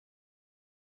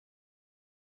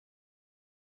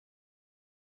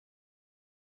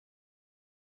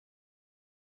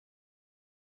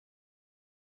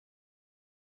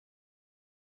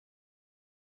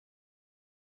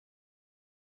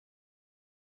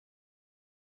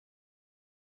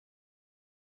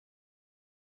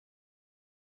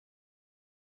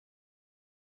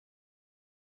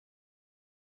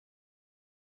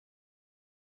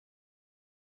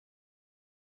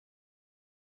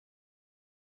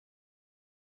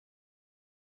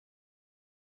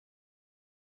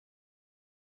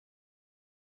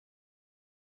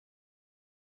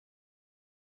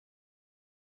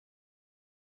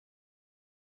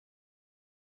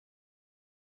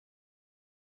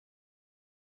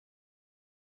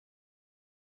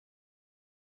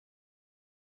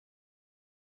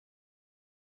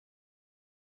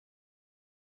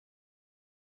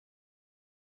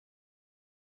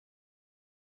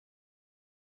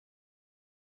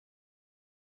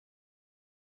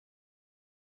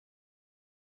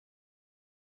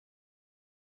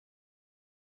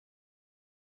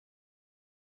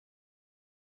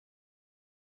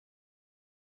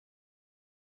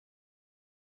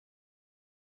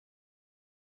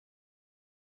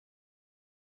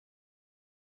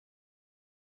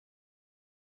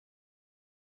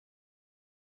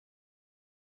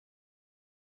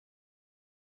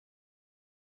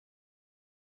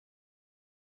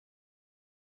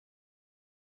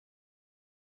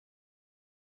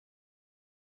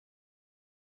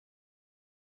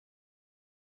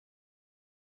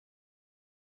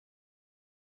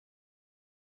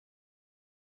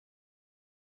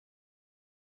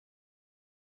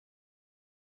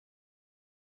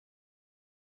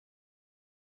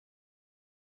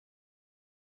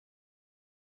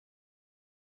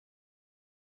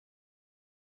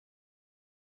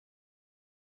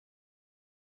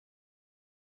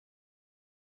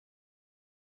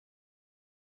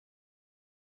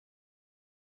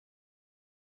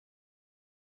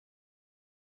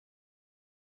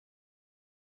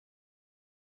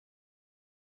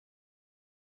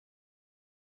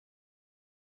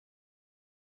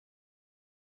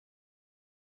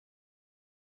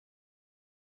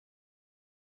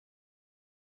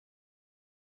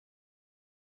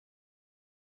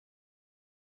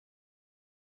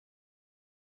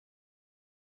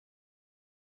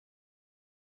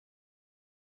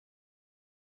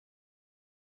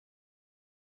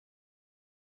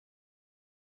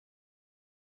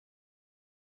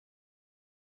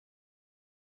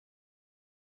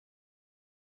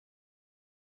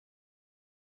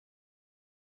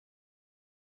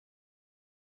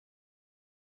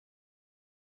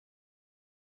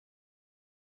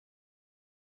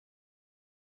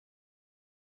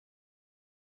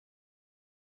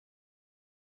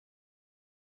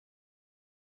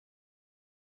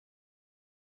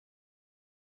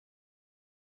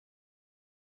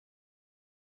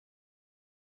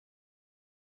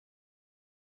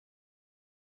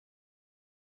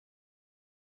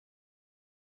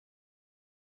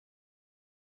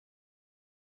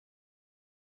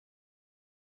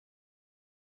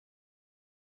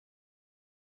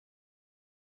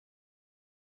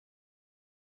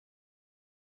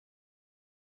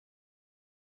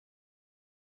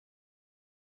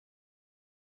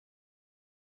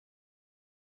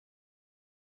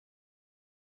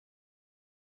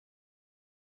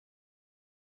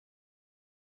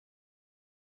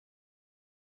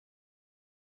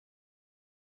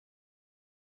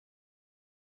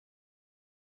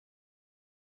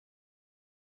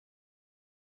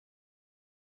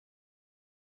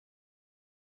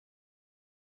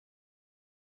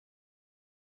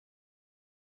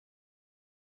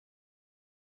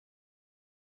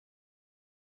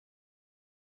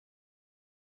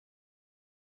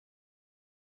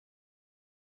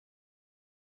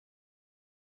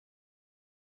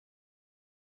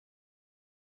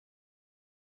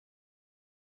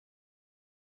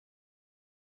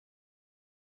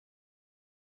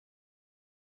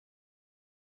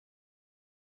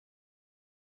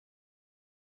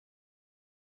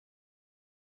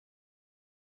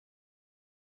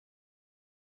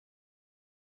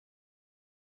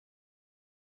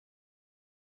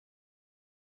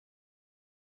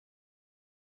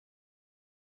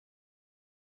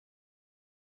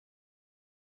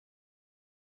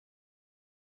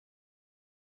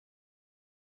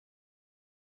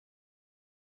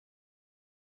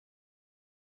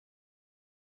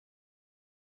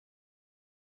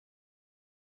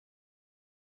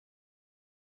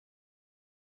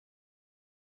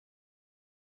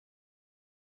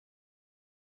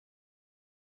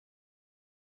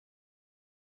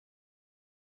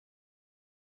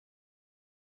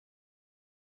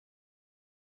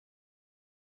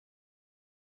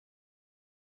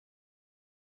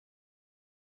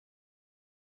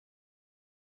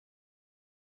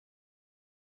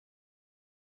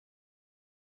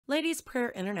Ladies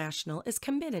Prayer International is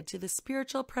committed to the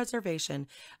spiritual preservation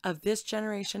of this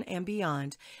generation and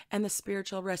beyond, and the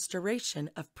spiritual restoration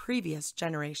of previous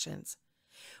generations.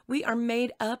 We are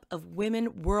made up of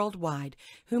women worldwide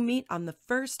who meet on the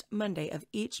first Monday of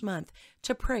each month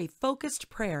to pray focused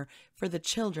prayer for the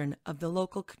children of the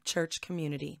local church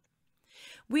community.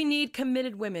 We need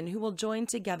committed women who will join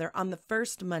together on the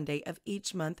first Monday of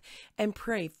each month and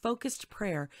pray focused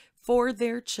prayer for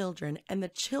their children and the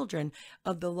children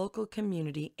of the local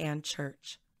community and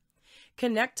church.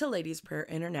 Connect to Ladies Prayer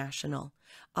International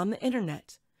on the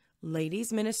internet,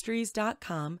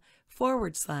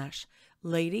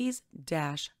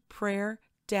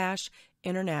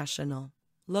 ladies-ministries.com/ladies-prayer-international.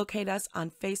 Locate us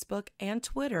on Facebook and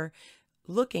Twitter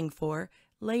looking for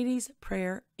Ladies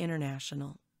Prayer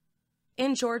International.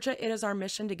 In Georgia, it is our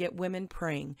mission to get women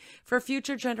praying. For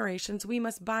future generations, we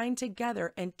must bind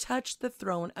together and touch the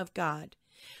throne of God.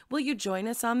 Will you join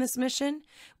us on this mission?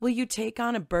 Will you take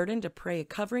on a burden to pray a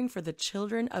covering for the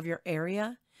children of your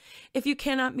area? If you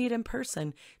cannot meet in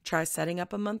person, try setting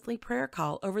up a monthly prayer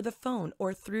call over the phone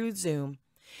or through Zoom.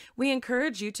 We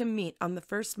encourage you to meet on the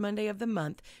first Monday of the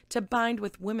month to bind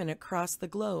with women across the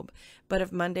globe. But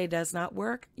if Monday does not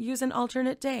work, use an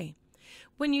alternate day.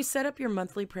 When you set up your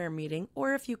monthly prayer meeting,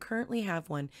 or if you currently have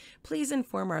one, please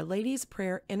inform our Ladies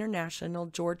Prayer International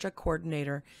Georgia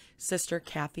Coordinator, Sister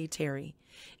Kathy Terry.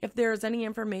 If there is any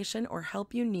information or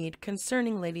help you need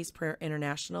concerning Ladies Prayer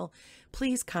International,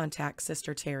 please contact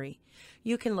Sister Terry.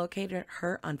 You can locate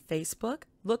her on Facebook,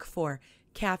 look for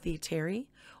Kathy Terry,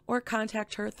 or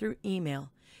contact her through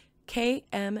email,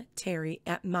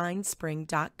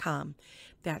 kmterry@mindspring.com.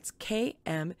 That's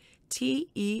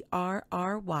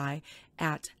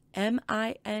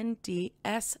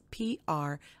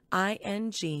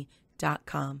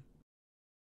KMTERRY@MINDSPRING.com.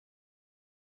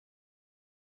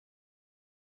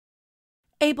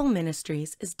 Able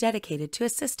Ministries is dedicated to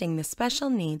assisting the special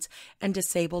needs and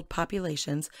disabled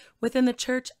populations within the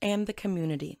church and the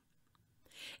community.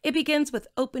 It begins with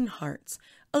open hearts,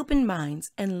 open minds,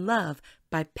 and love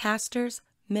by pastors,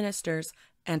 ministers,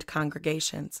 and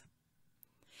congregations.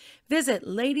 Visit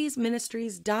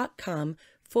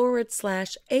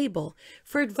ladiesministries.com/able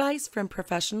for advice from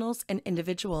professionals and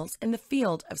individuals in the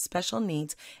field of special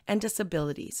needs and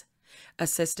disabilities,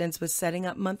 assistance with setting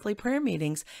up monthly prayer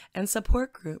meetings and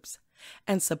support groups,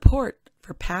 and support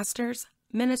for pastors,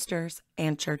 ministers,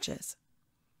 and churches.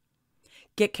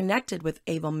 Get connected with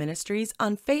Able Ministries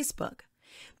on Facebook.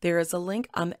 There is a link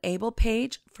on the Able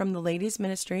page from the Ladies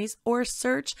Ministries, or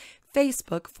search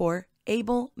Facebook for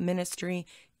Able Ministry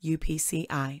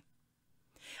UPCI.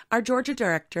 Our Georgia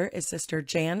director is Sister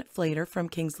Jan Flater from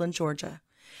Kingsland, Georgia.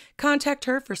 Contact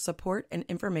her for support and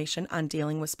information on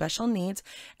dealing with special needs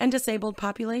and disabled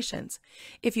populations.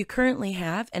 If you currently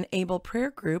have an Able prayer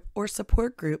group or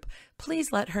support group,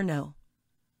 please let her know.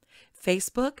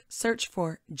 Facebook, search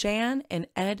for Jan and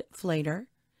Ed Flater,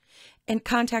 and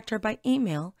contact her by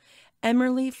email,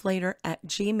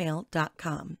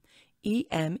 emerlyflater@gmail.com,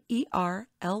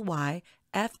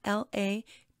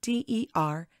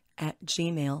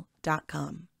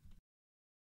 EMERLYFLADER@gmail.com.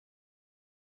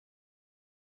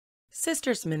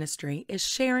 Sisters Ministry is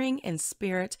sharing in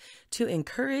spirit to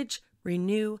encourage,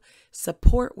 renew,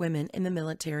 support women in the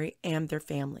military and their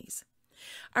families.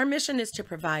 Our mission is to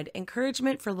provide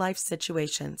encouragement for life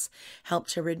situations, help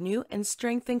to renew and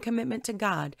strengthen commitment to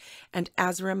God, and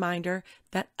as a reminder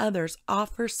that others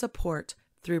offer support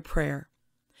through prayer.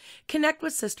 Connect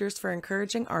with sisters for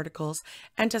encouraging articles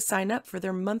and to sign up for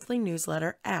their monthly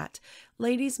newsletter at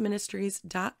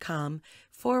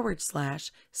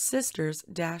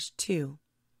ladiesministries.com/sisters-2.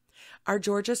 Our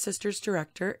Georgia Sisters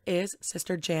Director is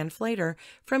Sister Jan Flater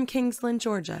from Kingsland,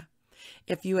 Georgia.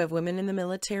 If you have women in the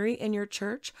military in your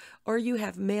church, or you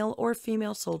have male or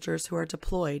female soldiers who are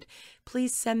deployed,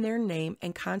 please send their name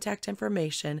and contact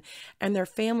information and their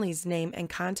family's name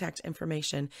and contact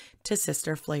information to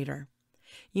Sister Flater.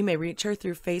 You may reach her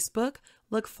through Facebook,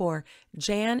 look for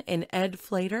Jan and Ed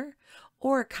Flater,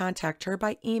 or contact her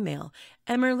by email,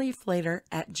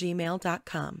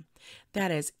 emerlyflater@gmail.com.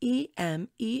 That is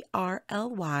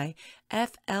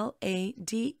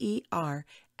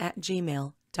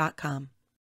EMERLYFLADER@gmail.com.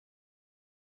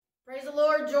 Praise the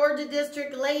Lord, Georgia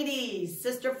District ladies.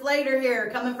 Sister Flater here,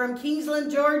 coming from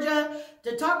Kingsland, Georgia,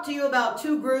 to talk to you about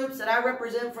two groups that I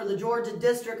represent for the Georgia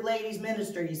District Ladies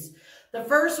Ministries. The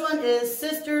first one is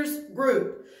Sisters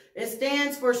Group. It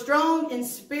stands for Strong in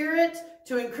Spirit,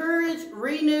 to encourage,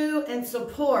 renew, and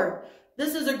support.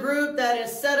 This is a group that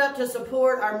is set up to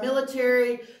support our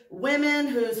military women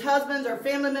whose husbands or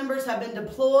family members have been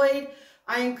deployed.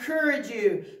 I encourage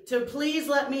you to please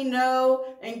let me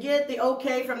know and get the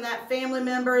okay from that family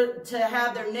member to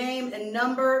have their name and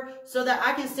number so that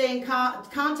I can stay in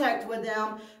contact with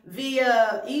them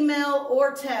via email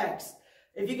or text.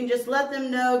 If you can just let them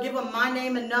know, give them my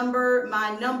name and number.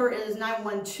 My number is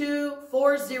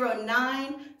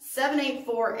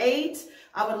 912-409-7848.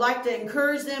 I would like to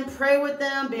encourage them, pray with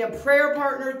them, be a prayer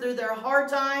partner through their hard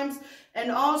times. And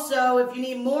also, if you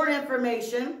need more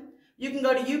information, you can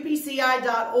go to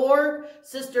upci.org.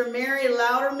 Sister Mary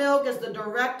Loudermilk is the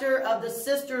director of the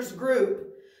Sisters Group.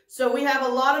 So we have a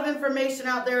lot of information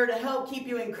out there to help keep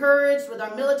you encouraged with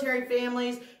our military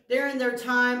families during their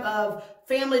time of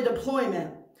family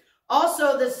deployment.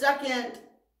 Also, the second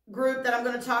group that I'm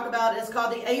going to talk about is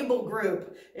called the ABLE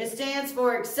group. It stands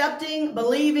for Accepting,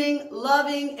 Believing,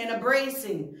 Loving, and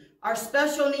Embracing Our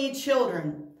Special Needs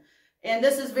Children. And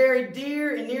this is very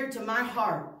dear and near to my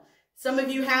heart. Some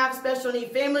of you have special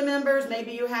need family members.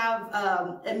 Maybe you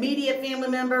have immediate family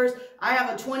members. I have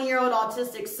a 20-year-old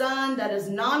autistic son that is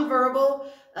nonverbal,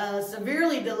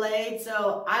 severely delayed.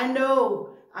 So I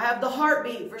know I have the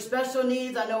heartbeat for special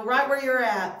needs. I know right where you're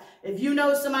at. If you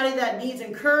know somebody that needs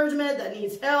encouragement, that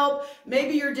needs help,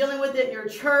 maybe you're dealing with it in your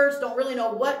church, don't really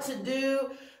know what to do,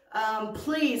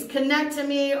 please connect to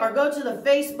me or go to the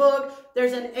Facebook.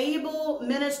 There's an ABLE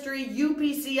Ministry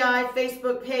UPCI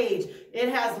Facebook page. It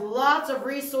has lots of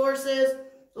resources,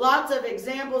 lots of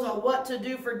examples on what to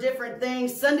do for different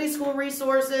things. Sunday school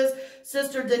resources.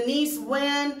 Sister Denise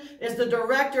Wynn is the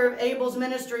director of ABLE's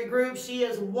ministry group. She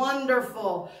is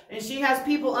wonderful, and she has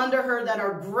people under her that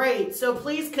are great. So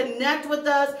please connect with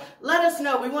us. Let us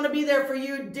know. We want to be there for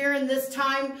you during this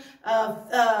time of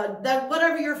that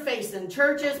whatever you're facing.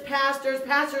 Churches,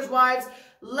 pastors' wives,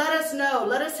 let us know.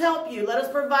 Let us help you. Let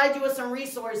us provide you with some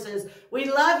resources. We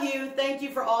love you. Thank you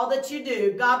for all that you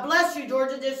do. God bless you,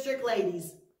 Georgia District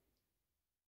ladies.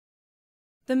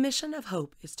 The mission of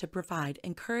Hope is to provide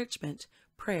encouragement,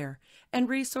 prayer, and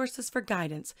resources for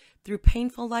guidance through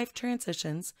painful life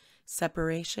transitions,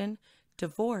 separation,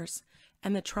 divorce,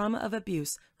 and the trauma of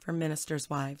abuse for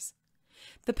ministers' wives.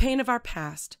 The pain of our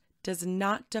past does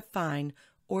not define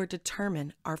or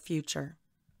determine our future.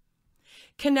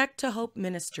 Connect to Hope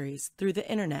Ministries through the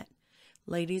internet,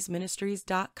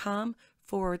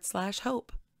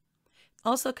 ladiesministries.com/hope.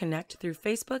 Also connect through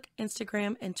Facebook,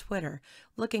 Instagram, and Twitter,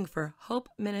 looking for Hope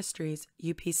Ministries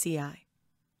UPCI.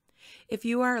 If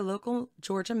you are a local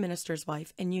Georgia minister's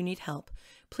wife and you need help,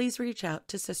 please reach out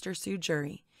to Sister Sue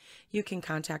Jury. You can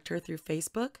contact her through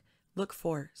Facebook, look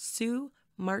for Sue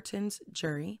Martin's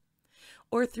Jury,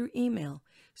 or through email,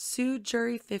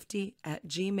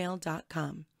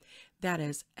 suejury50@gmail.com. That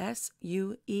is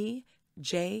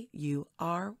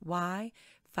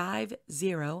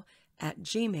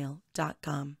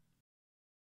SUEJURY50@gmail.com.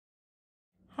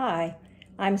 Hi,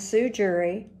 I'm Sue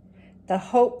Jury, the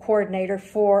Hope Coordinator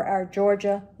for our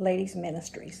Georgia Ladies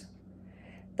Ministries.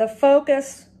 The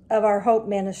focus of our Hope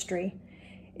Ministry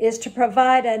is to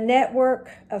provide a network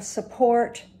of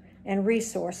support and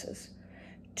resources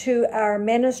to our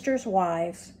ministers'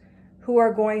 wives who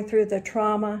are going through the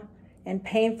trauma and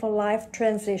painful life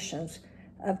transitions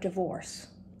of divorce.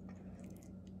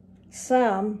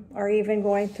 Some are even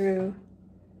going through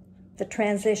the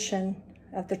transition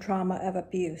of the trauma of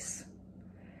abuse.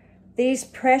 These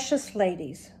precious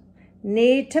ladies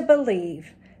need to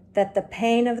believe that the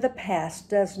pain of the past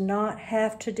does not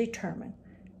have to determine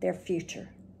their future.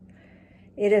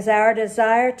 It is our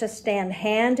desire to stand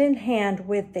hand in hand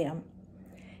with them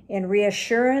in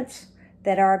reassurance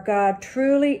that our God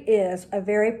truly is a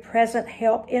very present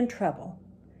help in trouble,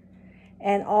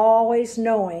 and always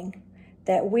knowing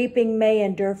that weeping may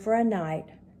endure for a night,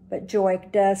 but joy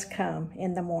does come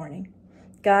in the morning.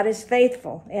 God is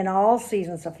faithful in all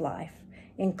seasons of life,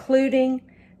 including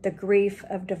the grief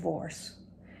of divorce.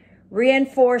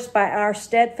 Reinforced by our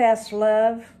steadfast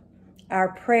love, our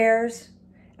prayers,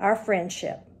 our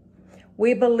friendship,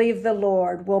 we believe the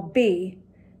Lord will be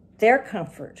their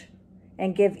comfort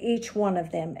and give each one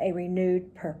of them a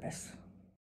renewed purpose.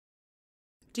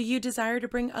 Do you desire to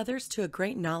bring others to a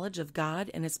great knowledge of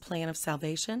God and His plan of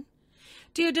salvation?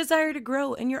 Do you desire to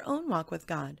grow in your own walk with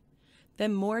God?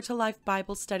 Then More to Life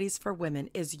Bible Studies for Women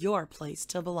is your place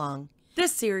to belong.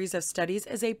 This series of studies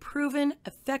is a proven,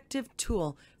 effective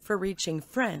tool for reaching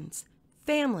friends,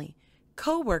 family,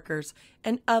 co-workers,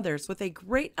 and others with a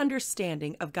great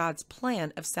understanding of God's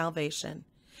plan of salvation.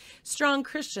 Strong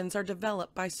Christians are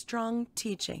developed by strong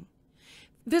teaching.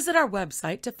 Visit our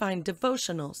website to find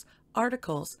devotionals,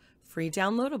 articles, free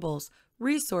downloadables,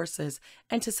 resources,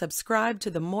 and to subscribe to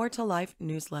the More to Life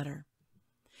newsletter.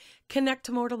 Connect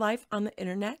to More to Life on the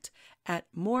internet at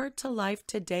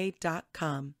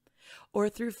moretolifetoday.com or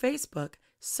through Facebook.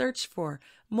 Search for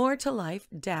More to Life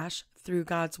Through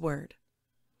God's Word.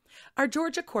 Our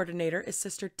Georgia coordinator is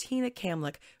Sister Tina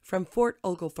Kamlick from Fort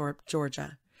Oglethorpe,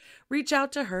 Georgia. Reach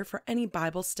out to her for any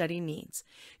Bible study needs.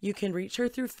 You can reach her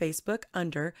through Facebook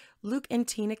under Luke and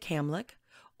Tina Kamlick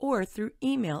or through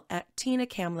email at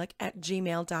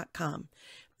tinakamlick@gmail.com.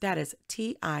 That is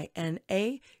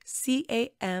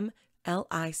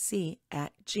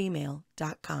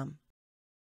TINACAMLIC@gmail.com.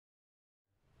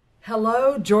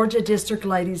 Hello, Georgia District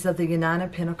ladies of the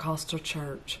United Pentecostal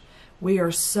Church. We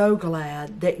are so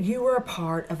glad that you are a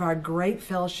part of our great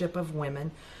fellowship of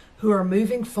women who are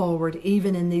moving forward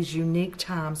even in these unique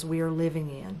times we are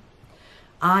living in.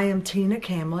 I am Tina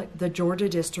Kamlick, the Georgia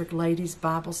District Ladies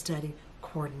Bible Study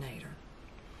Coordinator.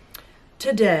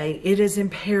 Today, it is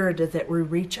imperative that we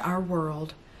reach our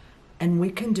world, and we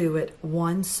can do it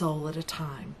one soul at a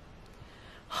time.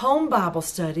 Home Bible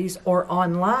studies or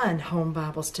online home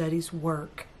Bible studies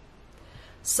work.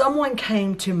 Someone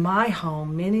came to my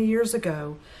home many years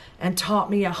ago and taught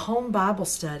me a home Bible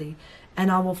study,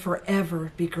 and I will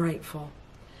forever be grateful.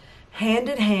 Hand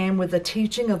in hand with the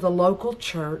teaching of the local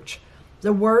church,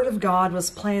 the Word of God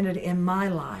was planted in my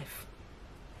life.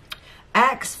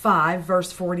 Acts 5,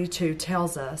 verse 42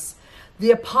 tells us,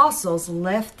 the apostles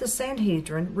left the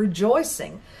Sanhedrin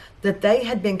rejoicing that they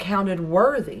had been counted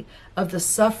worthy of the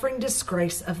suffering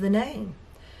disgrace of the name.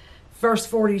 Verse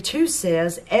 42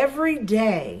 says, every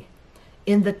day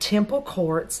in the temple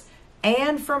courts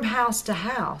and from house to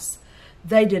house,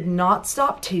 they did not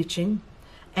stop teaching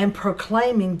and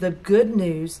proclaiming the good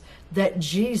news that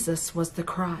Jesus was the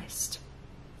Christ.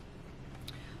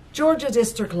 Georgia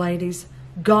District ladies,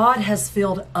 God has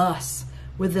filled us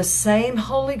with the same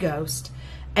Holy Ghost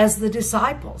as the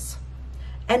disciples,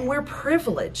 and we're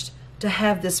privileged to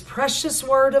have this precious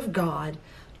Word of God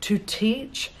to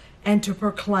teach and to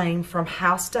proclaim from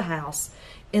house to house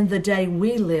in the day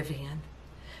we live in.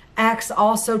 Acts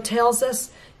also tells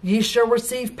us, ye shall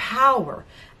receive power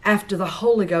after the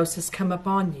Holy Ghost has come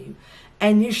upon you,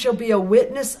 and you shall be a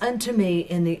witness unto me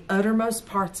in the uttermost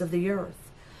parts of the earth.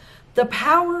 The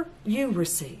power you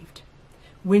received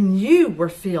when you were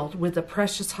filled with the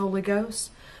precious Holy Ghost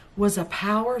was a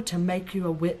power to make you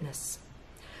a witness.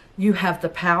 You have the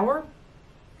power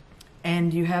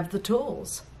and you have the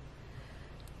tools.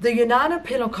 The United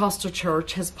Pentecostal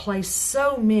Church has placed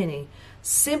so many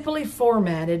simply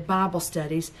formatted Bible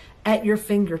studies at your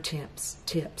fingertips.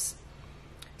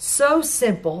 So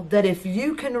simple that if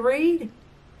you can read,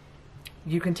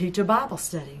 you can teach a Bible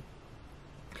study.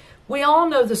 We all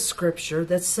know the scripture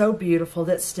that's so beautiful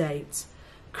that states,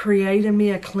 create in me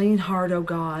a clean heart, O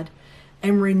God,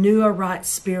 and renew a right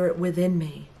spirit within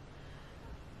me.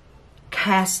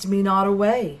 Cast me not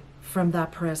away from thy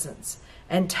presence,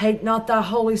 and take not thy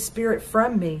Holy Spirit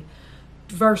from me.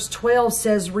 Verse 12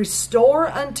 says, restore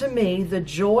unto me the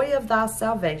joy of thy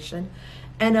salvation,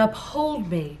 and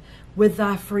uphold me with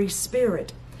thy free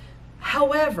spirit.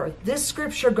 However, this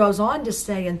scripture goes on to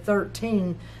say in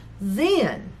 13,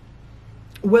 then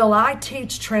will I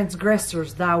teach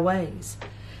transgressors thy ways,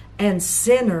 and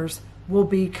sinners will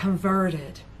be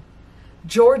converted.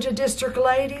 Georgia District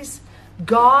ladies,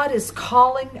 God is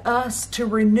calling us to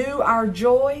renew our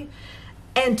joy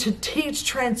and to teach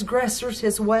transgressors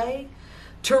his way,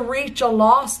 to reach a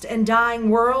lost and dying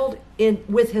world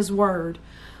with his word.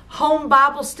 Home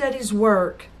Bible studies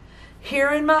work.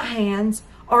 Here in my hands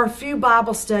are a few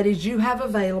Bible studies you have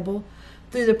available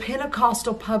through the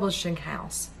Pentecostal Publishing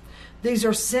House. These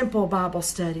are simple Bible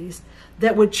studies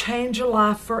that would change your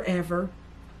life forever.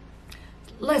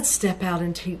 Let's step out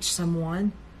and teach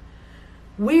someone.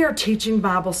 We are teaching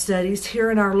Bible studies here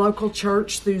in our local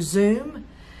church through Zoom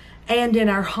and in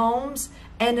our homes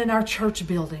and in our church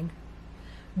building.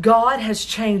 God has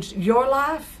changed your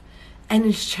life and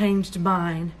has changed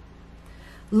mine.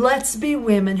 Let's be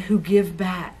women who give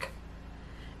back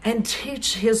and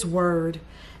teach his word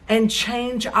and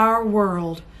change our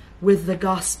world with the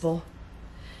gospel.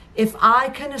 If I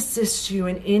can assist you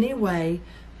in any way,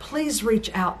 please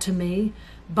reach out to me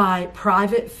by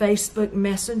private Facebook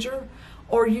Messenger,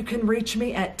 or you can reach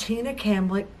me at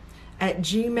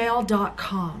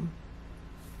tinakamlick@gmail.com.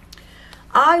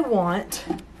 I want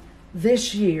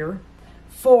this year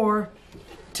to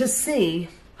see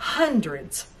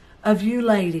hundreds of you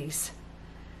ladies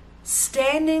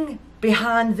standing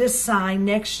behind this sign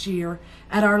next year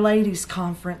at our ladies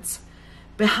conference,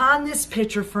 behind this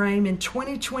picture frame in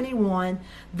 2021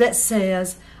 that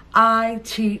says, I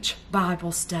teach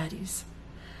Bible studies.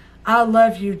 I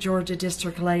love you, Georgia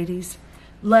District ladies.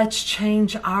 Let's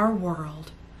change our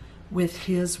world with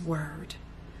His Word.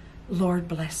 Lord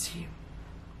bless you.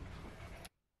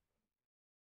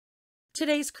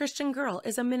 Today's Christian Girl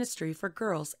is a ministry for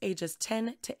girls ages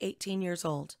 10 to 18 years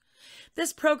old.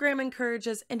 This program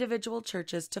encourages individual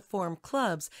churches to form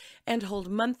clubs and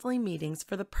hold monthly meetings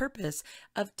for the purpose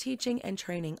of teaching and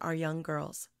training our young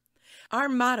girls. Our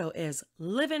motto is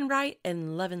living right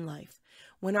and loving life.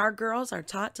 When our girls are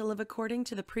taught to live according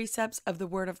to the precepts of the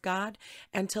Word of God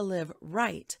and to live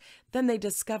right, then they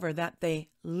discover that they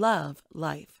love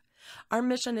life. Our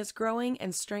mission is growing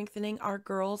and strengthening our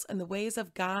girls in the ways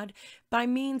of God by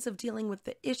means of dealing with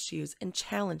the issues and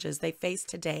challenges they face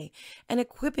today and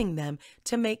equipping them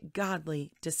to make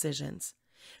godly decisions.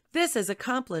 This is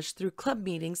accomplished through club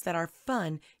meetings that are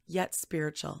fun yet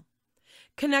spiritual.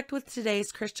 Connect with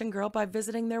Today's Christian Girl by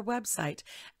visiting their website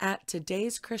at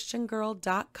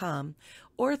todayschristiangirl.com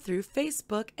or through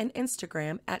Facebook and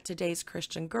Instagram at Today's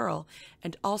Christian Girl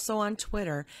and also on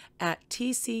Twitter at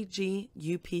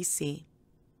TCGUPC.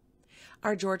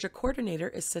 Our Georgia coordinator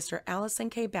is Sister Allison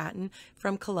K. Batten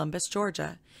from Columbus,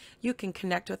 Georgia. You can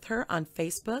connect with her on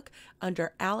Facebook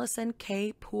under Allison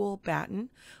K. Poole Batten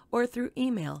or through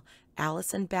email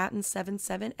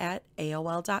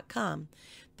AllisonBatten77@AOL.com.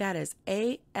 That is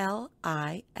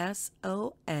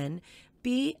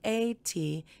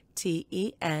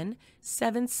ALISONBATTEN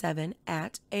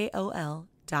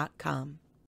 77@AOL.com.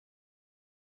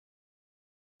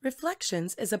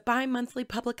 Reflections is a bi-monthly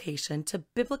publication to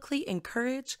biblically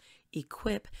encourage,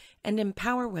 equip, and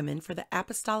empower women for the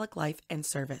apostolic life and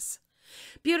service.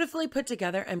 Beautifully put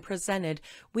together and presented,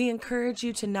 we encourage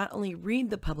you to not only read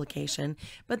the publication,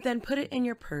 but then put it in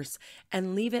your purse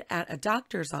and leave it at a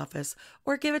doctor's office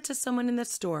or give it to someone in the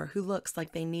store who looks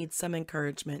like they need some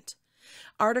encouragement.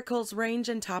 Articles range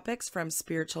in topics from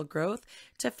spiritual growth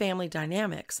to family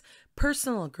dynamics,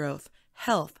 personal growth,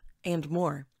 health, and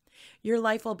more. Your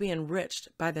life will be enriched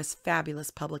by this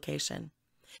fabulous publication.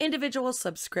 Individual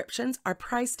subscriptions are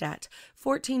priced at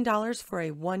 $14 for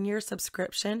a 1-year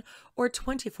subscription or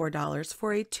 $24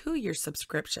 for a 2-year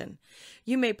subscription.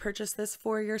 You may purchase this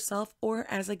for yourself or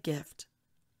as a gift.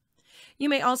 You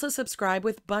may also subscribe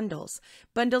with bundles.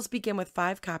 Bundles begin with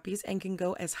 5 copies and can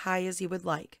go as high as you would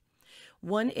like.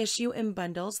 1 issue in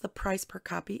bundles, the price per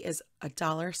copy is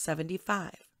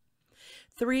 $1.75.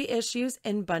 3 issues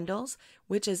in bundles,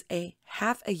 which is a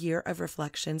half a year of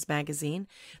Reflections magazine.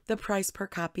 The price per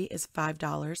copy is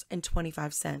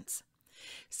 $5.25.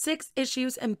 6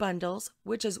 issues in bundles,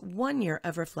 which is 1 year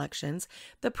of Reflections.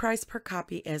 The price per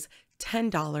copy is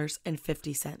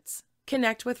 $10.50.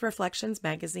 Connect with Reflections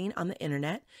magazine on the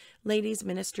internet,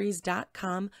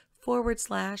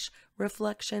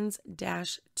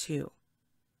 ladiesministries.com/reflections-2.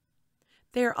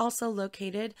 They are also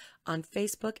located on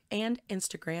Facebook and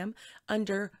Instagram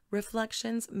under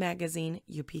Reflections Magazine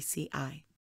UPCI.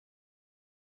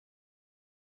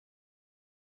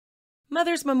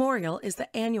 Mother's Memorial is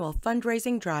the annual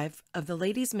fundraising drive of the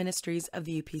Ladies Ministries of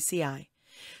the UPCI.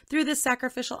 Through this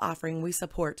sacrificial offering, we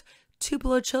support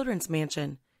Tupelo Children's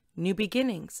Mansion, New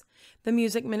Beginnings, the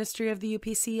Music Ministry of the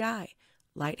UPCI,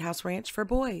 Lighthouse Ranch for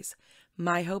Boys,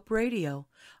 My Hope Radio,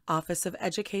 Office of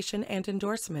Education and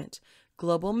Endorsement,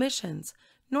 Global Missions,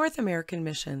 North American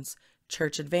Missions,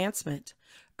 Church Advancement,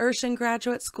 Urshan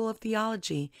Graduate School of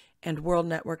Theology, and World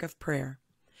Network of Prayer.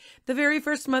 The very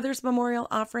first Mother's Memorial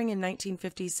offering in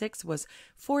 1956 was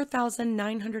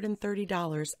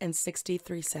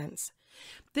 $4,930.63.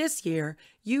 This year,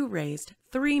 you raised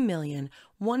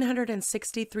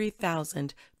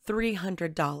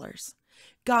 $3,163,300.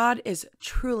 God is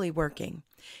truly working.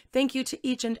 Thank you to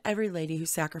each and every lady who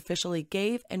sacrificially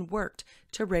gave and worked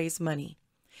to raise money.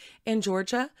 In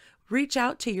Georgia, reach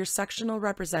out to your sectional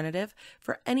representative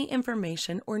for any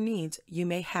information or needs you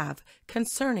may have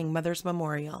concerning Mother's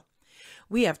Memorial.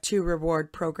 We have 2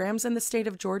 reward programs in the state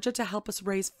of Georgia to help us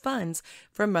raise funds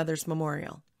for Mother's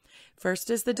Memorial.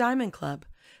 First is the Diamond Club.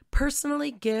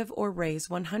 Personally give or raise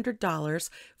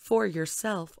 $100 for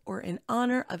yourself or in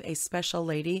honor of a special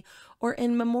lady or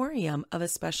in memoriam of a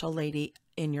special lady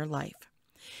in your life.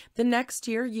 The next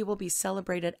year, you will be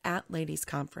celebrated at ladies'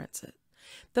 conferences.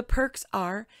 The perks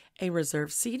are a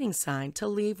reserved seating sign to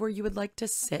leave where you would like to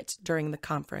sit during the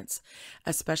conference,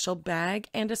 a special bag,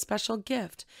 and a special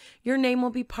gift. Your name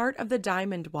will be part of the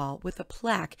diamond wall with a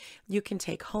plaque you can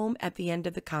take home at the end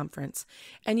of the conference,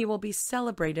 and you will be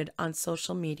celebrated on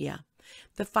social media.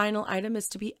 The final item is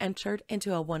to be entered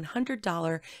into a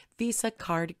 $100 Visa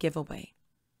card giveaway.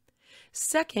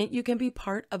 Second, you can be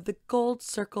part of the Gold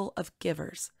Circle of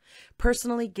Givers.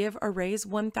 Personally give or raise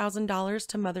 $1,000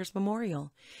 to Mother's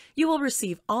Memorial. You will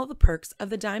receive all the perks of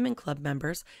the Diamond Club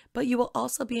members, but you will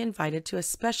also be invited to a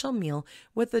special meal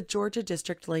with the Georgia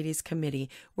District Ladies Committee,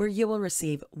 where you will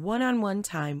receive one-on-one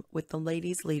time with the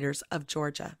ladies leaders of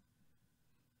Georgia.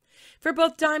 For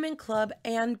both Diamond Club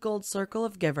and Gold Circle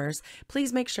of Givers,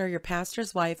 please make sure your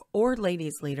pastor's wife or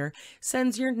ladies leader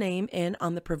sends your name in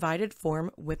on the provided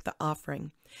form with the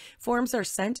offering. Forms are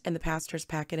sent in the pastor's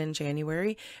packet in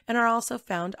January and are also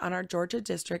found on our Georgia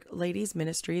District Ladies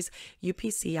Ministries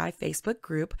UPCI Facebook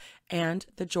group and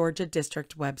the Georgia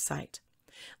District website.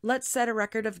 Let's set a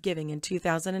record of giving in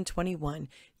 2021.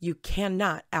 You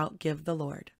cannot outgive the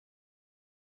Lord.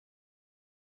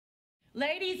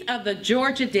 Ladies of the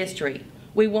Georgia District,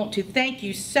 we want to thank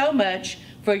you so much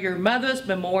for your Mother's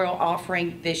Memorial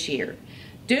offering this year.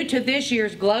 Due to this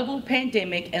year's global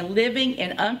pandemic and living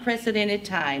in unprecedented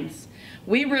times,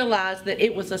 we realized that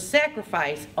it was a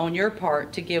sacrifice on your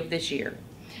part to give this year.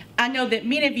 I know that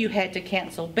many of you had to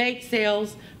cancel bake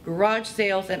sales, garage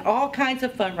sales, and all kinds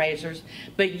of fundraisers,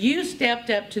 but you stepped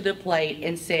up to the plate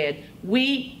and said,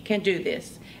 "We can do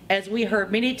this." As we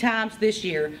heard many times this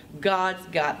year, God's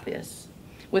got this.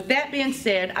 With that being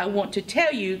said, I want to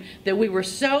tell you that we were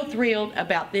so thrilled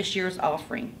about this year's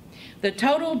offering. The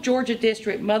total Georgia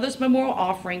District Mother's Memorial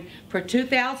offering for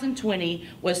 2020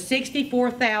 was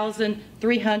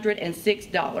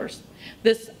 $64,306.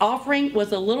 This offering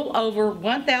was a little over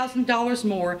 $1,000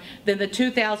 more than the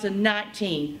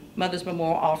 2019 Mother's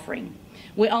Memorial offering.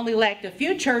 We only lacked a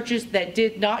few churches that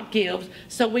did not give,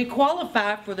 so we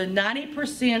qualify for the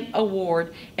 90%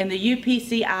 award in the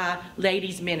UPCI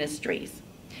Ladies Ministries.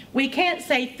 We can't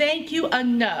say thank you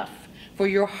enough for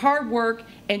your hard work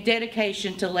and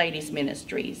dedication to Ladies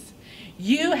Ministries.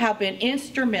 You have been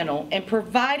instrumental in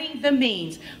providing the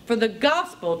means for the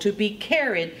gospel to be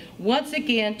carried once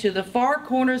again to the far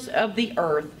corners of the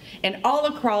earth and all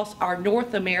across our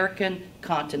North American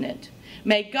continent.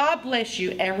 May God bless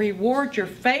you and reward your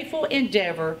faithful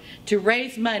endeavor to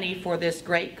raise money for this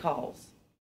great cause.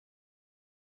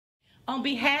 On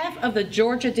behalf of the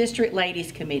Georgia District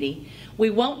Ladies Committee,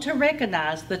 we want to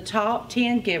recognize the top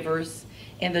 10 givers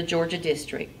in the Georgia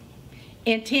District.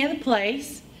 In 10th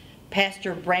place,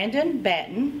 Pastor Brandon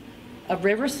Batten of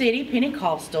River City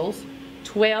Pentecostals,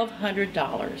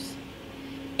 $1,200.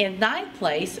 In 9th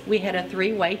place, we had a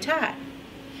three-way tie.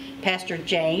 Pastor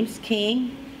James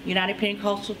King, United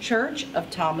Pentecostal Church of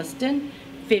Thomaston,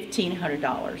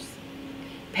 $1,500.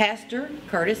 Pastor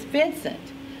Curtis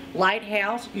Vincent,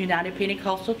 Lighthouse United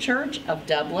Pentecostal Church of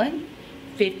Dublin,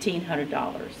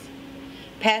 $1,500.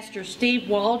 Pastor Steve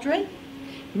Waldron,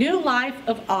 New Life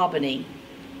of Albany,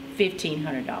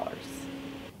 $1,500.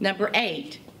 Number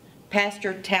 8,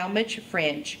 Pastor Talmadge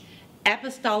French,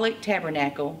 Apostolic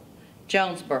Tabernacle,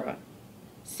 Jonesboro,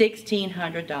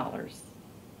 $1,600.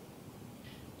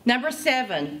 Number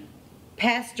 7,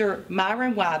 Pastor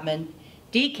Myron Weidman,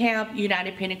 DeKalb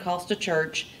United Pentecostal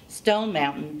Church, Stone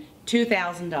Mountain,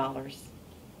 $2,000.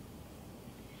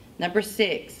 Number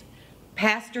 6,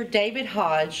 Pastor David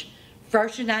Hodge,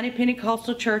 First United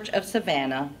Pentecostal Church of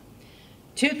Savannah,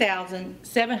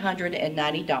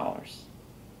 $2,790.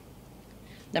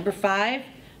 Number 5,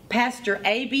 Pastor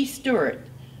A.B. Stewart,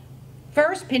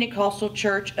 First Pentecostal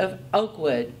Church of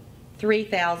Oakwood,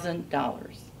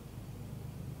 $3,000.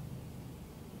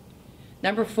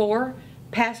 Number 4,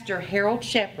 Pastor Harold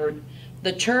Shepard,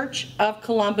 the Church of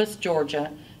Columbus,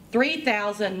 Georgia,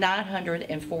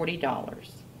 $3,940.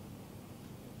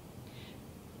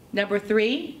 Number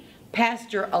 3,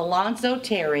 Pastor Alonzo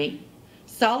Terry,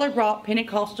 Solid Rock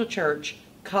Pentecostal Church,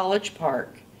 College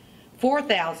Park,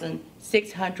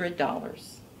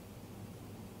 $4,600.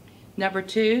 Number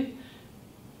 2,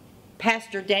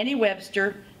 Pastor Danny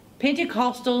Webster,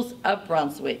 Pentecostals of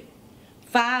Brunswick,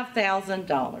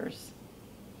 $5,000.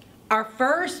 Our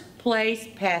first place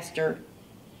pastor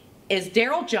is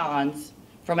Daryl Johns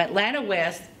from Atlanta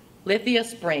West, Lithia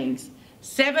Springs,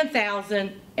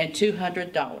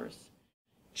 $7,200.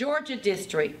 Georgia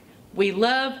District, we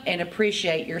love and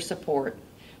appreciate your support.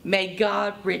 May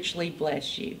God richly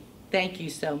bless you. Thank you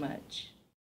so much.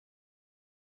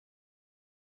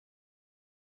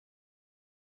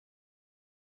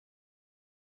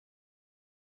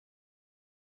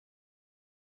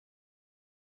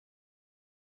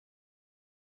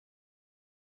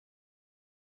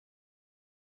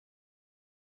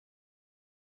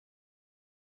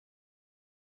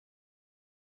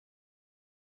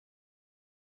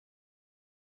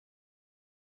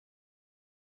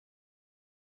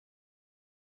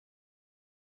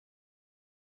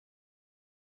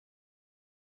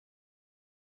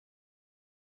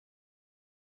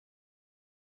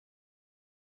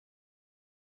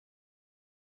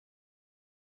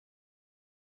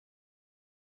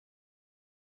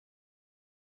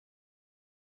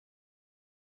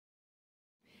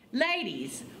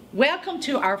 Ladies, welcome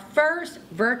to our first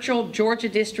virtual Georgia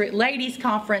District Ladies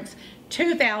Conference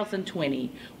 2020.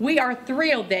 We are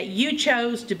thrilled that you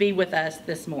chose to be with us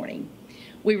this morning.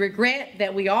 We regret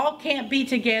that we all can't be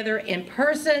together in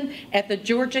person at the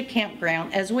Georgia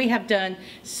campground as we have done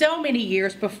so many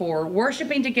years before,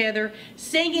 worshiping together,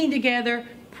 singing together,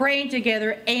 praying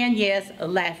together, and yes,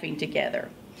 laughing together.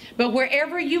 But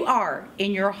wherever you are,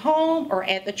 in your home or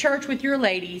at the church with your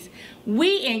ladies,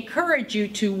 we encourage you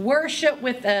to worship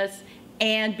with us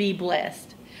and be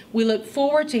blessed. We look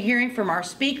forward to hearing from our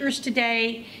speakers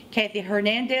today, Kathy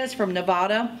Hernandez from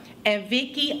Nevada and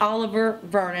Vickie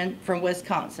Vernon from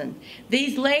Wisconsin.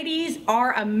 These ladies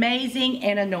are amazing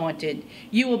and anointed.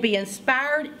 You will be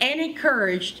inspired and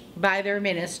encouraged by their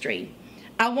ministry.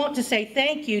 I want to say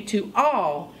thank you to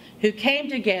all who came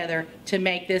together to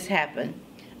make this happen.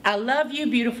 I love you,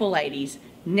 beautiful ladies.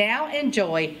 Now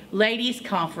enjoy Ladies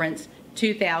Conference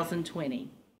 2020.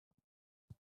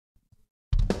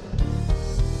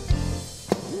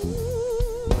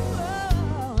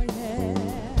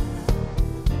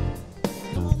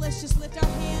 Just lift our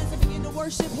hands and begin to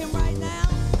worship him right now.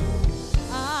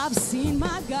 I've seen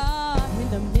my God in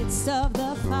the midst of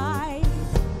the fight,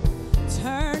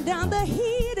 turn down the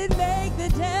heat and make the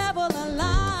devil a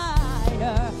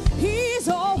liar. He's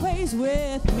always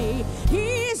with me.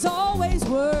 He's always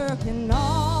working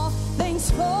all things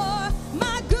for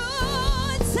my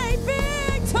good. Say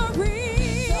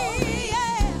victory,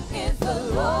 yeah, is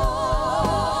the Lord.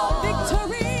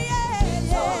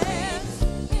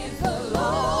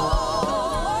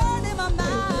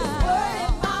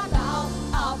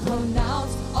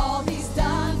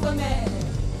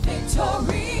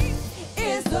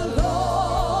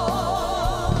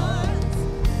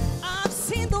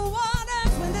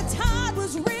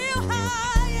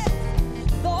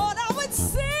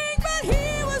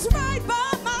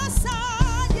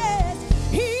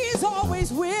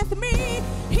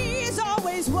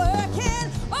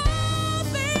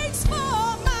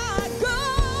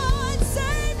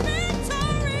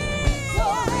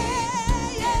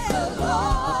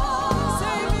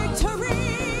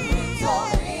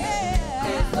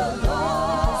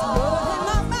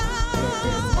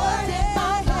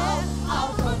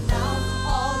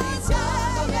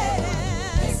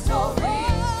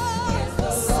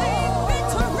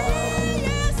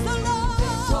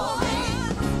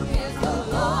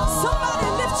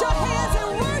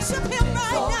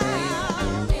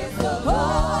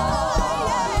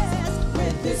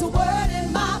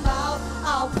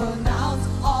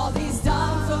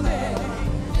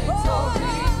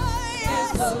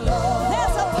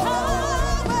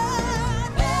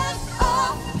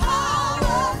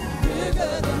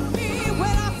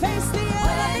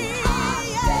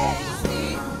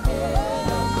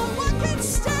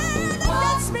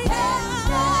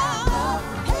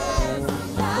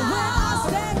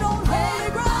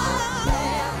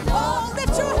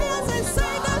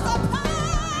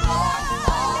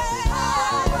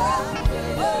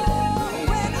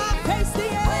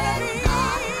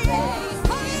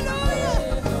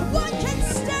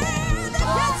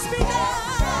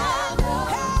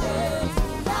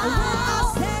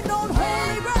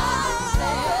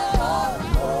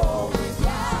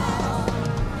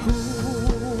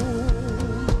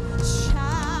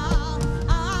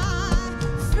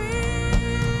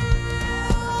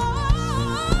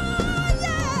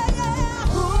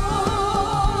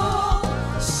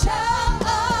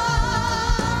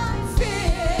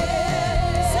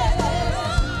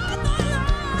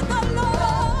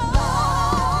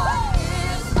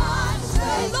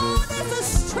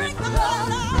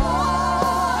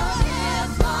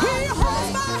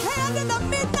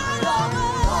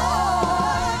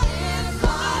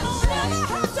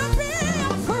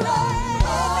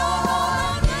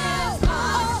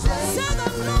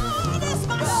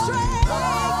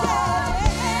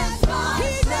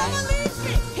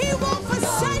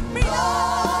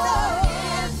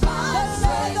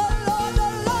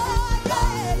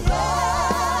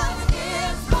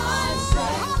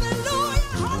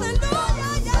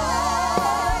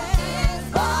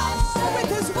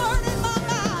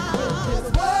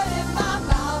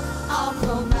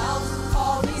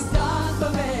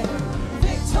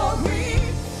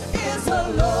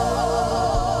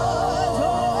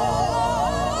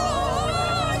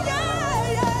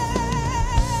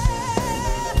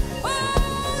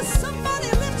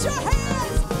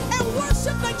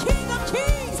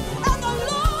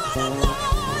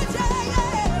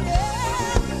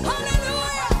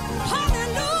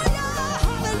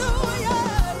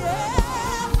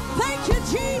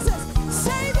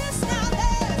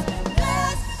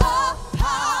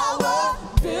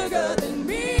 Bigger than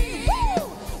me.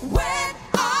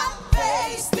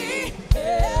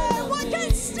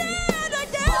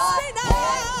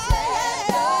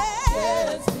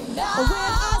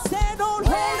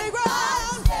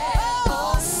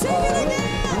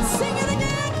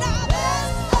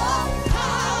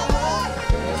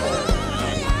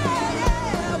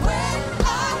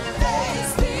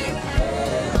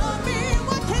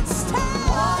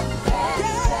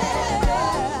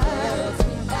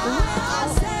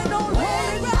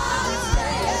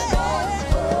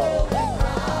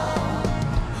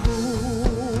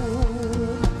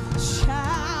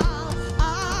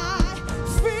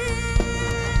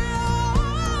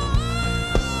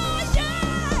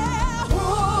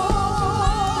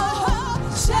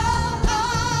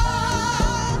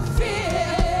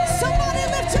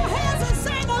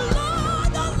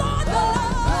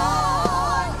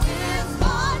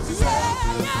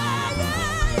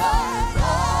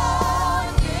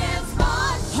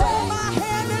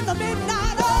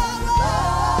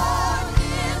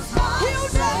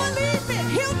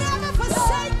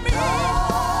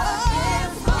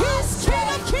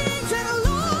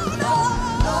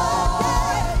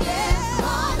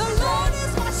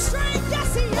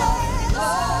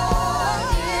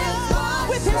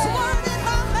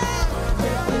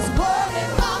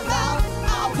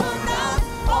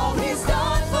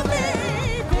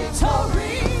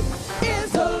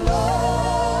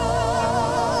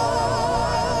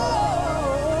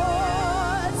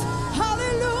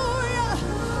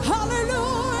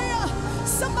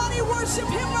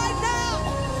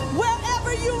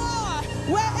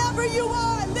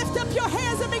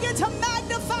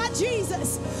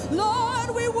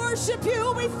 worship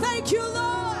you. We thank you,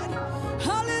 Lord.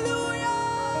 Hallelujah.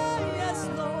 Yes,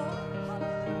 Lord.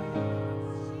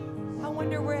 I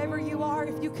wonder wherever you are,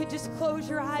 if you could just close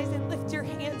your eyes and lift your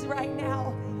hands right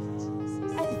now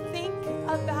and think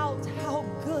about how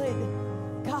good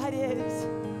God is.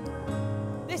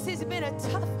 This has been a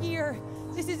tough year.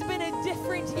 This has been a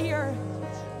different year,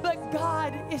 but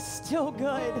God is still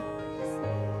good.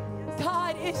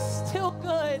 God is still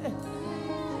good.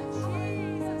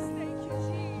 Jesus, thank you,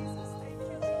 Jesus, thank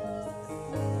you, Jesus.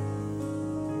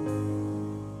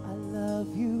 I love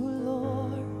you,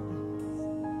 Lord,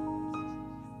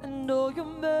 and oh, your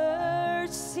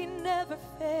mercy never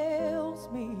fails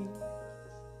me.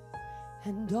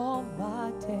 And all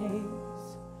my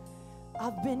days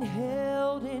I've been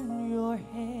held in your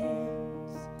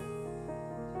hands.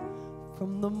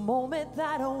 From the moment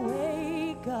that I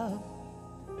wake up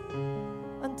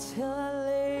until I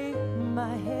lay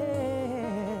my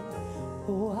head,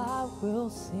 oh, I will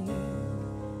sing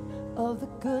of the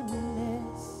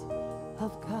goodness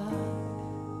of God.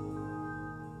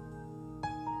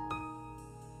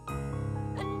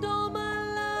 And all my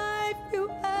life you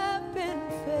have been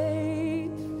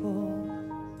faithful.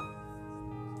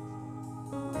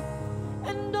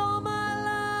 And all my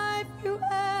life you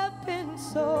have been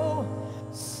so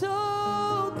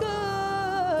good.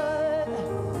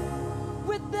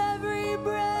 With every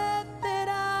breath that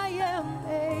I am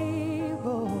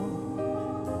able,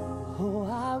 oh,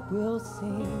 I will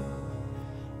sing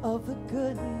of the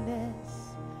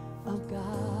goodness of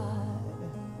God.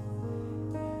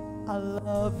 I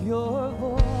love your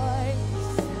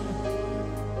voice.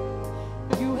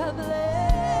 You have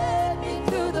led me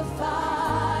through the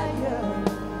fire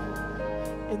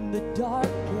in the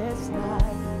darkest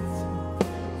night.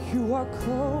 You are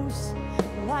close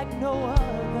like no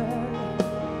other.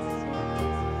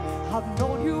 I've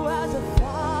known you as a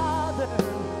father.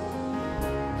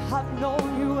 I've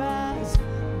known you as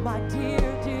my dear,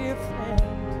 dear friend.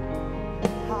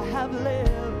 I have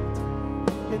lived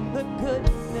in the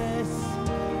goodness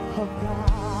of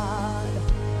God.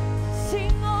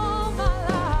 Sing all my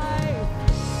life.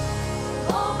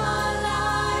 All my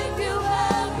life you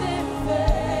have been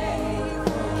faithful.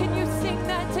 Can you sing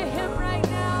that to him right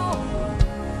now?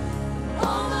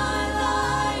 All my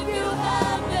life you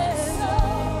have been so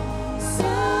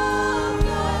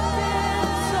good,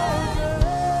 so good.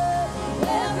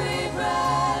 Every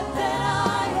breath that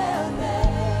I have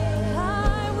made, I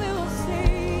will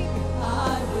sing,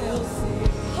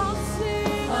 I'll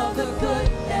sing of the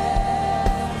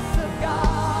goodness of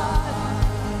God.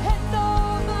 And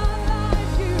all my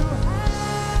life you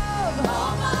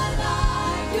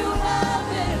have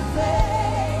been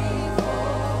faithful.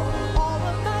 All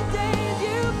of my days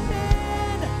you've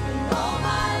been, all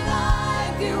my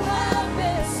life you have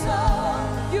been so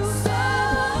good.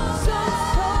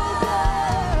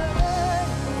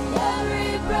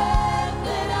 Every breath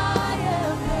that I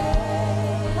have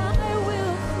made, I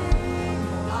will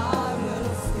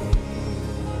sing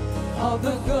of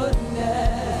the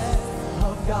goodness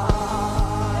of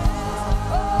God.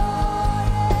 Oh,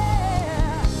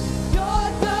 yeah. Your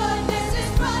goodness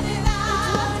is running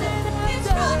out. It's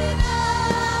running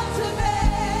out to me.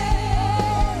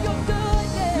 Your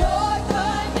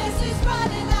goodness is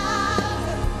running out.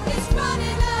 It's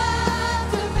running out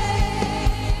to me.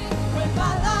 When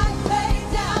my life laid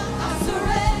down, I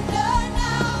surrender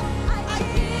now. I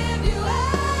give you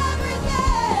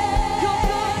everything.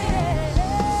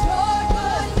 Your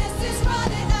goodness is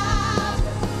running out.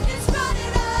 It's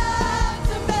running out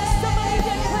to me. Somebody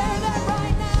declare that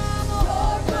right now.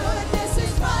 Your goodness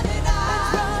is running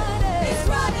out. It's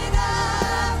running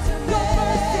out to me. Your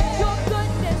mercy, your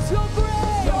goodness, your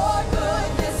grace. Your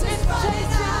goodness is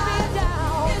running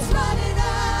out. It's running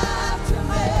out to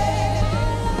me.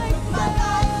 With my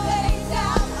life laid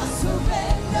down, I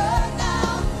surrender now.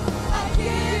 I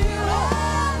give you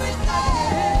everything.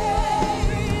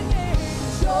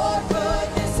 Your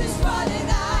goodness is running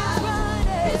out.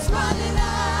 It's running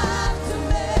out to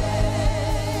me.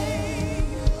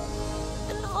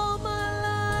 And all my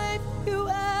life you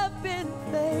have been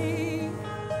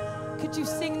faithful. Could you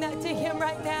sing that to him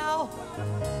right now?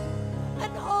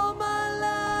 And all my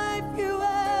life you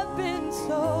have been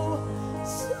so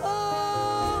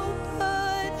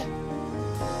good.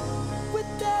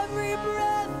 With every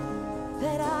breath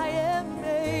that I am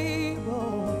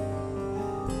able,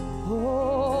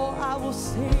 oh, I will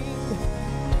sing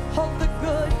of the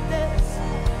goodness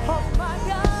of my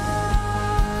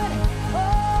God. Oh,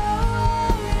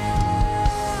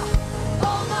 yeah.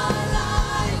 All my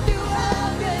life you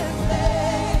have been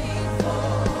faithful.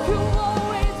 You've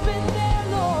always been there,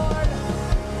 Lord.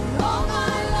 All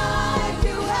my life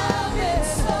you have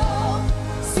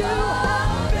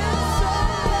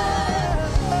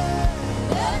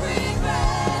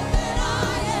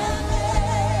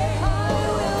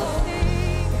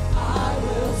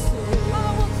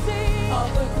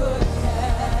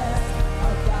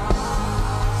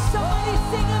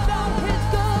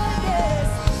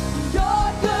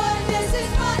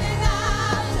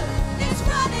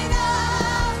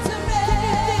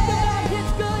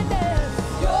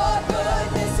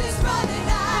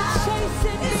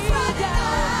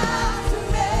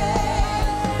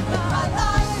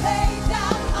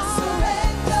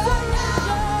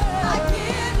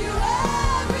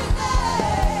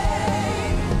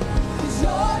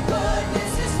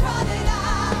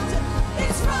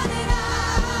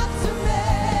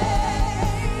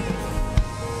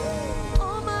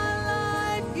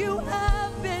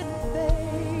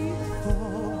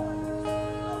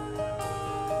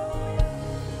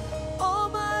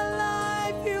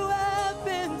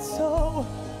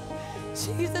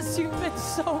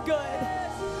so good.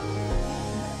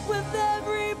 With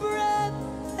every breath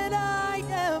that I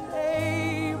am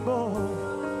able,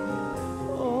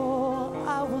 oh,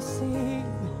 I will sing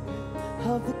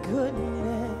of the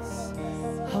goodness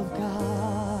of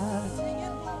God.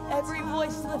 Every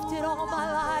voice lifted all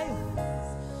my life.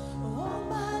 All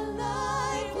my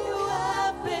life you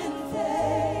have been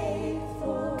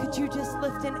faithful. Could you just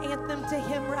lift an anthem to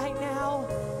him right now?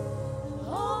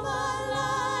 All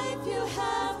my life you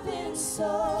have been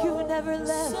so. You never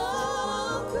left.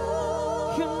 So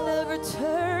good. You never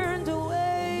turned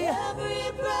away.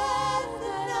 Every breath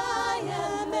that I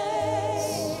am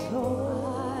made. So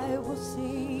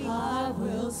I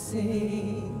will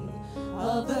sing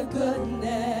of the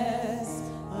goodness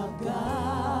of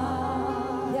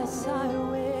God. Yes, I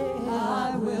will.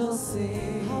 I will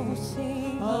sing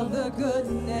of the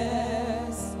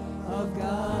goodness of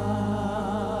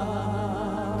God.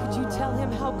 Could you tell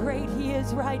him how great he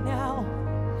is right now?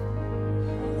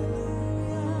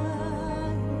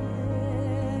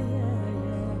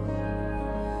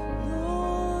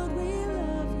 Lord, we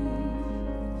love you.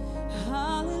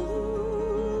 Hallelujah.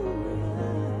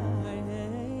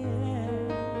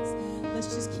 Yes. Let's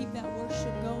just keep that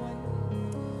worship going.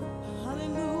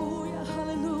 Hallelujah,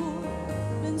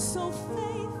 hallelujah. Been so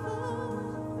faithful.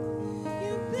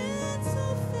 You've been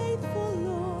so faithful,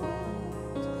 Lord.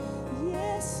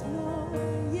 Yes,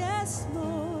 Lord. Yes,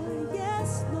 Lord.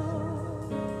 Yes,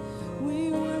 Lord.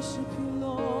 We worship you,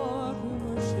 Lord. We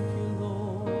worship you,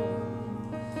 Lord.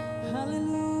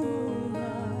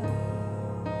 Hallelujah.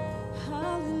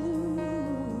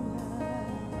 Hallelujah.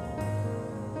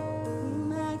 We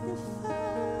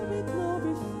magnify, we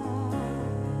glorify.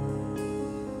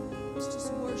 Let's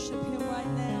just worship him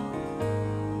right now.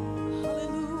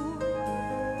 Hallelujah.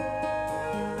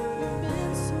 You've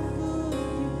been so good.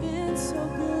 You've been so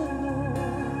good, Lord.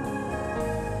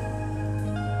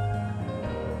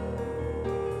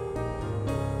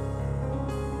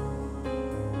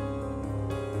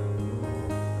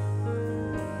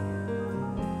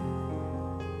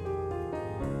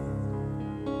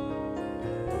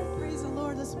 Praise the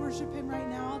Lord. Let's worship him right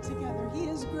now all together. He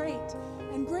is great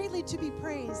and greatly to be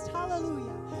praised.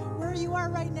 Hallelujah. Where you are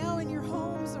right now in your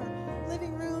homes or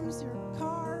living rooms, your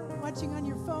car, watching on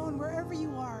your phone, wherever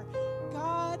you are,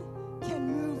 God can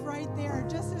move right there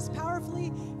just as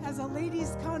powerfully as a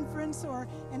ladies' conference or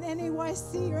an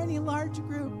NAYC or any large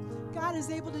group. God is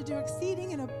able to do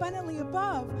exceeding and abundantly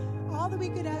above all that we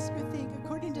could ask or think,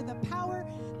 according to the power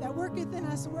that worketh in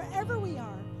us wherever we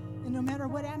are, and no matter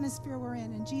what atmosphere we're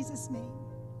in Jesus' name.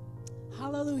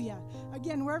 Hallelujah.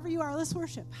 Again, wherever you are, let's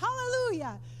worship.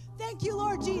 Hallelujah. Thank you,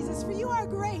 Lord Jesus, for you are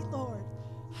great, Lord.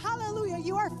 Hallelujah.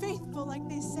 You are faithful like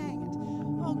they sang it.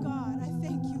 Oh, God, I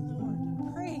thank you,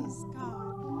 Lord. Praise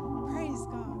God. Praise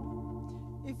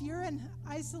God. If you're in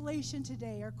isolation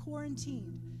today or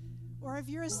quarantined, or if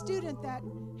you're a student that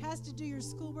has to do your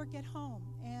schoolwork at home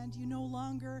and you no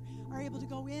longer are able to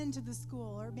go into the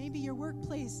school, or maybe your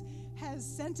workplace has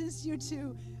sentenced you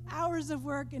to hours of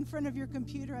work in front of your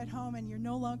computer at home and you're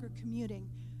no longer commuting,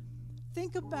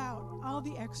 think about all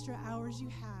the extra hours you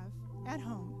have at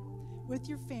home with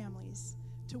your families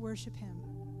to worship him.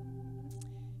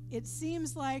 It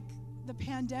seems like the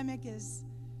pandemic is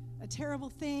a terrible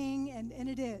thing, and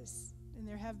it is. And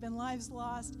there have been lives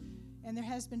lost, and there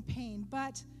has been pain.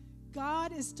 But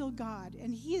God is still God,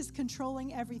 and he is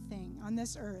controlling everything on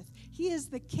this earth. He is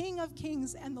the King of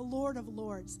Kings and the Lord of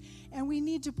Lords. And we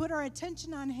need to put our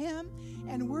attention on him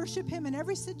and worship him in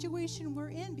every situation we're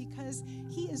in, because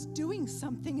he is doing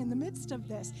something in the midst of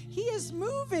this. He is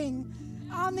moving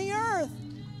on the earth.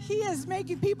 He is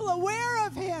making people aware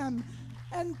of him.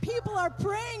 And people are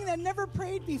praying that never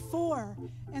prayed before.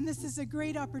 And this is a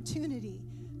great opportunity.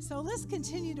 So let's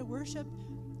continue to worship.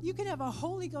 You can have a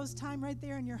Holy Ghost time right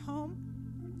there in your home.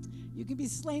 You can be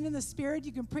slain in the Spirit.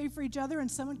 You can pray for each other, and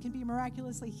someone can be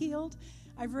miraculously healed.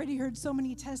 I've already heard so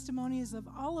many testimonies of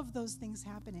all of those things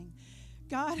happening.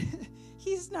 God,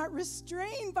 he's not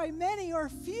restrained by many or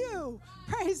few.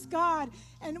 Praise God.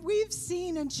 And we've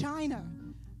seen in China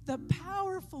the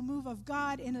powerful move of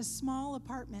God in a small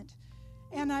apartment.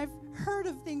 And I've heard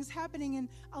of things happening in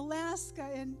Alaska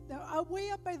and way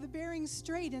up by the Bering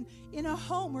Strait, and in a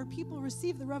home where people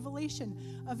receive the revelation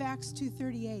of Acts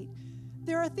 2:38.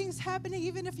 There are things happening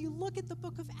even if you look at the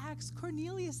book of Acts,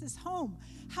 Cornelius' home.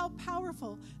 How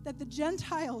powerful that the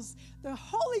Gentiles, the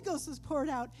Holy Ghost was poured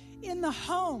out in the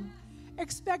home.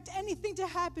 Expect anything to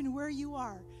happen where you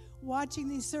are, watching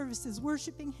these services,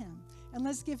 worshiping him. And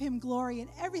let's give him glory in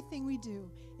everything we do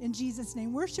in Jesus'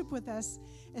 name. Worship with us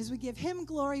as we give him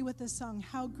glory with the song,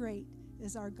 How Great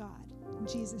is Our God. In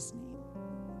Jesus' name.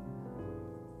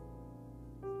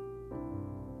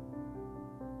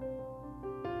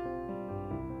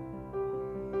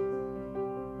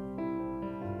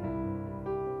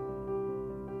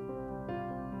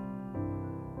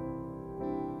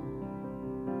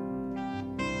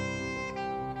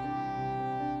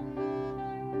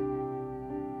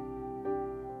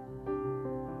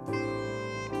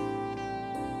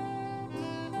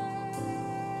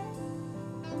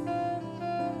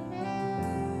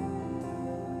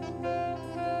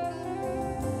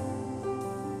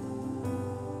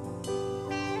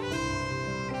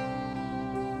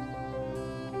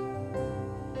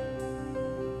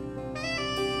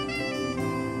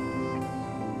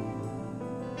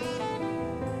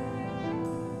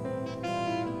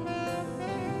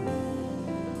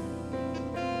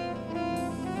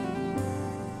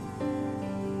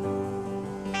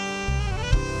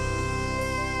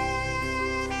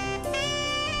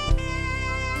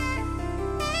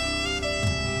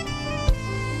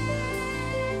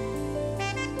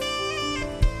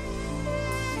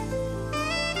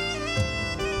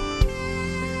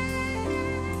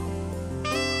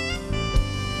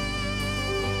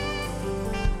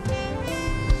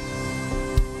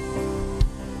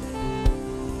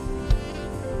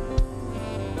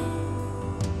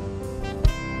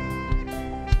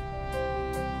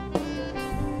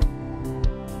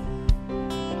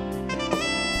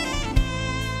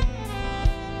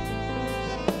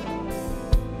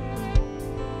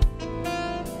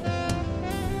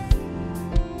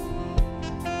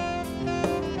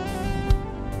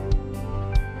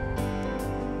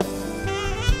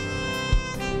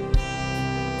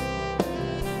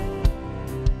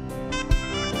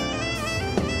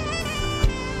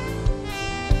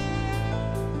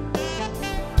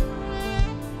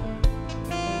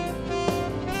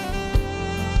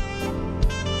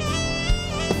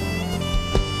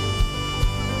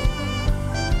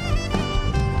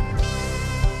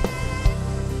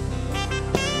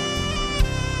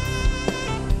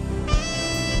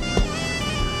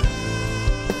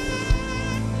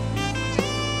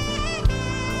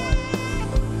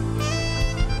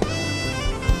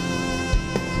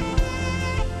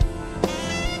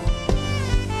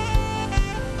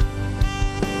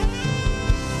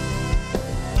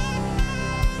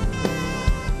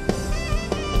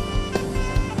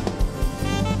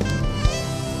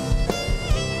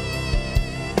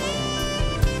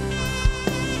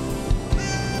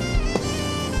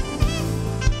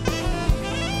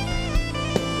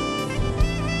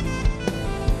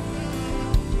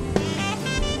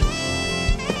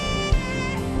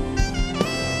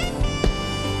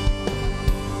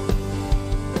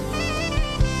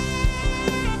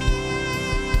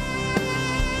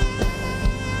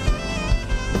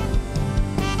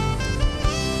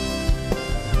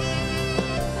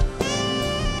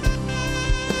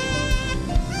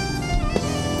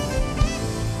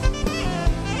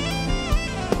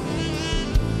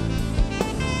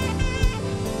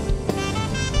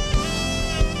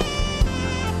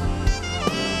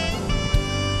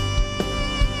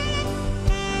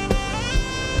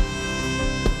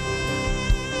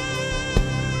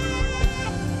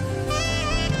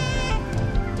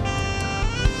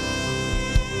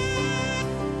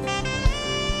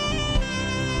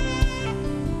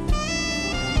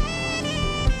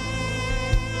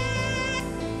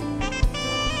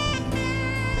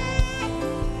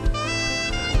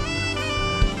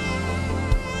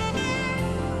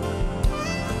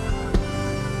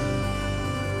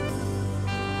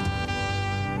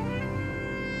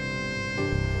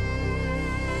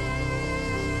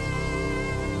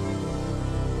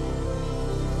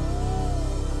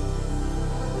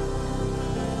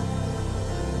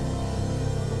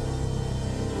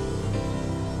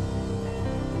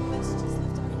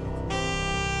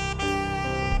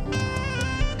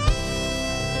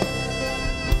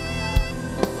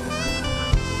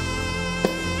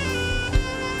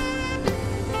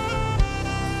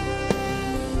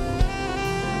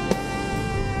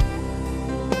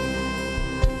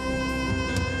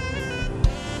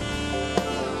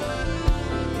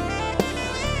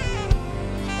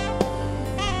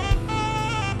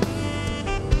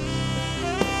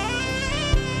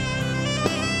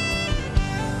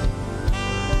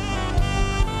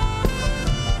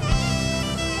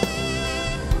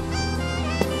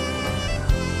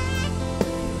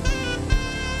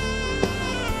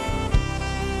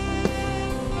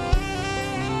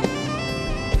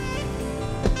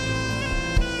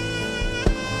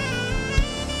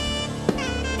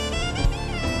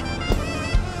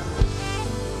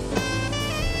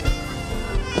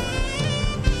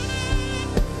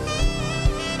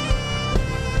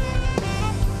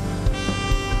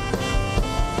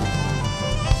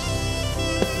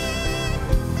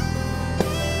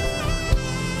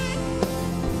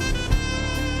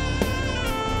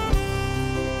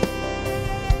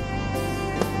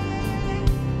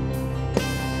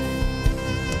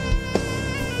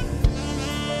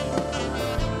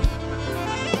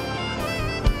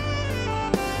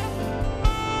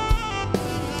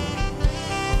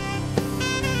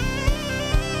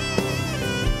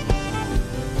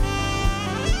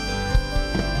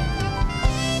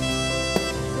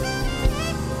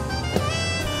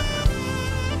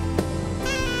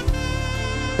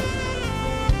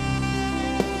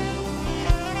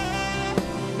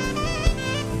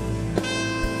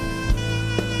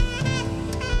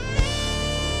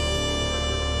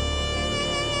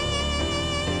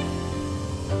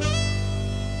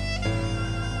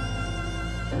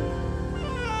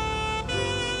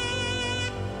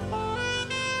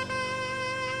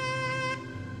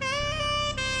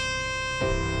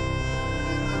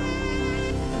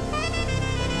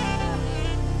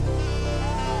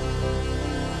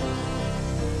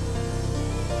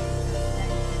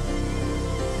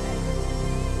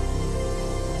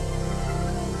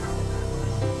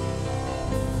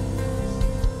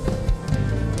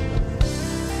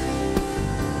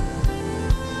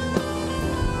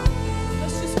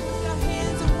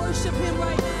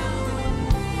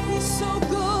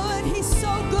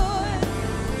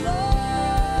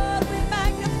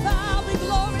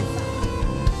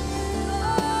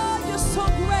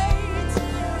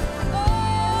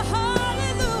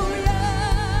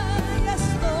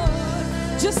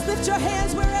 Just lift your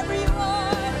hands wherever you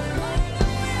are.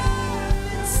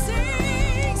 Hallelujah. It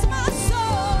sings my soul.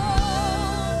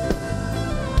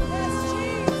 Yes,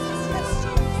 Jesus. Yes,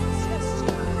 Jesus. Yes,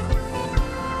 Jesus.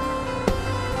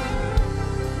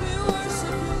 We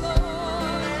worship you,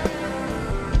 Lord.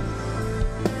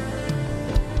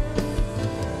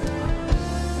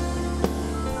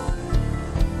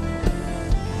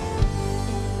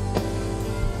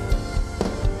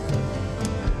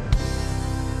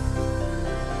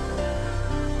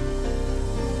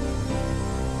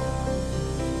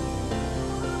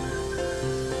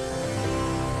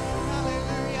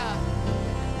 Hallelujah.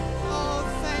 Oh,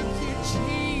 thank you,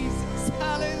 Jesus.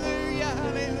 Hallelujah.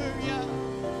 Hallelujah.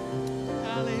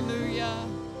 Hallelujah.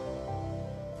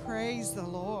 Praise the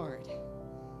Lord.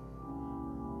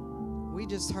 We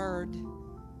just heard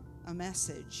a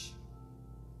message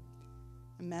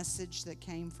that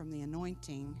came from the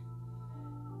anointing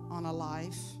on a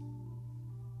life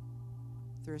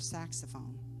through a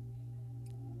saxophone.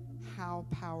 How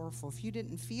powerful. If you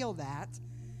didn't feel that,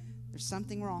 there's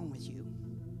something wrong with you.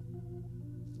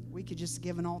 We could just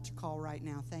give an altar call right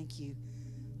now. Thank you,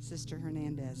 Sister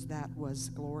Hernandez. That was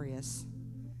glorious.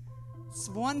 It's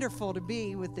wonderful to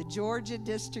be with the Georgia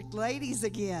District ladies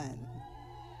again.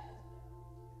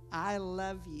 I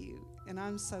love you, and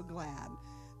I'm so glad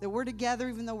that we're together,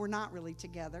 even though we're not really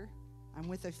together. I'm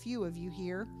with a few of you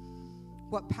here.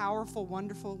 What powerful,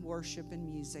 wonderful worship and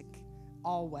music,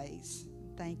 always.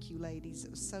 Thank you, ladies.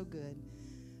 It was so good.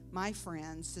 My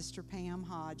friend, Sister Pam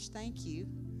Hodge, thank you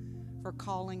for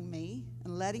calling me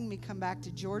and letting me come back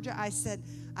to Georgia. I said,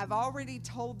 I've already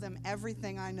told them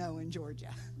everything I know in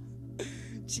Georgia.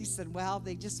 She said, well,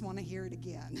 they just want to hear it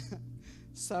again.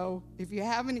 So if you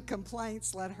have any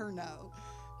complaints, let her know.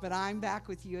 But I'm back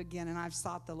with you again, and I've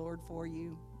sought the Lord for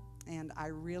you. And I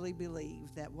really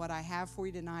believe that what I have for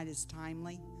you tonight is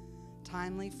timely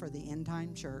for the end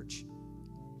time church.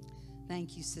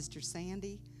 Thank you, Sister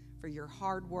Sandy, for your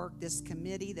hard work, this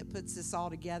committee that puts this all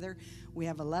together. We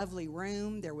have a lovely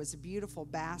room. There was a beautiful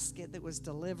basket that was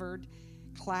delivered,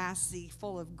 classy,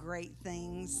 full of great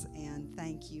things, and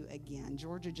thank you again.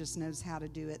 Georgia just knows how to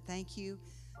do it. Thank you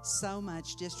so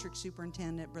much, District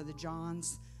Superintendent, Brother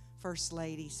Johns, First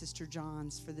Lady, Sister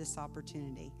Johns, for this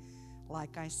opportunity.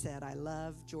 Like I said, I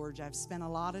love Georgia. I've spent a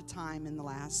lot of time in the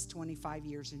last 25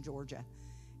 years in Georgia,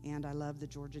 and I love the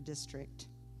Georgia District.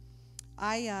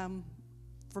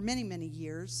 For many, many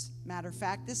years, matter of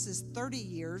fact, this is 30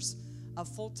 years of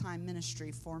full-time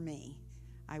ministry for me.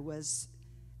 I was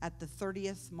at the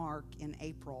 30th mark in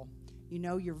April. You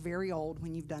know you're very old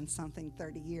when you've done something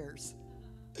 30 years.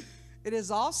 It is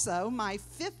also my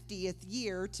 50th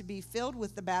year to be filled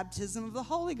with the baptism of the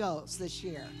Holy Ghost this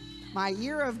year, my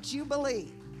year of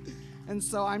Jubilee. And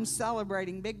so I'm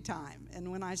celebrating big time.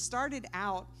 And when I started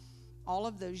out all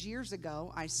of those years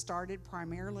ago, I started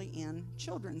primarily in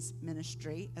children's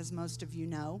ministry, as most of you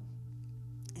know,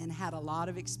 and had a lot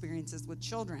of experiences with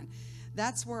children.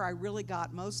 That's where I really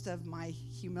got most of my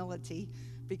humility,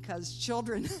 because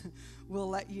children will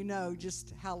let you know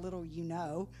just how little you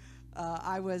know.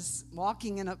 I was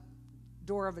walking in a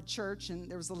door of a church, and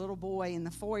there was a little boy in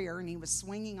the foyer, and he was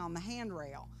swinging on the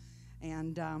handrail,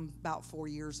 and about 4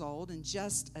 years old, and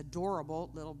just adorable,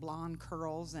 little blonde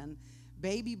curls and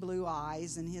baby blue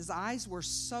eyes, and his eyes were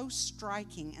so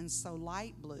striking and so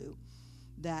light blue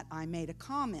that I made a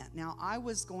comment. Now, I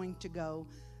was going to go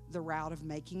the route of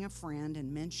making a friend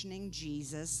and mentioning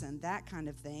Jesus and that kind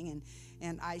of thing,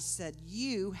 and I said,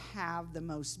 you have the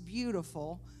most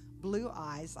beautiful blue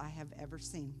eyes I have ever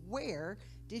seen. Where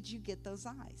did you get those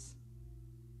eyes?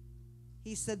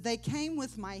 He said, they came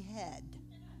with my head.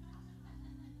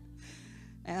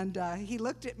 And he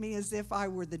looked at me as if I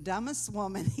were the dumbest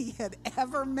woman he had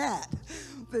ever met,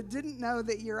 that didn't know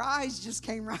that your eyes just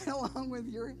came right along with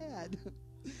your head.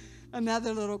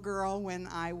 Another little girl, when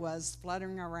I was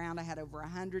fluttering around, I had over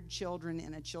 100 children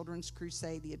in a children's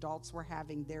crusade. The adults were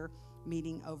having their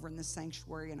meeting over in the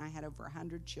sanctuary, and I had over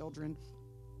 100 children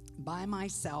by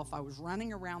myself. I was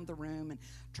running around the room and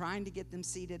trying to get them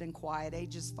seated and quiet,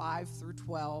 ages 5 through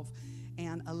 12.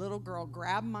 And a little girl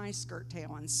grabbed my skirt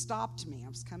tail and stopped me. I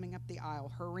was coming up the aisle,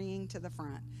 hurrying to the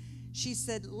front. She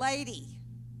said, lady,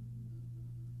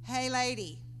 hey,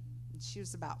 lady. And she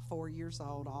was about 4 years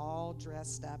old, all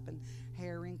dressed up and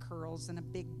hair in curls and a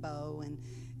big bow, and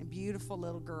a beautiful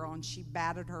little girl. And she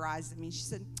batted her eyes at me. She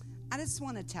said, I just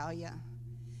want to tell you,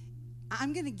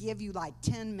 I'm going to give you like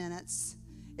 10 minutes.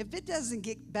 If it doesn't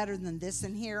get better than this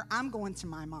in here, I'm going to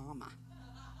my mama.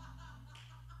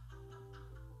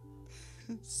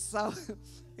 So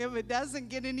if it doesn't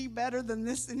get any better than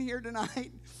this in here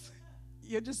tonight,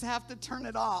 you just have to turn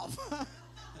it off.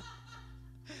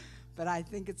 but I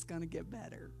think it's going to get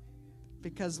better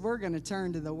because we're going to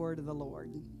turn to the word of the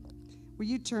Lord. Will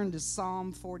you turn to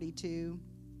Psalm 42?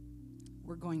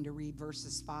 We're going to read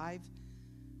verses 5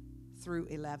 through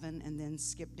 11 and then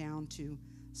skip down to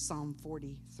Psalm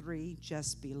 43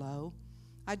 just below.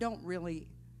 I don't really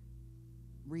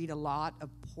read a lot of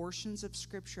portions of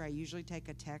Scripture. I usually take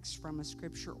a text from a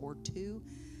Scripture or two,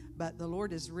 but the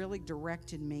Lord has really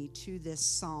directed me to this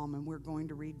psalm, and we're going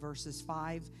to read verses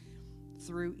 5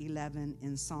 through 11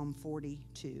 in Psalm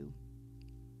 42.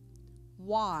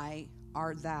 Why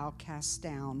art thou cast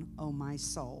down, O my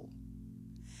soul?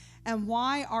 And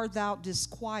why art thou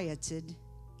disquieted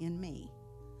in me?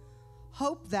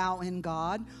 Hope thou in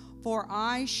God, for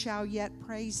I shall yet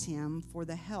praise him for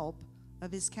the help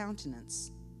of his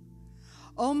countenance.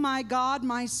 O my God,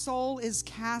 my soul is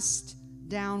cast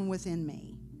down within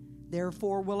me.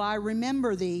 Therefore will I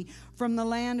remember thee from the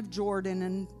land of Jordan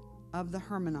and of the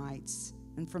Hermonites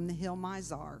and from the hill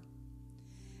Mizar.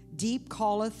 Deep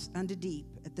calleth unto deep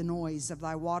at the noise of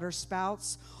thy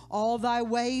waterspouts. All thy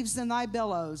waves and thy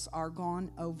billows are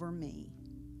gone over me.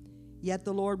 Yet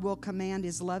the Lord will command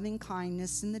his loving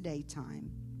kindness in the daytime,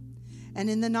 and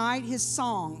in the night his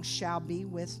song shall be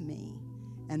with me,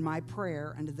 and my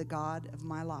prayer unto the God of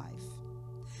my life.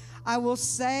 I will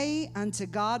say unto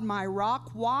God my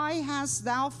rock, why hast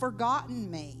thou forgotten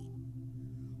me?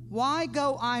 Why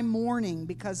go I mourning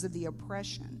because of the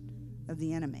oppression of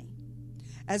the enemy?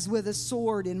 As with a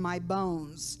sword in my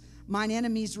bones, mine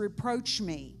enemies reproach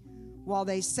me, while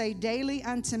they say daily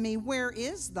unto me, where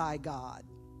is thy God?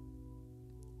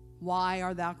 Why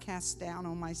art thou cast down,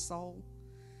 O my soul?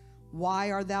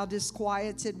 Why art thou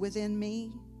disquieted within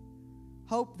me?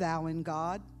 Hope thou in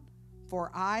God, for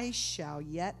I shall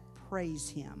yet praise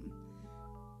him,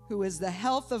 who is the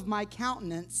health of my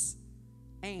countenance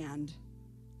and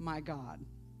my God.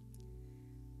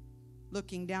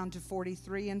 Looking down to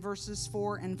 43 and verses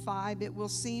 4 and 5, it will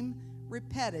seem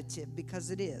repetitive because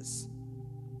it is.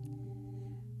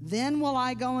 Then will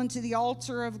I go unto the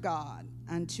altar of God,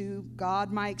 unto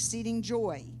God my exceeding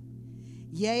joy.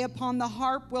 Yea, upon the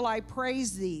harp will I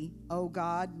praise thee, O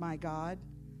God, my God.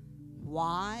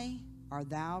 Why art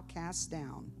thou cast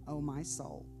down, O my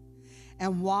soul?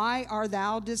 And why art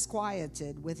thou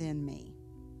disquieted within me?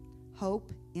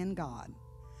 Hope in God,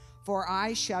 for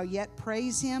I shall yet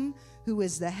praise him, who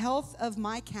is the health of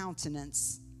my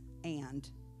countenance and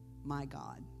my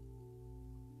God.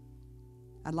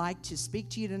 I'd like to speak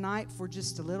to you tonight for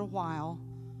just a little while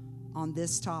on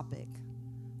this topic: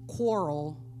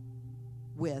 quarrel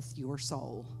with your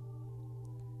soul.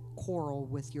 Quarrel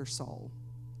with your soul.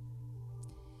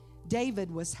 David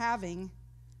was having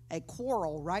a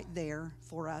quarrel right there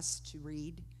for us to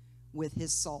read with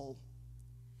his soul.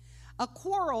 A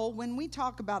quarrel, when we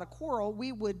talk about a quarrel,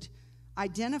 we would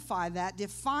identify that,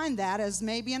 define that as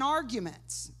maybe an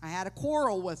argument. I had a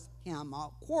quarrel with him, a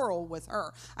quarrel with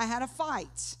her. I had a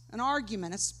fight, an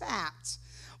argument, a spat.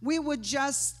 We would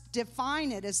just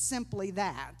define it as simply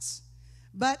that.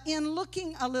 But in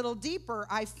looking a little deeper,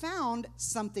 I found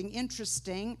something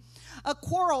interesting. A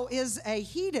quarrel is a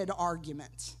heated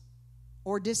argument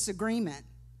or disagreement,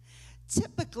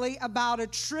 typically about a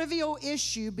trivial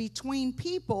issue between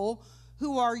people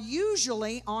who are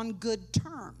usually on good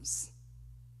terms.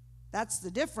 That's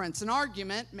the difference. An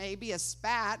argument, maybe a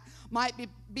spat, might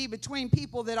be between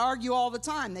people that argue all the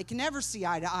time. They can never see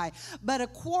eye to eye. But a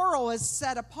quarrel is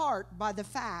set apart by the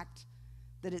fact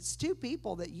that it's two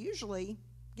people that usually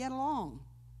get along,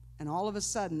 and all of a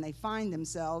sudden they find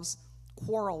themselves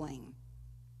quarreling.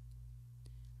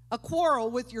 A quarrel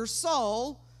with your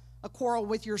soul, a quarrel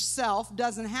with yourself,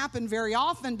 doesn't happen very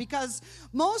often because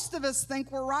most of us think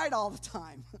we're right all the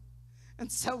time.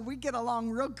 And so we get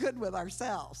along real good with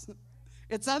ourselves.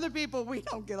 It's other people we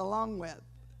don't get along with.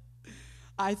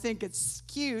 I think it's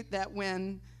cute that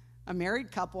when a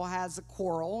married couple has a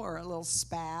quarrel or a little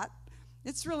spat,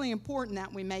 it's really important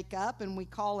that we make up, and we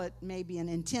call it maybe an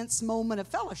intense moment of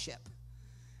fellowship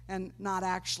and not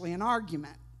actually an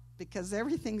argument, because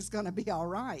everything's going to be all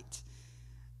right.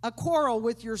 A quarrel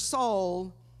with your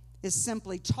soul is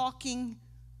simply talking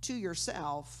to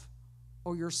yourself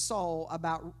or your soul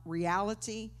about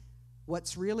reality,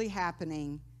 what's really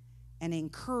happening, and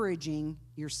encouraging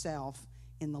yourself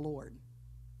in the Lord.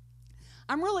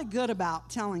 I'm really good about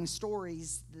telling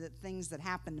stories, things that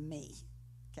happen to me,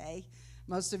 okay?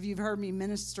 Most of you have heard me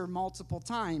minister multiple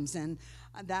times, and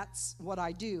that's what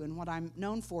I do and what I'm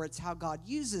known for. It's how God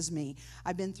uses me.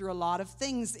 I've been through a lot of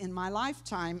things in my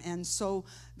lifetime, and so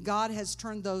God has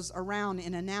turned those around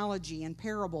in analogy and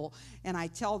parable, and I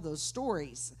tell those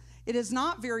stories. It is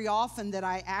not very often that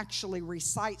I actually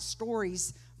recite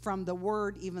stories from the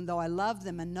word, even though I love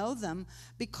them and know them,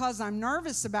 because I'm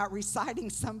nervous about reciting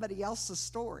somebody else's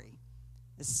story,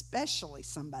 especially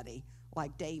somebody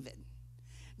like David.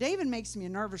 David makes me a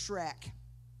nervous wreck.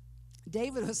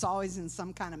 David was always in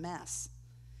some kind of mess.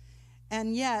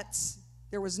 And yet,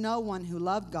 there was no one who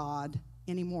loved God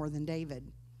any more than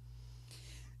David.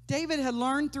 David had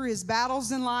learned through his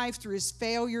battles in life, through his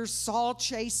failures, Saul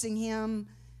chasing him,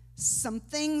 some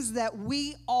things that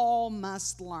we all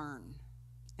must learn.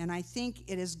 And I think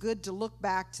it is good to look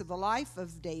back to the life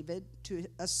of David, to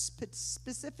a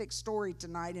specific story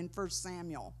tonight in 1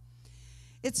 Samuel.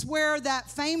 It's where that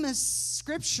famous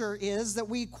scripture is that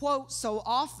we quote so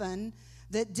often,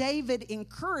 that David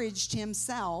encouraged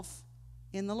himself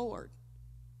in the Lord.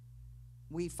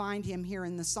 We find him here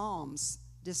in the Psalms,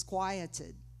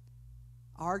 disquieted,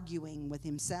 arguing with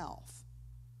himself.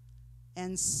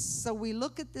 And so we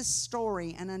look at this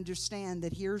story and understand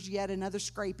that here's yet another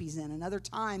scrape he's in, another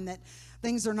time that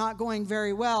things are not going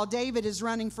very well. David is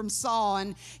running from Saul,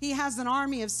 and he has an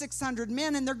army of 600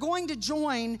 men, and they're going to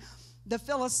join the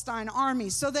Philistine army.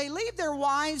 So they leave their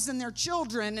wives and their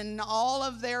children and all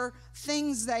of their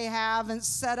things they have and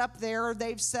set up there.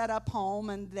 They've set up home,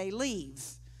 and they leave.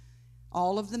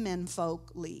 All of the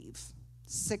menfolk leave,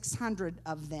 600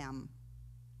 of them.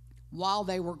 While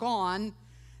they were gone,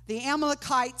 the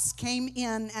Amalekites came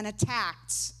in and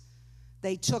attacked.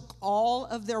 They took all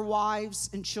of their wives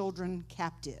and children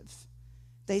captive.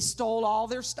 They stole all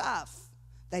their stuff.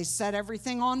 They set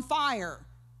everything on fire.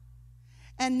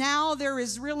 And now there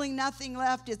is really nothing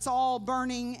left. It's all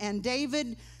burning, and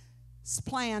David's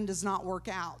plan does not work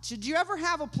out. Did you ever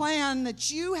have a plan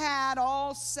that you had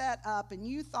all set up, and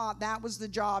you thought that was the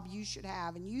job you should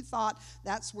have, and you thought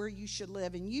that's where you should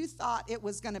live, and you thought it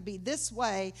was going to be this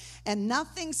way, and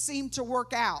nothing seemed to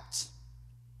work out?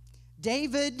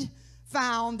 David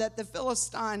found that the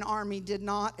Philistine army did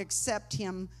not accept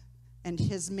him and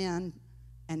his men,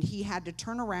 and he had to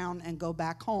turn around and go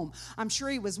back home. I'm sure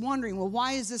he was wondering, well,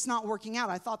 why is this not working out?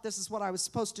 I thought this is what I was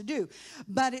supposed to do.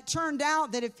 But it turned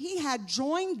out that if he had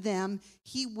joined them,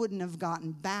 he wouldn't have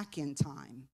gotten back in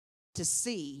time to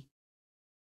see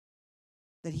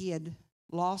that he had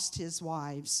lost his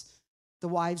wives, the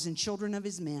wives and children of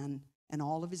his men, and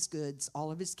all of his goods,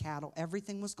 all of his cattle.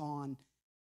 Everything was gone,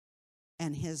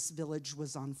 and his village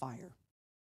was on fire.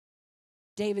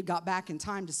 David got back in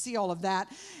time to see all of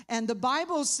that. And the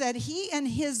Bible said he and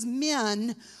his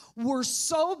men were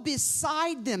so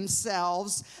beside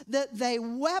themselves that they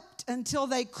wept until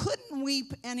they couldn't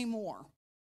weep anymore.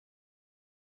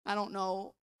 I don't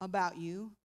know about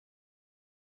you.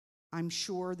 I'm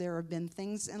sure there have been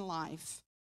things in life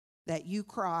that you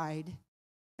cried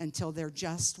until there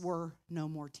just were no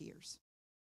more tears.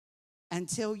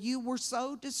 Until you were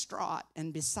so distraught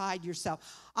and beside yourself.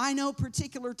 I know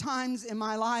particular times in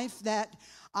my life that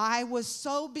I was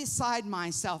so beside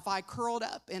myself, I curled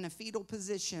up in a fetal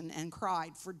position and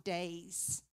cried for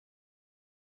days.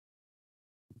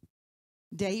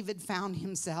 David found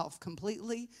himself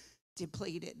completely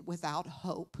depleted, without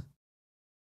hope.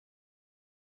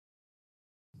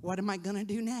 What am I going to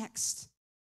do next?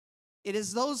 It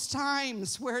is those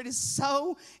times where it is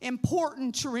so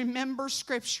important to remember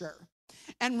Scripture.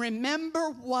 And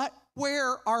remember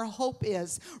where our hope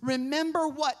is. Remember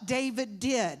what David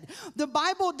did. The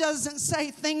Bible doesn't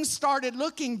say things started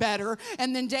looking better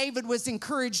and then David was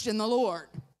encouraged in the Lord.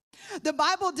 The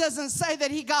Bible doesn't say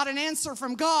that he got an answer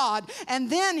from God and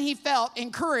then he felt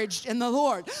encouraged in the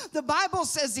Lord. The Bible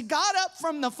says he got up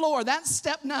from the floor. That's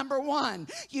step number one.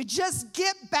 You just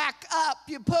get back up.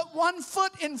 You put one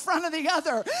foot in front of the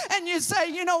other and you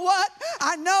say, you know what?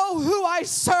 I know who I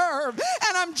serve,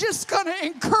 and I'm just going to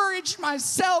encourage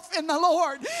myself in the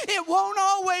Lord. It won't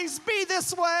always be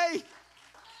this way.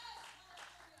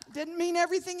 Didn't mean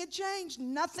everything had changed.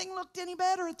 Nothing looked any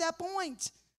better at that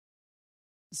point.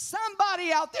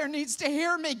 Somebody out there needs to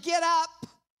hear me. Get up.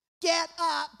 Get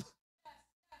up.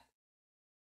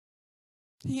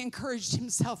 He encouraged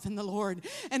himself in the Lord.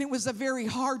 And it was a very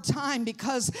hard time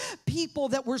because people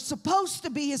that were supposed to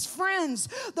be his friends,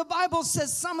 the Bible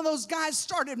says some of those guys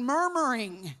started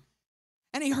murmuring.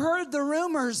 And he heard the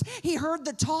rumors. He heard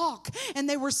the talk. And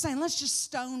they were saying, let's just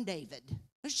stone David.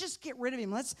 Let's just get rid of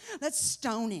him. Let's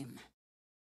stone him.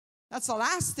 That's the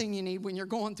last thing you need when you're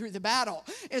going through the battle,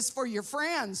 is for your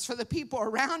friends, for the people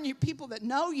around you, people that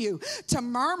know you, to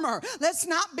murmur. Let's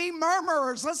not be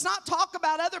murmurers. Let's not talk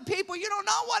about other people. You don't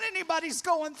know what anybody's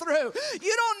going through.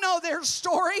 You don't know their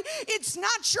story. It's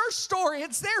not your story.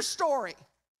 It's their story.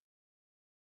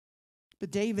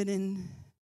 But David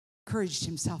encouraged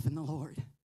himself in the Lord.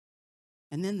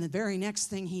 And then the very next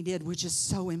thing he did, which is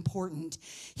so important,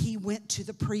 he went to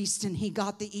the priest and he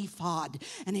got the ephod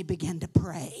and he began to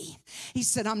pray. He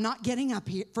said, I'm not getting up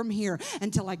here from here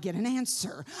until I get an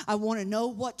answer. I want to know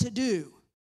what to do.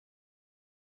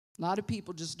 A lot of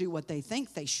people just do what they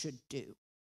think they should do.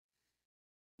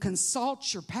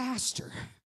 Consult your pastor.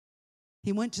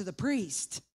 He went to the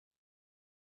priest.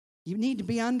 You need to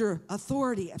be under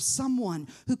authority of someone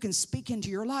who can speak into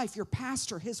your life, your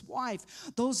pastor, his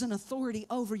wife, those in authority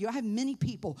over you. I have many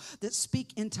people that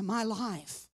speak into my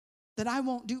life that I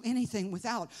won't do anything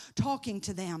without talking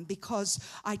to them because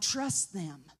I trust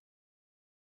them.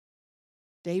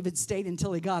 David stayed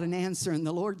until he got an answer, and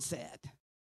the Lord said,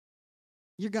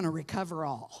 you're going to recover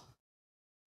all.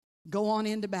 Go on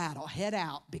into battle, head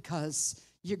out, because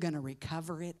you're going to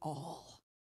recover it all.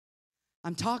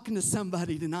 I'm talking to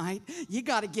somebody tonight. You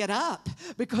got to get up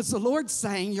because the Lord's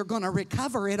saying you're going to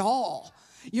recover it all.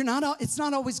 It's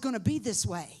not always going to be this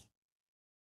way.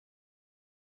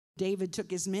 David took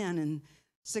his men, and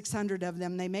 600 of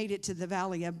them, they made it to the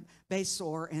valley of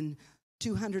Besor, and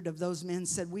 200 of those men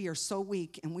said, we are so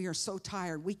weak and we are so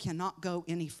tired. We cannot go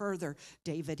any further,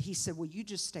 David. He said, well, you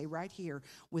just stay right here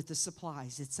with the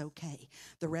supplies. It's okay.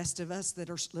 The rest of us that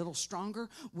are a little stronger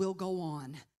will go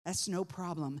on. That's no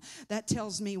problem. That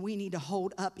tells me we need to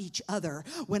hold up each other.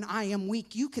 When I am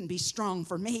weak, you can be strong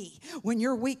for me. When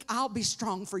you're weak, I'll be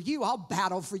strong for you. I'll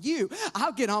battle for you.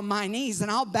 I'll get on my knees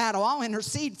and I'll battle. I'll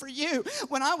intercede for you.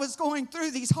 When I was going through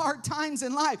these hard times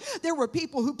in life, there were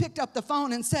people who picked up the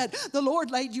phone and said, the Lord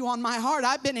laid you on my heart.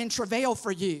 I've been in travail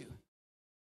for you.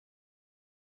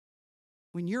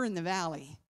 When you're in the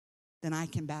valley, then I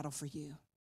can battle for you.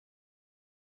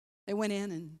 They went in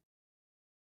and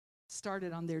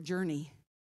started on their journey.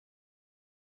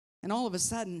 And all of a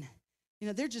sudden,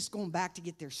 they're just going back to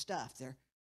get their stuff,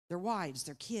 their wives,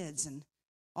 their kids, and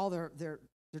all their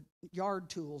yard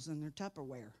tools and their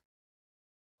Tupperware,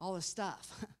 all the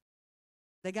stuff.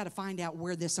 They got to find out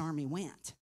where this army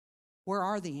went. Where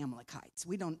are the Amalekites?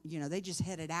 We don't, they just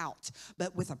headed out,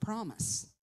 but with a promise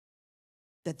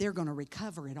that they're going to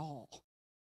recover it all.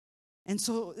 And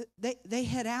so they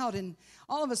head out, and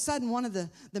all of a sudden, one of the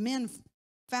men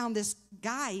found this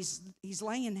guy. He's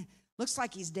laying, looks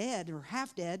like he's dead or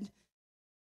half dead.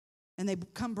 And they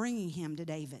come bringing him to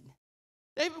David.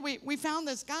 David, we found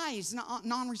this guy. He's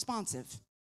non-responsive.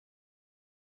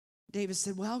 David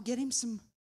said, well, get him some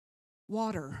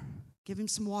water. Give him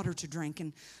some water to drink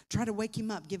and try to wake him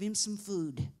up. Give him some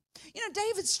food.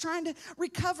 David's trying to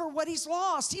recover what he's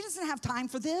lost. He doesn't have time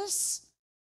for this.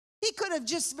 He could have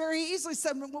just very easily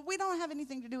said, well, we don't have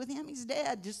anything to do with him. He's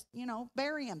dead. Just,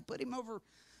 bury him. Put him over.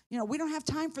 We don't have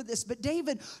time for this. But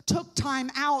David took time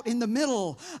out in the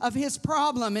middle of his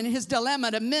problem and his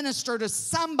dilemma to minister to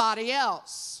somebody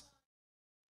else.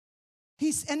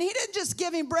 And he didn't just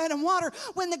give him bread and water.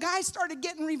 When the guy started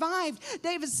getting revived,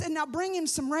 David said, now bring him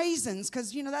some raisins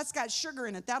because, that's got sugar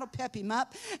in it. That'll pep him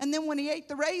up. And then when he ate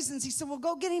the raisins, he said, well,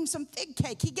 go get him some fig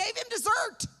cake. He gave him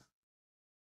dessert.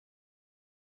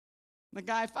 The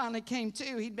guy finally came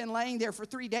to. He'd been laying there for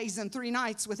 3 days and 3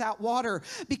 nights without water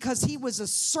because he was a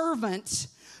servant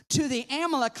to the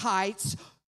Amalekites,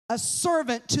 a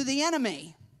servant to the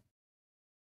enemy.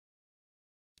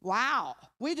 Wow.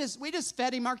 We just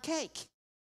fed him our cake.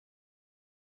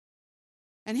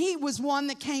 And he was one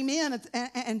that came in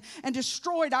and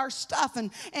destroyed our stuff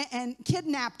and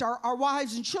kidnapped our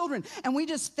wives and children. And we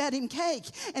just fed him cake.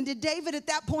 And did David at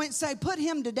that point say, put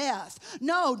him to death?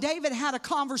 No, David had a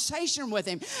conversation with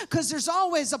him. Because there's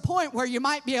always a point where you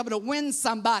might be able to win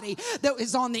somebody that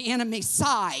is on the enemy's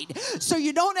side. So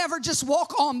you don't ever just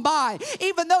walk on by.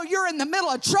 Even though you're in the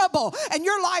middle of trouble and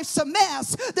your life's a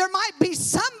mess, there might be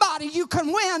somebody you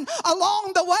can win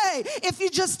along the way if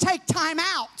you just take time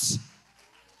out.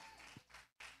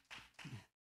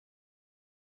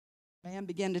 Man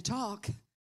began to talk.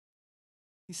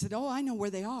 He said, oh, I know where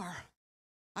they are.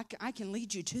 I can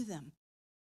lead you to them.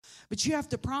 But you have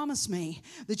to promise me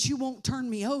that you won't turn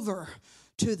me over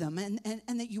to them and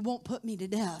that you won't put me to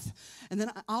death. And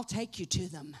then I'll take you to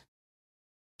them.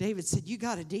 David said, you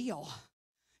got a deal.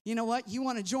 You know what? You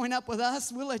want to join up with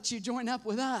us? We'll let you join up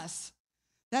with us.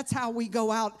 That's how we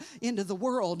go out into the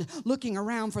world looking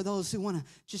around for those who want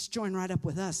to just join right up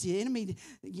with us. The enemy,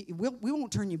 we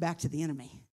won't turn you back to the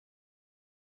enemy.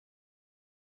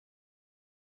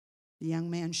 The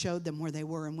young man showed them where they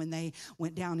were, and when they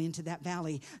went down into that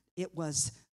valley, it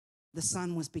was the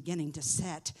sun was beginning to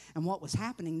set. And what was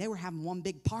happening, they were having one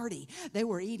big party. They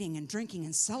were eating and drinking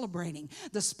and celebrating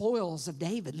the spoils of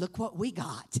David. Look what we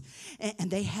got. And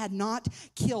they had not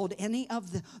killed any of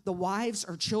the wives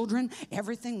or children.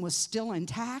 Everything was still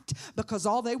intact because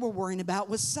all they were worrying about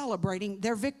was celebrating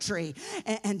their victory.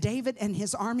 And David and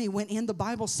his army went in. The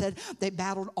Bible said they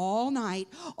battled all night,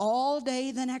 all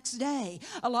day the next day.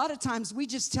 A lot of times we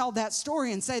just tell that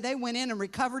story and say they went in and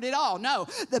recovered it all. No,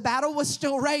 the battle was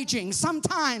still raging.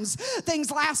 Sometimes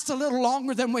things last a little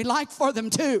longer than we like for them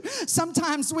to.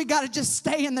 Sometimes we got to just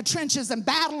stay in the trenches and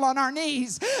battle on our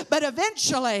knees. But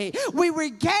eventually we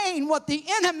regain what the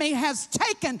enemy has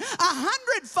taken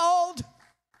 100-fold.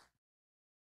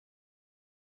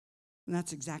 And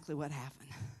that's exactly what happened.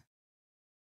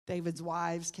 David's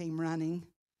wives came running.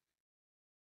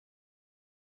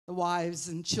 The wives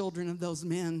and children of those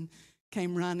men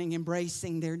came running,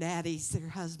 embracing their daddies, their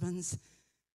husbands.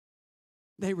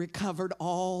 They recovered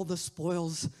all the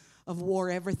spoils of war,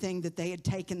 everything that they had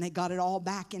taken. They got it all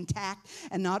back intact.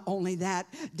 And not only that,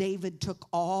 David took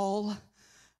all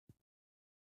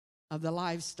of the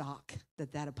livestock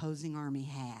that opposing army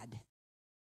had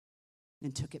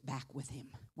and took it back with him.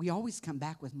 We always come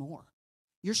back with more.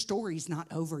 Your story's not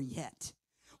over yet.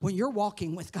 When you're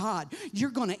walking with God, you're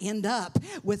going to end up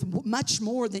with much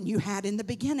more than you had in the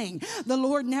beginning. The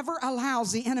Lord never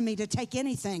allows the enemy to take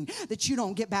anything that you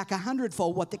don't get back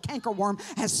 100-fold, what the cankerworm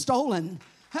has stolen.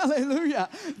 Hallelujah.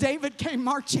 David came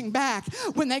marching back.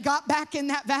 When they got back in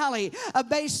that valley of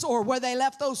Besor where they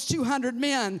left those 200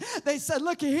 men, they said,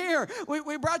 look here,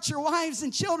 we brought your wives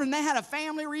and children. They had a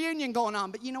family reunion going on.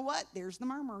 But you know what? There's the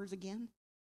murmurers again.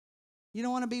 You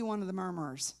don't want to be one of the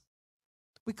murmurers.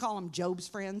 We call them Job's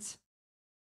friends.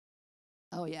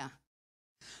 Oh, yeah.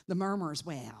 The murmurers,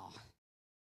 well,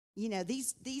 you know,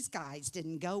 these guys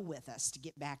didn't go with us to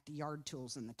get back the yard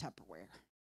tools and the Tupperware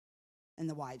and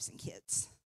the wives and kids.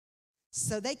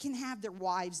 So they can have their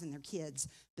wives and their kids,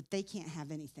 but they can't have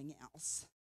anything else.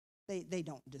 They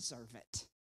don't deserve it.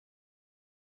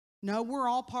 No, we're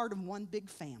all part of one big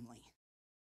family.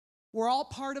 We're all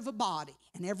part of a body,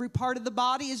 and every part of the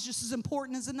body is just as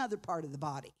important as another part of the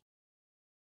body.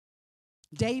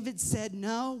 David said,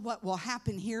 no, what will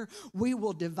happen here, we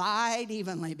will divide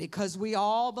evenly because we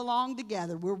all belong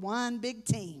together. We're one big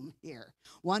team here,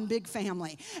 one big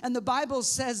family. And the Bible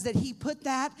says that he put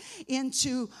that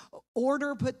into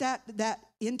order, put that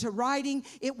into writing.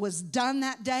 It was done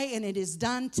that day, and it is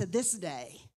done to this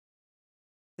day,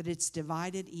 that it's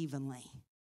divided evenly.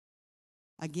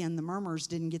 Again, the murmurers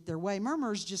didn't get their way.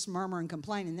 Murmurers just murmur and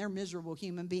complain, and they're miserable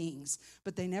human beings,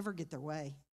 but they never get their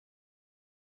way.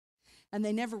 And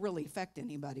they never really affect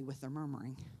anybody with their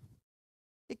murmuring.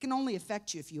 It can only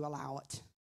affect you if you allow it.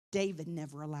 David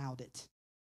never allowed it.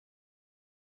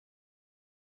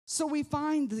 So we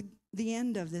find the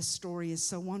end of this story is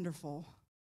so wonderful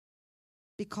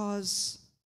because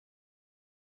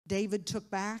David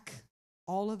took back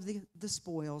all of the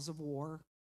spoils of war.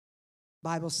 The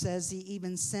Bible says he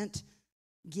even sent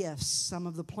gifts, some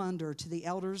of the plunder, to the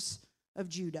elders of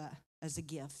Judah as a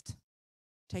gift,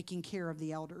 taking care of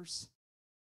the elders.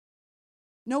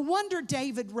 No wonder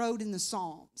David wrote in the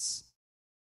Psalms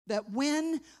that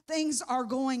when things are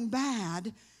going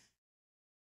bad,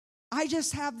 I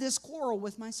just have this quarrel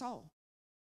with my soul.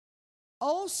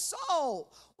 Oh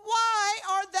soul, why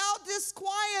art thou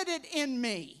disquieted in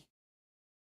me?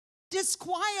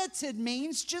 Disquieted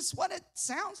means just what it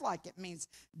sounds like it means.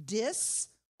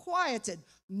 Disquieted.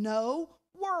 No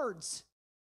words.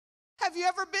 Have you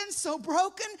ever been so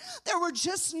broken there were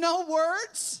just no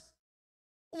words?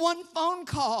 One phone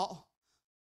call,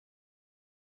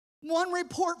 one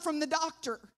report from the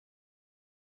doctor,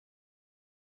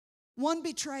 one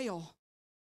betrayal.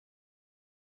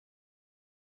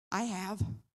 I have.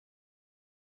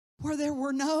 Where there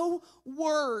were no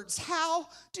words. How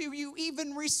do you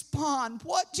even respond?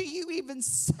 What do you even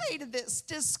say to this?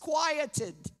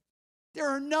 Disquieted. There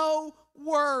are no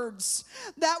words.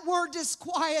 That word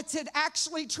disquieted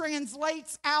actually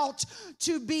translates out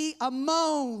to be a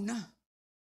moan.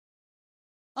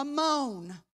 A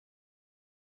moan.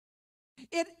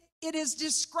 It is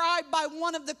described by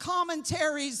one of the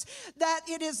commentaries that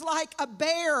it is like a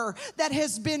bear that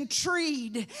has been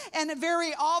treed. And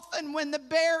very often when the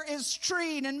bear is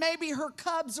treed and maybe her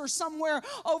cubs are somewhere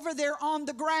over there on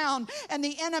the ground and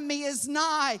the enemy is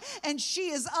nigh and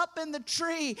she is up in the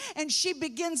tree and she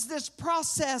begins this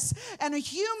process, and a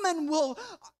human will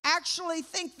actually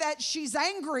think that she's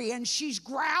angry and she's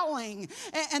growling,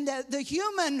 and the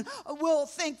human will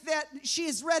think that she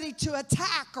is ready to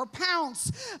attack or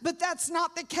pounce, but that's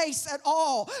not the case at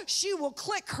all. She will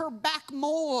click her back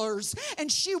molars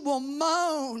and she will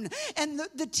moan, and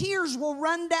the tears will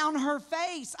run down her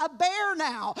face. A bear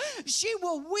now. She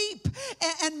will weep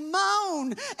and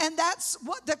moan, and that's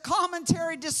what the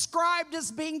commentary described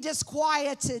as being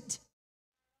disquieted.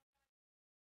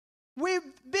 We've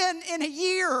been in a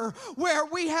year where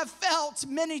we have felt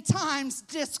many times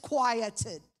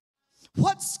disquieted.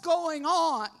 What's going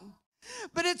on?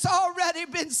 But it's already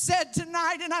been said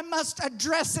tonight, and I must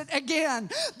address it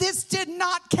again. This did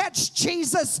not catch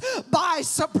Jesus by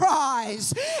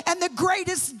surprise. And the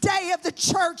greatest day of the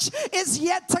church is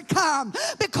yet to come,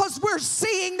 because we're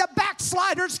seeing the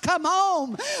backsliders come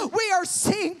home. We are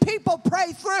seeing people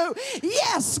pray through,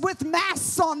 yes, with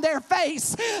masks on their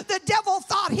face. The devil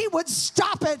thought he would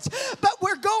stop it, but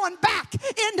we're going back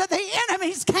into the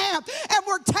enemy's camp, and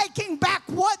we're taking back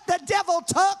what the devil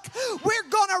took. We're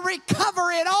going to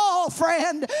recover it all,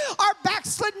 friend. Our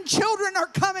backslidden children are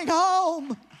coming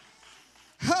home.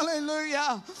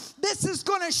 Hallelujah. This is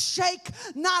going to shake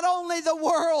not only the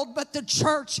world, but the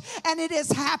church, and it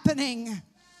is happening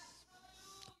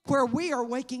where we are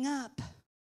waking up.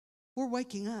 We're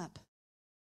waking up.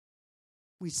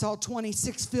 We saw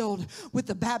 26 filled with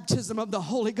the baptism of the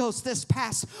Holy Ghost this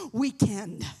past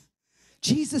weekend.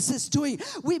 Jesus is doing,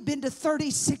 we've been to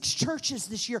 36 churches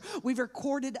this year. We've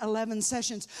recorded 11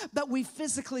 sessions, but we've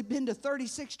physically been to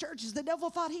 36 churches. The devil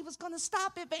thought he was going to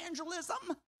stop evangelism.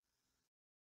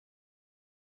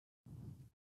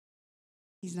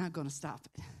 He's not going to stop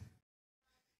it.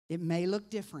 It may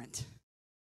look different,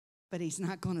 but he's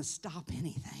not going to stop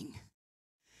anything.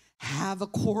 Have a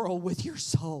quarrel with your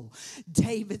soul.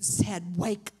 David said,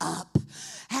 wake up.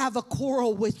 Have a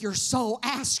quarrel with your soul.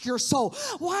 Ask your soul,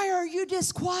 why are you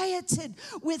disquieted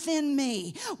within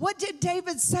me? What did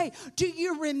David say? Do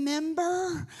you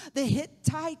remember the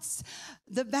Hittites,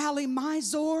 the Valley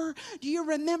Mizor? Do you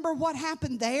remember what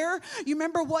happened there? You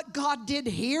remember what God did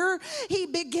here? He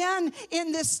began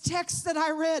in this text that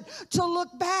I read to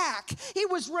look back. He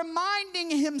was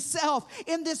reminding himself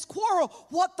in this quarrel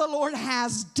what the Lord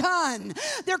has done.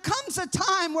 There comes a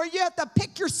time where you have to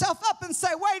pick yourself up and say,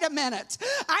 wait a minute,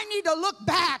 I need to look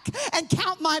back and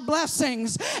count my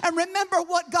blessings and remember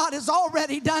what God has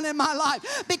already done in my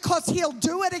life, because he'll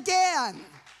do it again.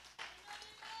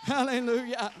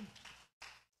 Hallelujah.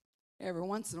 Every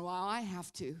once in a while, I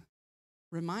have to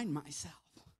remind myself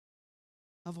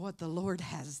of what the Lord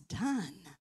has done.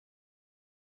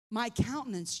 My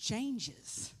countenance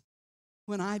changes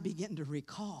when I begin to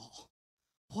recall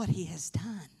what he has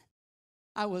done.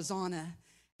 I was on an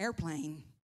airplane.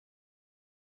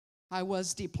 I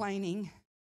was deplaning.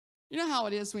 You know how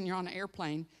it is when you're on an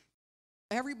airplane?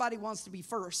 Everybody wants to be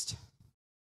first.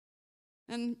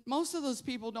 And most of those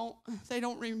people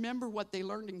don't remember what they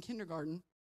learned in kindergarten,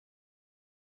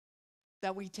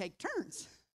 that we take turns.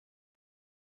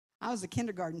 I was a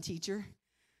kindergarten teacher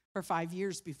for 5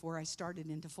 years before I started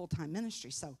into full-time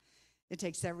ministry, so it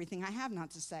takes everything I have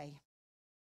not to say,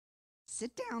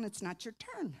 sit down, it's not your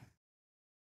turn.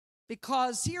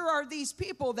 Because here are these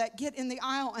people that get in the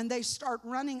aisle and they start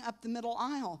running up the middle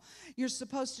aisle. You're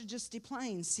supposed to just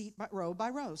deplane seat by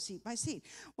row, seat by seat.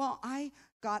 Well, I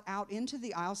got out into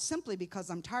the aisle simply because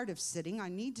I'm tired of sitting. I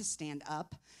need to stand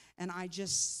up. And I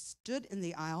just stood in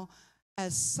the aisle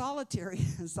as solitary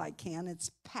as I can.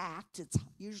 It's packed. It's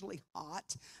usually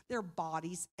hot. There are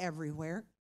bodies everywhere.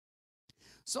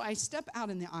 So I step out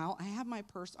in the aisle. I have my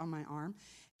purse on my arm.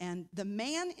 And the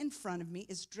man in front of me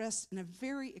is dressed in a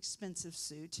very expensive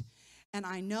suit. And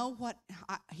I know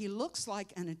he looks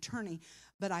like an attorney,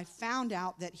 but I found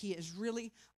out that he is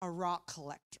really a rock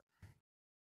collector.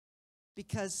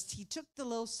 Because he took the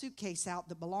little suitcase out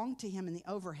that belonged to him in the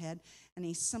overhead, and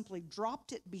he simply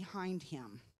dropped it behind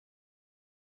him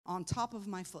on top of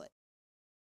my foot.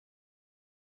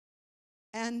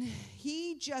 And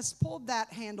he just pulled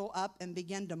that handle up and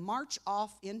began to march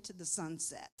off into the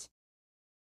sunset.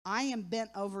 I am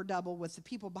bent over double with the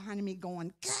people behind me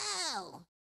going, go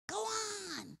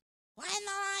on. Why isn't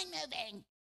the line moving?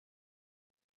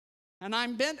 And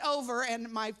I'm bent over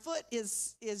and my foot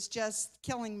is just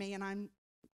killing me, and I'm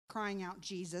crying out,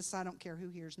 Jesus, I don't care who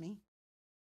hears me.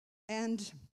 And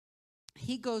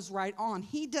he goes right on.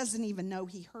 He doesn't even know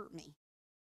he hurt me.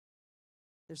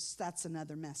 That's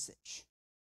another message.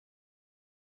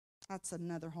 That's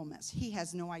another whole mess. He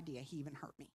has no idea he even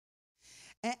hurt me.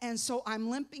 And so I'm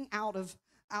limping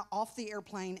off the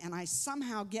airplane, and I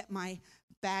somehow get my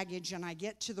baggage, and I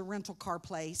get to the rental car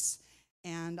place,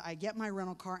 and I get my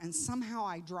rental car, and somehow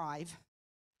I drive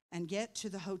and get to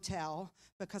the hotel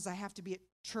because I have to be at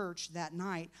church that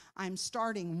night. I'm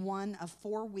starting one of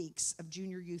 4 weeks of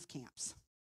junior youth camps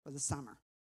for the summer.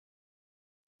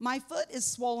 My foot is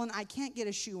swollen. I can't get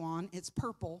a shoe on. It's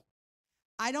purple.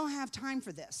 I don't have time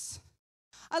for this.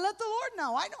 I let the Lord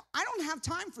know I don't have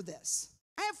time for this.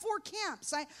 I have 4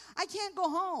 camps. I can't go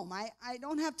home. I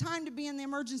don't have time to be in the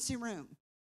emergency room.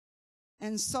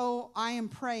 And so I am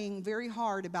praying very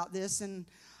hard about this. And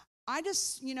I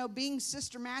just, being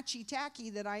Sister Matchy Tacky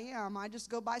that I am, I just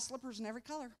go buy slippers in every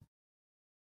color.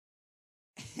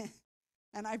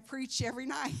 And I preach every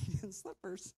night in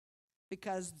slippers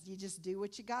because you just do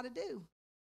what you got to do.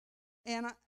 And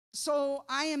so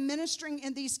I am ministering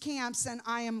in these camps, and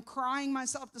I am crying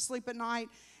myself to sleep at night,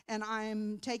 and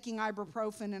I'm taking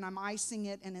ibuprofen, and I'm icing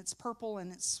it, and it's purple,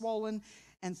 and it's swollen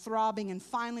and throbbing. And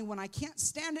finally, when I can't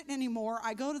stand it anymore,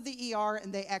 I go to the ER,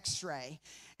 and they x-ray.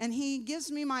 And he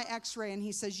gives me my x-ray, and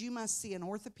he says, you must see an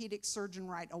orthopedic surgeon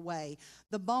right away.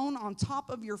 The bone on top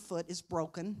of your foot is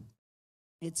broken.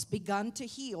 It's begun to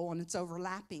heal, and it's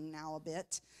overlapping now a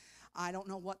bit. I don't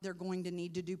know what they're going to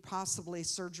need to do, possibly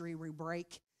surgery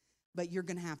re-break, but you're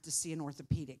going to have to see an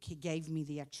orthopedic. He gave me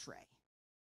the x-ray.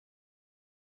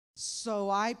 So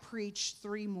I preached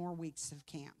 3 more weeks of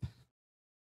camp,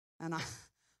 and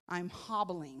I'm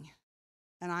hobbling,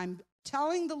 and I'm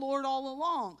telling the Lord all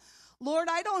along, Lord,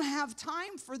 I don't have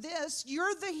time for this.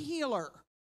 You're the healer.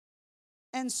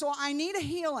 And so I need a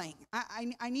healing.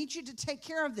 I need you to take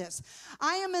care of this.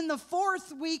 I am in the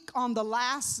 4th week on the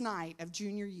last night of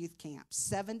junior youth camp.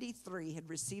 73 had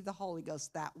received the Holy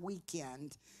Ghost that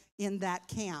weekend in that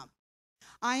camp.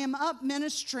 I am up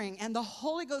ministering, and the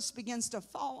Holy Ghost begins to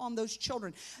fall on those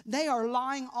children. They are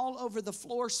lying all over the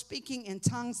floor, speaking in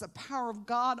tongues, the power of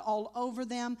God all over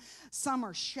them. Some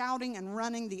are shouting and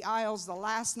running the aisles. The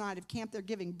last night of camp, they're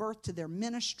giving birth to their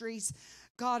ministries.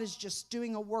 God is just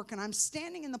doing a work, and I'm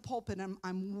standing in the pulpit, and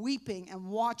I'm weeping and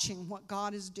watching what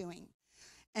God is doing.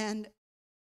 And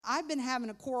I've been having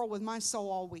a quarrel with my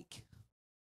soul all week,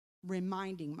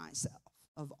 reminding myself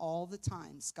of all the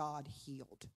times God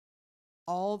healed,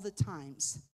 all the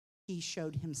times he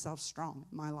showed himself strong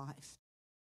in my life.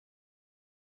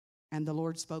 And the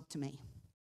Lord spoke to me.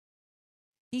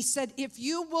 He said, if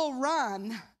you will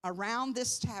run around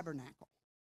this tabernacle,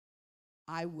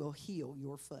 I will heal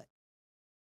your foot.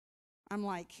 I'm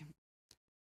like,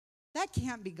 that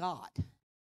can't be God,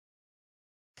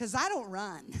 because I don't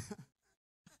run.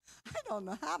 I don't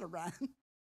know how to run.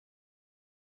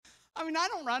 I mean, I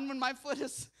don't run when my foot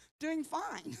is doing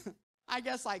fine. I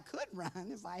guess I could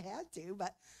run if I had to,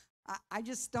 but I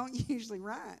just don't usually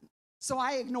run. So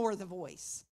I ignore the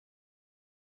voice.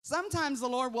 Sometimes the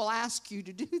Lord will ask you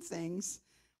to do things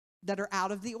that are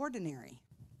out of the ordinary.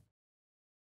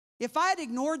 If I had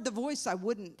ignored the voice, I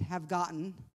wouldn't have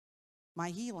gotten my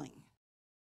healing.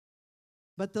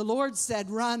 But the Lord said,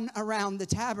 run around the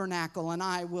tabernacle and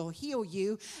I will heal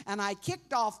you. And I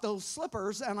kicked off those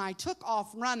slippers and I took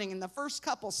off running. And the first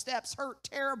couple steps hurt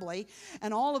terribly.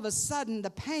 And all of a sudden the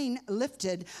pain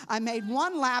lifted. I made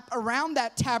 1 lap around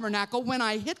that tabernacle. When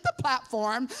I hit the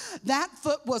platform, that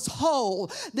foot was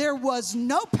whole. There was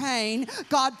no pain.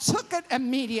 God took it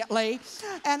immediately.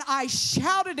 And I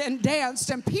shouted and danced,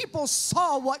 and people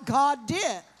saw what God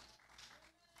did.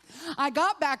 I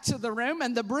got back to the room,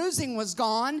 and the bruising was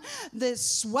gone. The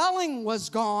swelling was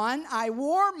gone. I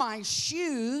wore my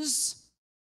shoes,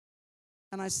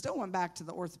 and I still went back to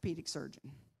the orthopedic surgeon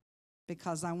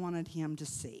because I wanted him to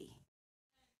see.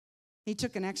 He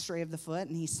took an x-ray of the foot,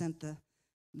 and he sent the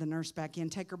nurse back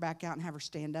in, take her back out and have her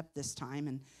stand up this time.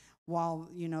 And while,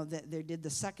 they did the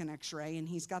second x-ray, and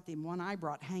he's got the one I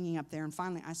brought hanging up there. And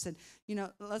finally I said,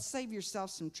 let's save yourself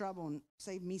some trouble and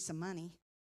save me some money,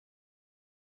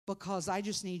 because I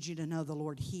just need you to know the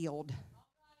Lord healed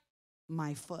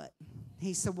my foot.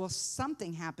 He said, well,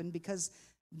 something happened because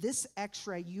this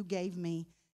x-ray you gave me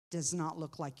does not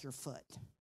look like your foot.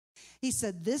 He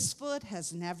said, this foot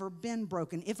has never been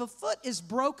broken. If a foot is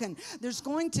broken, there's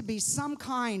going to be some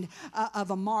kind of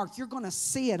a mark. You're going to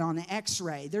see it on an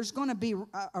x-ray. There's going to be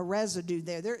a residue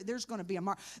there. There's going to be a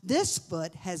mark. This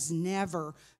foot has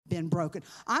never been broken.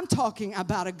 I'm talking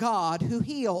about a God who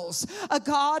heals, a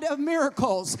God of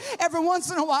miracles. Every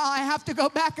once in a while, I have to go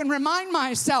back and remind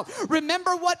myself,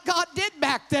 remember what God did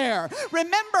back there.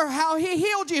 Remember how he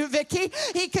healed you, Vickie.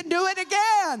 He can do it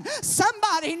again.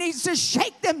 Somebody needs to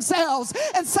shake themselves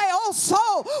and say, oh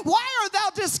soul, why art thou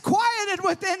disquieted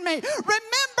within me?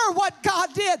 Remember what God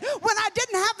did when I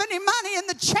didn't have any money and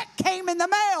the check came in the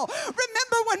mail.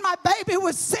 Remember when my baby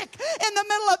was sick in the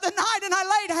middle of the night and I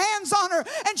laid hands on her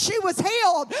and she was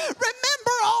healed.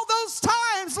 Remember all those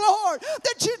times, Lord,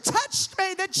 that you touched touched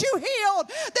me, that you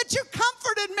healed, that you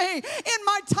comforted me in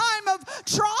my time of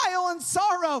trial and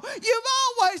sorrow. You've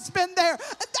always been there.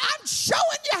 I'm showing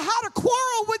you how to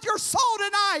quarrel with your soul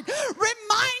tonight,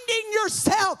 reminding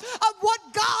yourself of what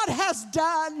God has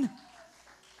done.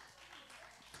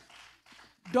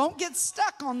 Don't get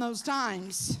stuck on those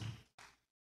times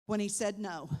when he said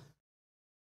no.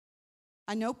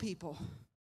 I know people,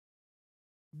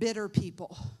 bitter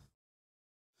people,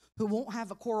 who won't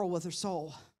have a quarrel with their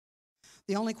soul.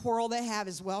 The only quarrel they have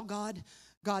is, well, God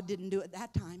didn't do it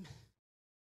that time.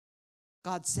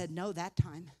 God said no that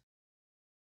time.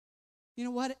 You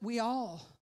know what? We all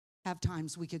have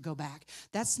times we could go back.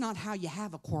 That's not how you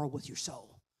have a quarrel with your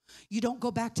soul. You don't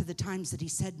go back to the times that he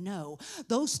said no.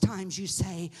 Those times you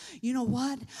say, you know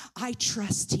what? I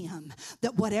trust him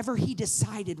that whatever he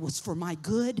decided was for my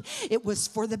good. It was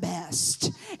for the best.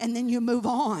 And then you move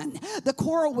on. The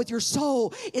quarrel with your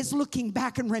soul is looking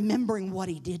back and remembering what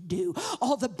he did do.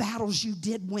 All the battles you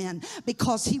did win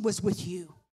because he was with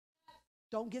you.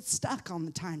 Don't get stuck on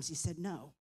the times he said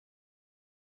no.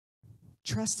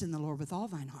 Trust in the Lord with all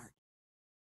thine heart.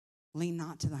 Lean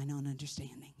not to thine own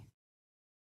understanding.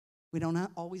 We don't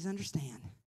always understand,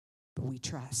 but we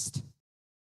trust.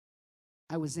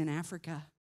 I was in Africa.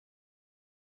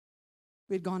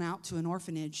 We had gone out to an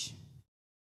orphanage,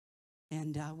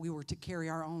 and we were to carry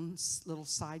our own little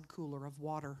side cooler of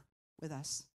water with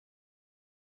us.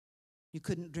 You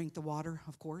couldn't drink the water,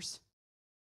 of course.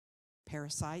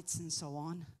 Parasites and so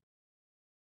on.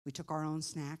 We took our own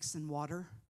snacks and water.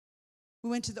 We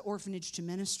went to the orphanage to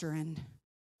minister, and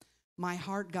my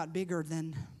heart got bigger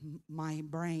than my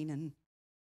brain, and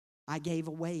I gave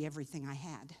away everything I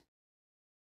had.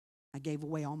 I gave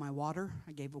away all my water.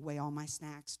 I gave away all my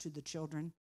snacks to the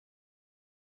children.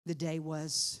 The day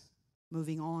was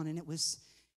moving on, and it was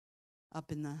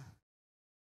up in the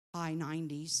high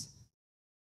 90s.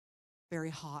 Very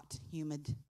hot, humid.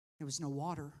 There was no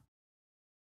water.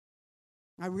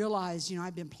 I realized,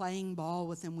 I'd been playing ball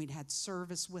with them. We'd had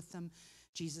service with them.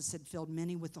 Jesus had filled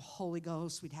many with the Holy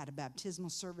Ghost. We'd had a baptismal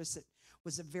service. It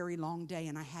was a very long day,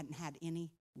 and I hadn't had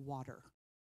any water.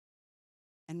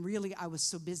 And really, I was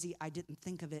so busy, I didn't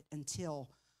think of it until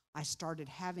I started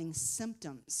having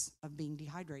symptoms of being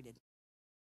dehydrated.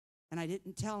 And I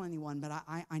didn't tell anyone, but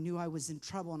I knew I was in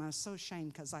trouble, and I was so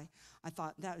ashamed because I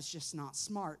thought that was just not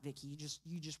smart, Vickie.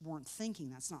 You just weren't thinking.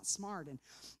 That's not smart. And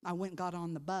I went and got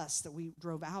on the bus that we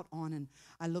drove out on, and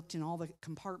I looked in all the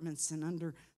compartments and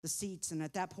under the seats, and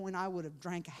at that point I would have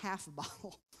drank a half a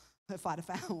bottle if I'd have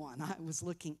found one. I was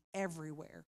looking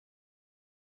everywhere.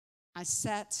 I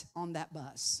sat on that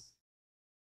bus,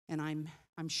 and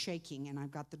I'm shaking, and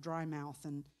I've got the dry mouth,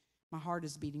 and my heart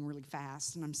is beating really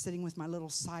fast, and I'm sitting with my little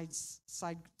side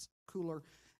cooler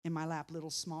in my lap, little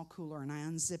small cooler, and I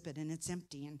unzip it, and it's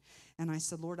empty. And I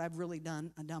said, Lord, I've really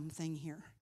done a dumb thing here.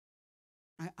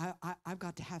 I've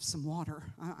got to have some water.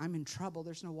 I'm in trouble.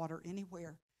 There's no water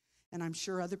anywhere. And I'm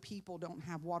sure other people don't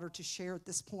have water to share at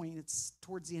this point. It's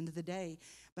towards the end of the day.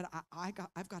 But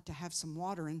I've got to have some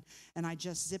water. And I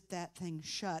just zipped that thing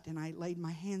shut, and I laid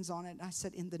my hands on it. And I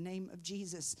said, in the name of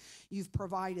Jesus, you've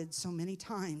provided so many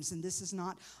times, and this is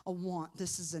not a want.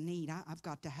 This is a need. I've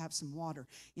got to have some water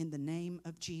in the name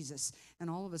of Jesus. And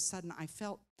all of a sudden,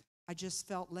 I just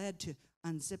felt led to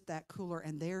unzip that cooler,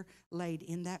 and there laid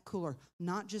in that cooler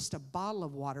not just a bottle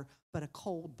of water, but a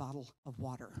cold bottle of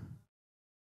water.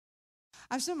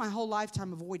 I've spent my whole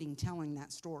lifetime avoiding telling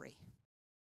that story.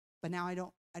 But now I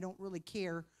don't really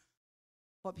care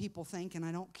what people think, and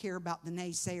I don't care about the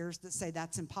naysayers that say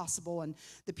that's impossible and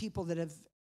the people that have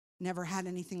never had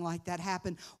anything like that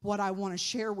happen. What I want to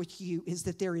share with you is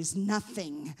that there is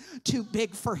nothing too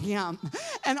big for him.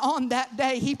 And on that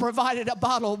day, he provided a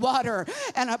bottle of water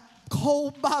and a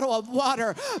cold bottle of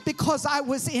water because I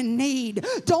was in need.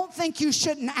 Don't think you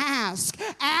shouldn't ask.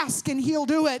 Ask and he'll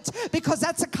do it, because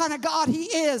that's the kind of God he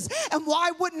is. And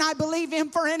why wouldn't I believe him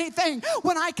for anything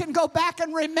when I can go back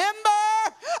and remember?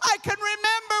 I can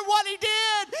remember what he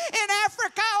did in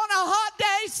Africa on a hot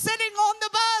day sitting on the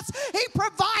bus. He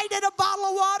provided a bottle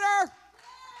of water.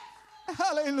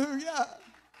 Hallelujah.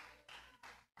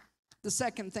 The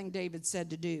second thing David said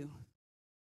to do,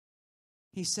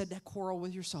 he said to quarrel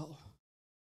with your soul.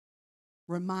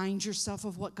 Remind yourself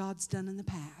of what God's done in the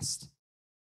past.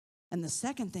 And the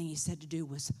second thing he said to do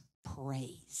was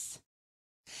praise.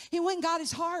 He went and got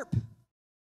his harp.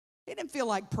 He didn't feel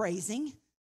like praising.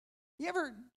 You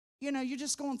ever, you're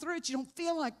just going through it, you don't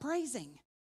feel like praising.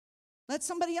 Let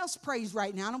somebody else praise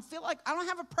right now. I don't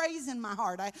have a praise in my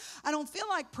heart. I don't feel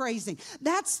like praising.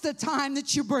 That's the time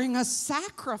that you bring a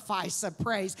sacrifice of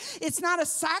praise. It's not a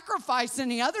sacrifice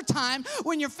any other time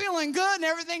when you're feeling good and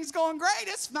everything's going great.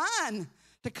 It's fun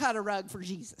to cut a rug for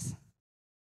Jesus.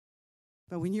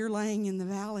 But when you're laying in the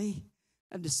valley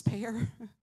of despair,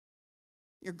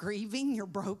 you're grieving, you're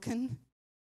broken,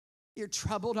 you're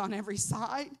troubled on every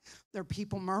side. There are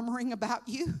people murmuring about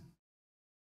you.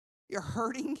 You're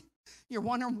hurting. You're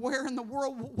wondering where in the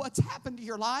world, what's happened to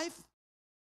your life.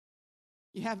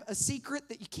 You have a secret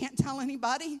that you can't tell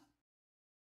anybody.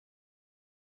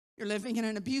 You're living in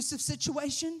an abusive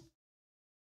situation.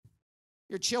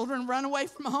 Your children run away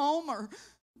from home, or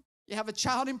you have a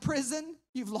child in prison.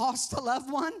 You've lost a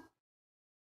loved one.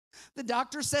 The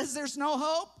doctor says there's no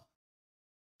hope.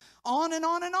 On and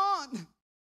on and on.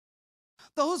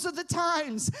 Those are the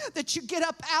times that you get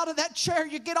up out of that chair,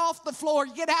 you get off the floor,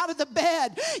 you get out of the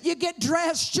bed, you get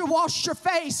dressed, you wash your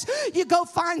face, you go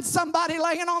find somebody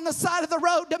laying on the side of the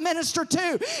road to minister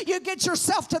to, you get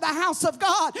yourself to the house of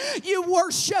God, you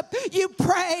worship, you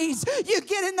praise, you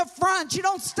get in the front, you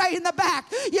don't stay in the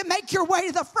back, you make your way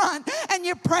to the front and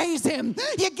you praise Him.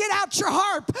 You get out your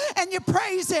harp and you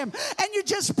praise Him, and you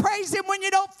just praise Him when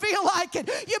you don't feel like it.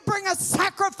 You bring a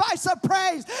sacrifice of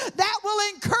praise that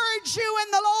will encourage you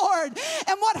in the Lord.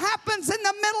 And what happens in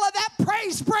the middle of that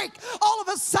praise break, all of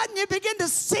a sudden you begin to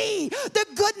see the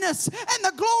goodness and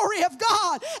the glory of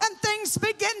God, and things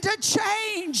begin to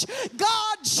change.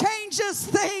 God changes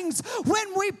things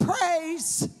when we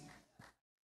praise.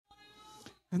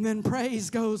 And then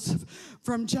praise goes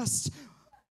from just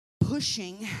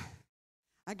pushing.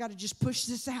 I got to just push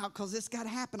this out because it's got to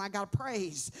happen. I got to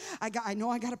praise. I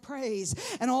know I got to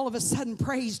praise. And all of a sudden,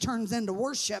 praise turns into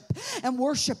worship. And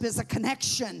worship is a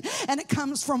connection. And it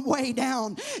comes from way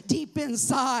down, deep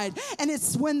inside. And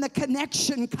it's when the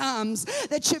connection comes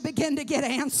that you begin to get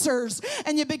answers.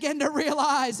 And you begin to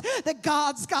realize that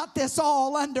God's got this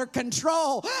all under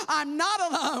control. I'm not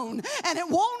alone. And it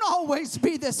won't always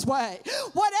be this way.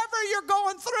 Whatever you're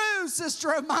going through,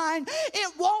 sister of mine,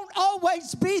 it won't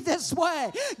always be this way.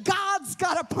 God's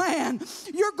got a plan.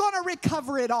 You're going to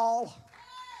recover it all.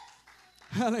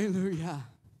 Hallelujah.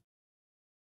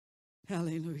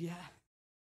 Hallelujah.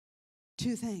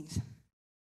 Two things.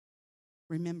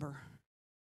 Remember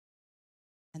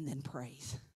and then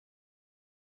praise.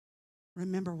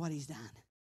 Remember what He's done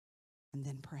and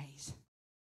then praise.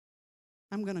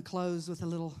 I'm going to close with a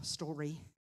little story.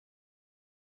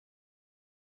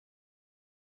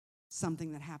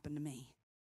 Something that happened to me.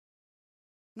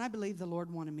 And I believe the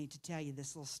Lord wanted me to tell you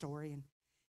this little story. And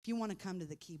if you want to come to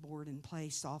the keyboard and play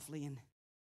softly and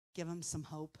give them some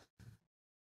hope,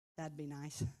 that'd be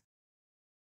nice.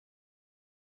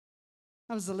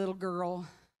 I was a little girl.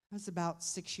 I was about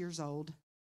 6 years old.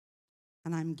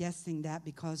 And I'm guessing that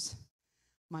because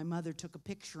my mother took a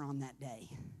picture on that day.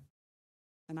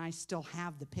 And I still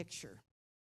have the picture.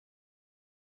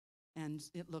 And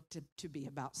it looked to be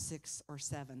about 6 or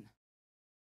 7.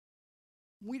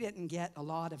 We didn't get a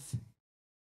lot of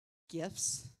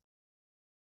gifts.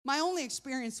 My only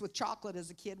experience with chocolate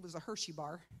as a kid was a Hershey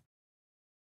bar,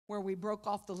 where we broke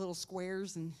off the little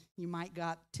squares and you might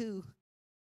got 2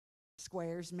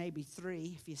 squares, maybe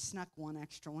 3 if you snuck one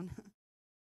extra one.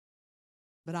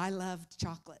 But I loved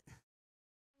chocolate.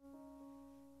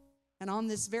 And on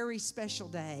this very special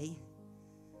day,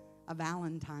 a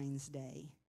Valentine's Day,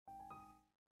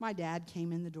 my dad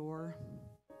came in the door.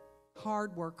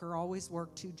 Hard worker, always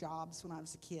worked 2 jobs when I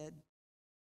was a kid,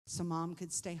 so Mom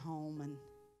could stay home. And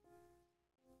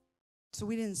so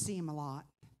we didn't see him a lot.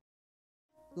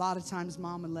 A lot of times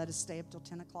Mom would let us stay up till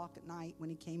 10 o'clock at night when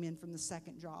he came in from the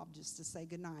second job just to say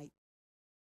goodnight.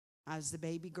 I was the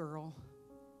baby girl.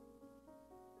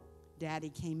 Daddy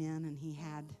came in and he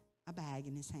had a bag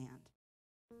in his hand.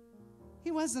 He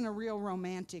wasn't a real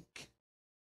romantic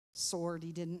sort.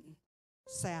 He didn't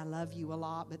say I love you a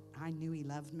lot, but I knew he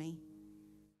loved me.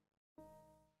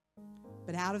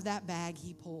 But out of that bag,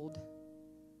 he pulled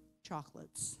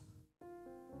chocolates.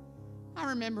 I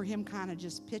remember him kind of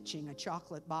just pitching a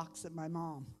chocolate box at my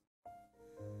mom.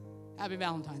 Happy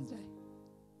Valentine's Day.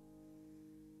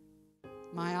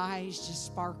 My eyes just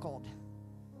sparkled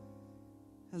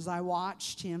as I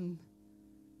watched him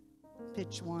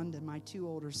pitch one to my 2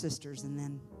 older sisters and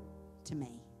then to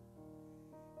me.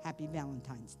 Happy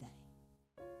Valentine's Day.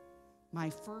 My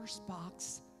first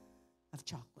box of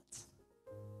chocolates.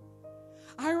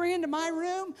 I ran to my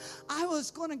room. I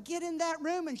was going to get in that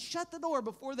room and shut the door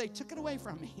before they took it away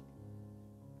from me.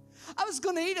 I was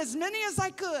going to eat as many as I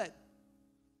could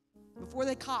before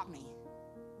they caught me,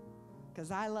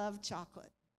 because I love chocolate.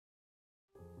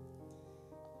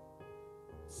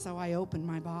 So I opened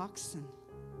my box and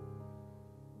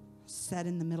sat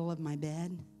in the middle of my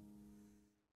bed.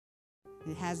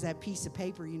 It has that piece of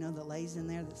paper, you know, that lays in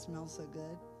there that smells so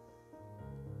good.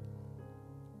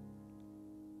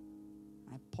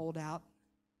 I pulled out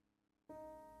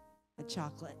a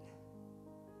chocolate.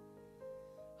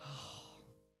 Oh,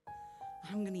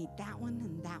 I'm going to eat that one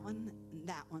and that one and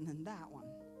that one and that one.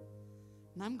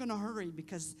 And I'm going to hurry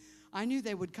because I knew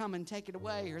they would come and take it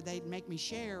away, or they'd make me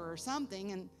share or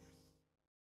something. And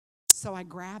so I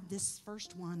grabbed this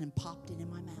first one and popped it in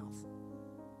my mouth.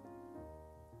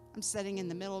 I'm sitting in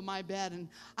the middle of my bed, and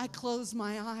I close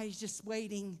my eyes just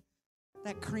waiting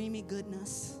that creamy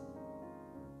goodness.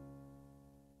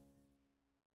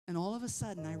 And all of a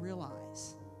sudden, I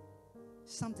realize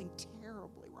something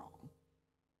terribly wrong.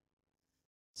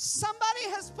 Somebody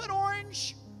has put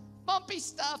orange, bumpy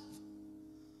stuff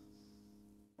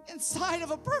inside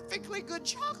of a perfectly good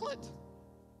chocolate.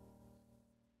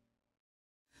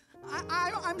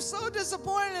 I'm so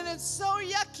disappointed, and it's so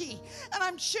yucky. And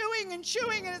I'm chewing and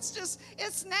chewing, and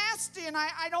it's nasty, and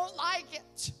I don't like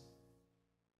it.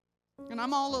 And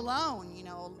I'm all alone. You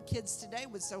know, kids today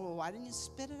would say, well, why didn't you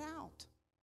spit it out?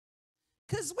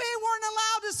 Because we weren't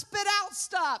allowed to spit out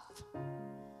stuff.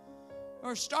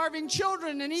 Or starving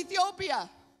children in Ethiopia.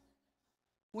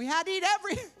 We had to eat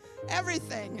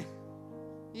everything,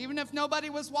 even if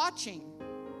nobody was watching.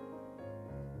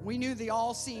 We knew the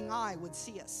all-seeing eye would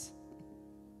see us.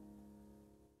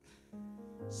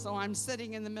 So I'm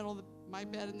sitting in the middle of my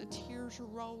bed, and the tears are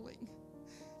rolling.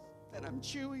 And I'm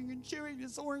chewing and chewing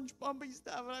this orange bumpy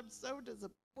stuff, and I'm so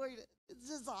disappointed. It's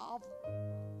just awful.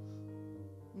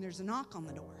 And there's a knock on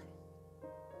the door.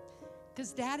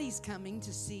 Because Daddy's coming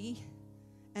to see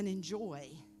and enjoy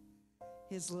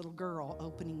his little girl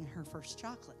opening her first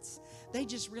chocolates. They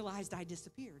just realized I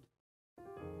disappeared.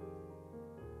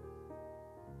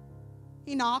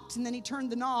 He knocked, and then he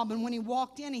turned the knob, and when he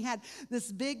walked in, he had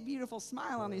this big, beautiful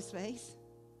smile on his face.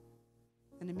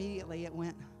 And immediately it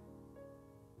went,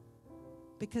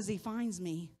 because he finds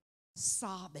me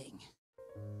sobbing.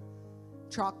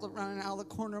 Chocolate running out of the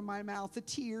corner of my mouth, the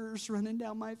tears running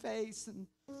down my face, and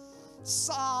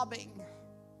sobbing.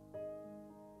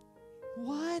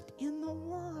 What in the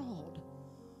world?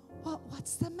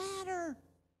 What's the matter?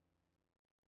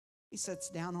 He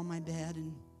sits down on my bed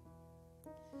and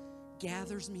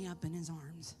gathers me up in his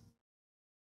arms,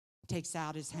 takes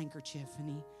out his handkerchief, and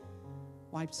he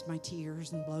wipes my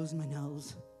tears and blows my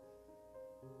nose.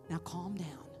 Now calm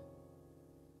down.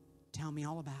 Tell me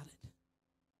all about it.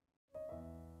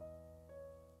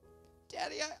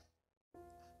 Daddy,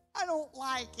 I don't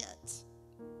like it.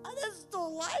 I just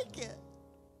don't like it.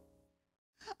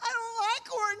 I don't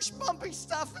like orange bumpy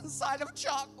stuff inside of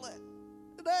chocolate.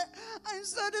 And I'm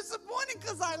so disappointed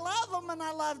because I love them and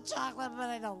I love chocolate, but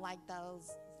I don't like those.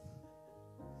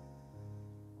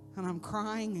 And I'm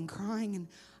crying and crying, and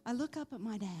I look up at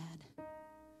my dad,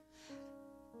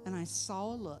 and I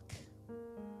saw a look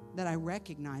that I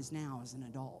recognize now as an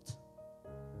adult.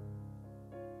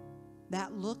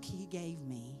 That look he gave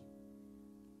me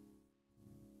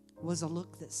was a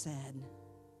look that said,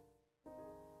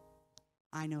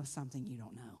 I know something you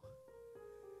don't know.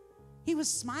 He was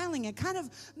smiling. It kind of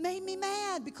made me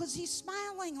mad because he's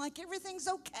smiling like everything's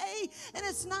okay, and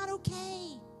it's not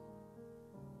okay.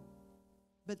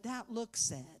 But that look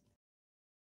said,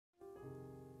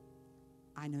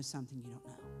 I know something you don't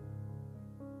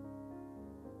know.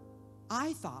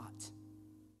 I thought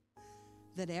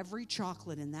that every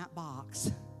chocolate in that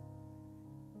box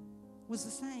was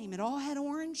the same. It all had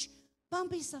orange,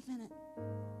 bumpy stuff in it.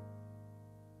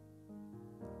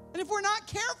 And if we're not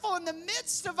careful in the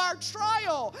midst of our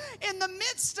trial, in the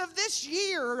midst of this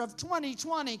year of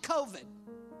 2020, COVID,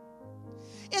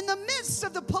 in the midst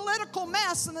of the political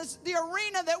mess and the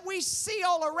arena that we see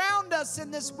all around us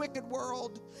in this wicked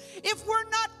world, if we're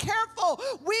not careful,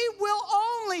 we will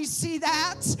only see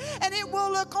that, and it will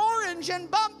look orange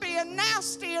and bumpy and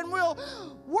nasty, and we'll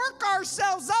work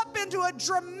ourselves up into a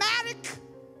dramatic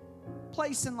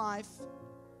place in life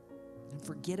and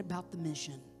forget about the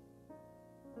mission.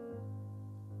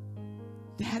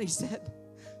 Daddy said,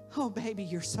 oh, baby,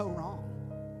 you're so wrong.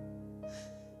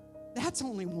 That's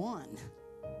only one.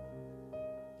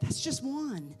 That's just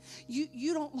one.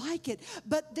 You don't like it.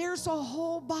 But there's a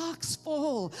whole box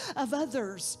full of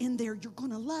others in there you're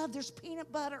going to love. There's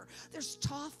peanut butter. There's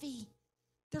toffee.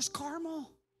 There's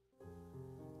caramel.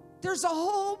 There's a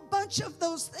whole bunch of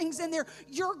those things in there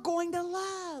you're going to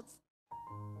love.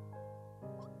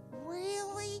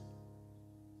 Really?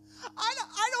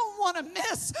 I don't want to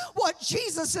miss what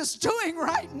Jesus is doing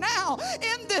right now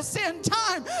in this end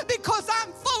time, because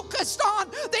I'm focused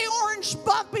on the orange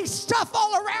bumpy stuff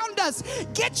all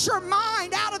Get your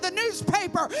mind out of the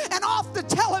newspaper and off the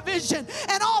television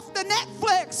and off the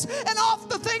Netflix and off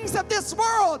the things of this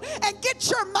world, and get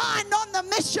your mind on the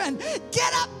mission.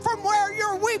 Get up from where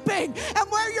you're weeping and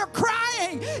where you're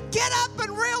crying. Get up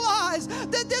and realize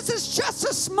that this is just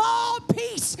a small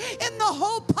piece in the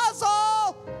whole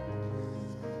puzzle.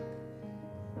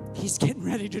 He's getting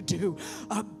ready to do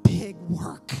a big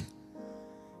work.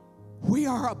 We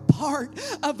are a part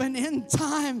of an end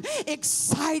time,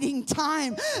 exciting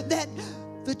time that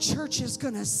the church is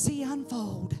going to see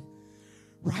unfold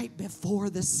right before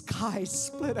the sky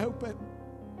split open.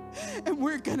 And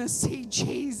we're going to see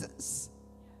Jesus.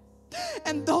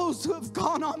 And those who have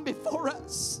gone on before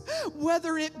us,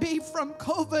 whether it be from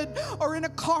COVID or in a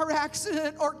car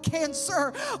accident or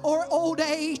cancer or old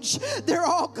age, they're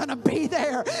all going to be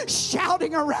there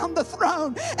shouting around the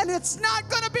throne. And it's not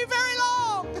going to be very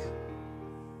long.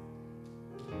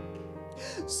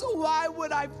 So why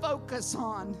would I focus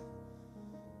on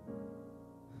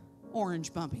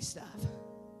orange bumpy stuff?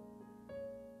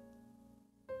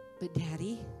 But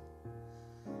Daddy,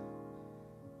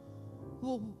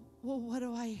 well, what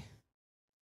do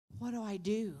I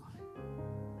do?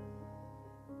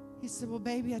 He said, well,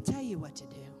 baby, I tell you what to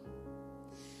do.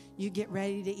 You get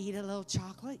ready to eat a little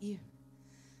chocolate.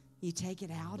 You take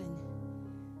it out and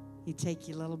you take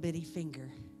your little bitty finger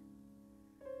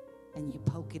and you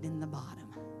poke it in the bottom.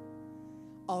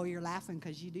 Oh, you're laughing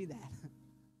because you do that.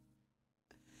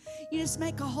 You just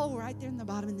make a hole right there in the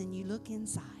bottom and then you look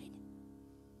inside.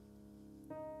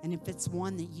 And if it's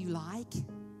one that you like,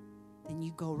 then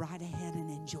you go right ahead and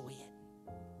enjoy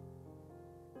it.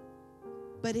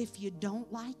 But if you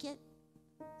don't like it,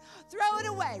 throw it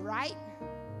away, right?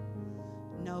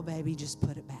 No, baby, just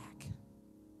put it back.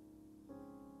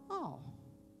 Oh.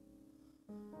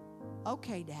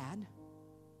 Okay, Dad.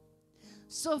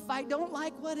 So if I don't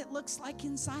like what it looks like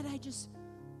inside, I just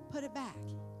put it back.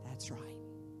 That's right.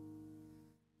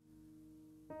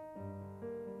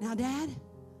 Now, Dad,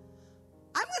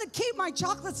 I'm going to keep my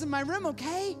chocolates in my room,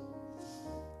 okay?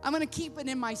 I'm going to keep it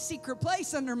in my secret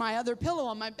place under my other pillow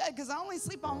on my bed because I only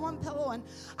sleep on one pillow, and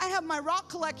I have my rock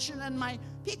collection and my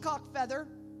peacock feather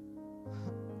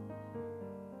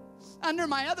under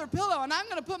my other pillow, and I'm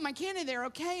going to put my candy there,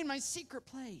 okay, in my secret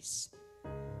place.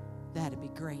 That'd be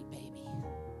great, baby.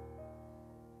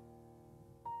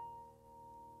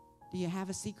 Do you have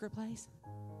a secret place?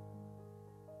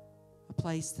 A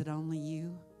place that only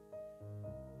you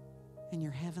and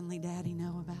your heavenly daddy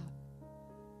know about?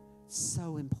 It's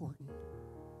so important.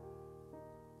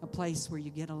 A place where you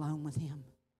get alone with him.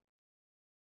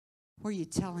 Where you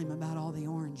tell him about all the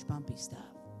orange bumpy stuff.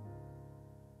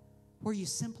 Where you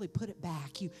simply put it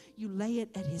back. You lay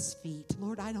it at his feet.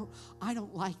 Lord, I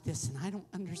don't like this and I don't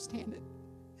understand it.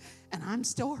 And I'm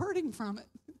still hurting from it.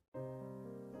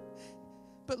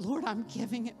 But Lord, I'm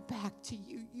giving it back to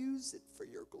you. Use it for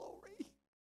your glory.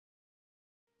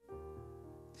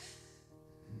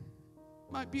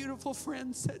 My beautiful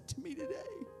friend said to me today,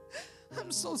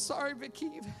 I'm so sorry,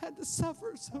 Vickie, you've had to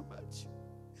suffer so much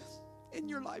in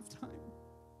your lifetime.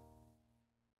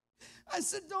 I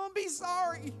said, don't be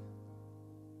sorry.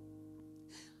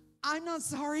 I'm not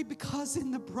sorry because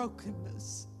in the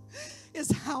brokenness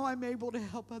is how I'm able to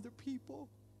help other people.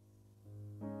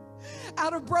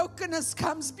 Out of brokenness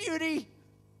comes beauty.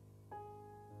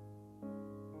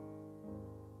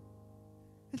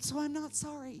 And so I'm not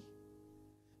sorry.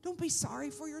 Don't be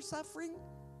sorry for your suffering.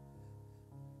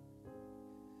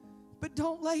 But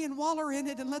don't lay and waller in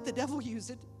it and let the devil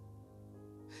use it.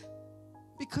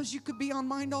 Because you could be on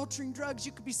mind-altering drugs.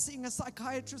 You could be seeing a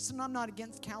psychiatrist, and I'm not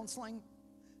against counseling.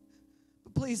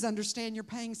 But please understand, you're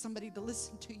paying somebody to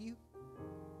listen to you.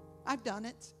 I've done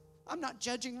it. I'm not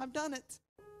judging. I've done it.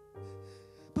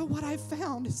 But what I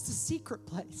found is the secret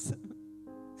place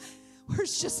where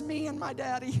it's just me and my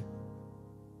daddy.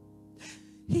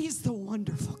 He's the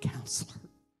wonderful counselor.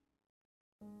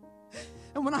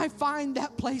 And when I find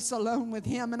that place alone with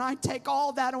him and I take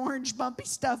all that orange bumpy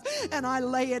stuff and I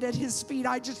lay it at his feet,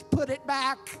 I just put it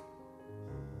back.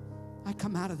 I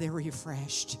come out of there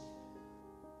refreshed,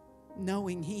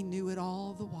 knowing he knew it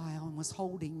all the while and was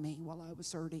holding me while I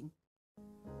was hurting.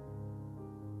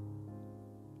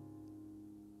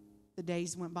 The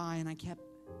days went by and I kept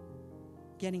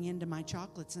getting into my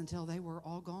chocolates until they were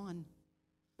all gone.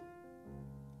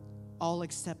 All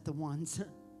except the ones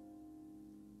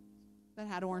that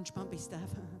had orange bumpy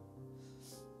stuff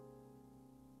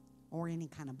or any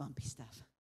kind of bumpy stuff.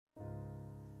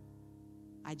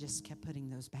 I just kept putting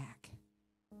those back.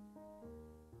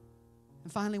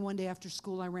 And finally one day after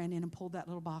school I ran in and pulled that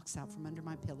little box out from under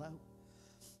my pillow.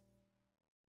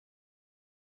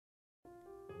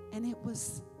 And it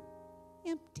was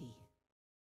empty.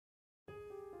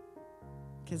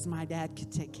 Because my dad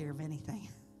could take care of anything.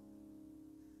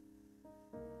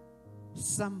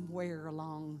 Somewhere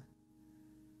along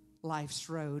life's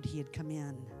road, he had come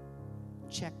in,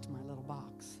 checked my little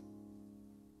box.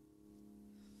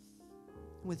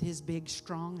 With his big,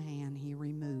 strong hand, he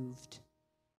removed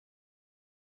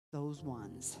those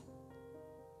ones.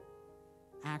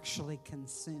 Actually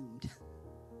consumed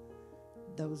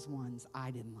those ones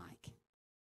I didn't like.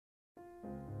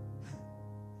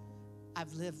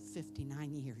 I've lived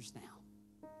 59 years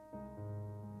now.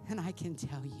 And I can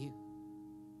tell you,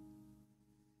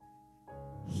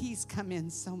 he's come in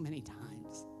so many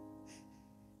times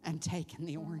and taken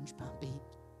the orange puppy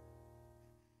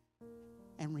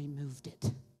and removed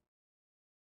it.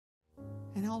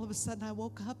 And all of a sudden I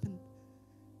woke up and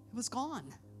it was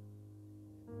gone.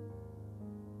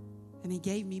 And he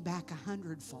gave me back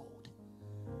 100-fold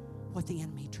what the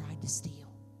enemy tried to steal.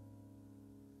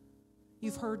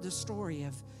 You've heard the story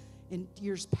of, in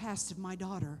years past, of my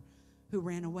daughter who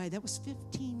ran away. That was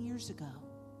 15 years ago.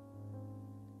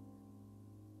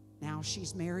 Now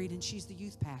she's married and she's the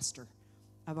youth pastor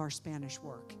of our Spanish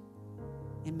work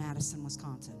in Madison,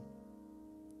 Wisconsin.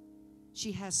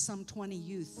 She has some 20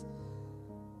 youth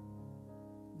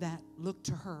that look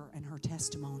to her and her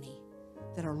testimony,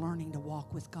 that are learning to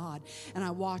walk with God. And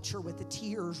I watch her with the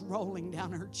tears rolling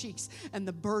down her cheeks and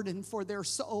the burden for their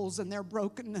souls and their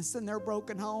brokenness and their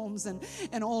broken homes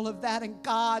and all of that. And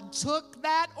God took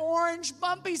that orange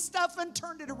bumpy stuff and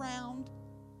turned it around.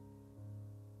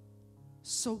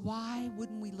 So why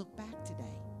wouldn't we look back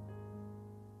today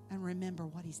and remember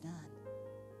what he's done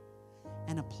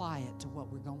and apply it to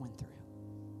what we're going through?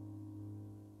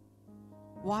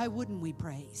 Why wouldn't we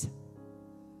praise?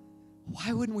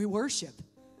 Why wouldn't we worship?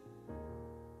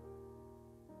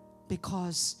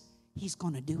 Because he's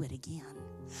going to do it again.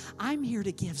 I'm here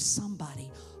to give somebody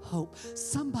hope.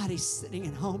 Somebody sitting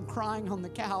at home crying on the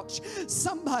couch.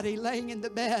 Somebody laying in the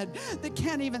bed that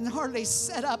can't even hardly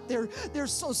sit up. They're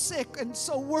so sick and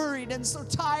so worried and so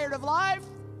tired of life.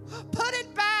 Put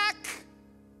it back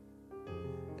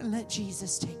and let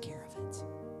Jesus take care of it.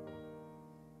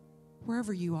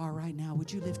 Wherever you are right now,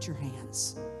 would you lift your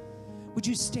hands? Would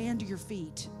you stand to your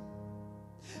feet?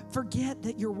 Forget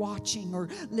that you're watching or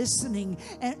listening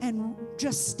and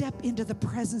just step into the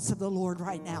presence of the Lord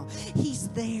right now. He's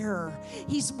there.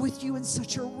 He's with you in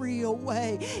such a real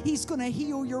way. He's going to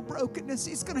heal your brokenness.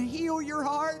 He's going to heal your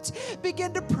heart.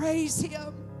 Begin to praise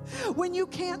him. When you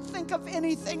can't think of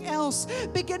anything else,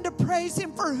 begin to praise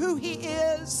him for who he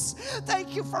is.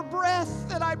 Thank you for breath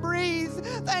that I breathe.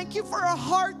 Thank you for a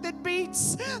heart that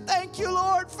beats. Thank you,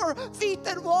 Lord, for feet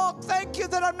that walk. Thank you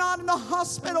that I'm not in the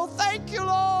hospital. Thank you,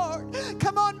 Lord.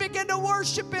 Come on, begin to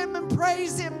worship him and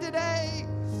praise him today.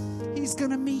 He's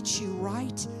going to meet you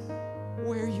right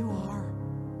where you are.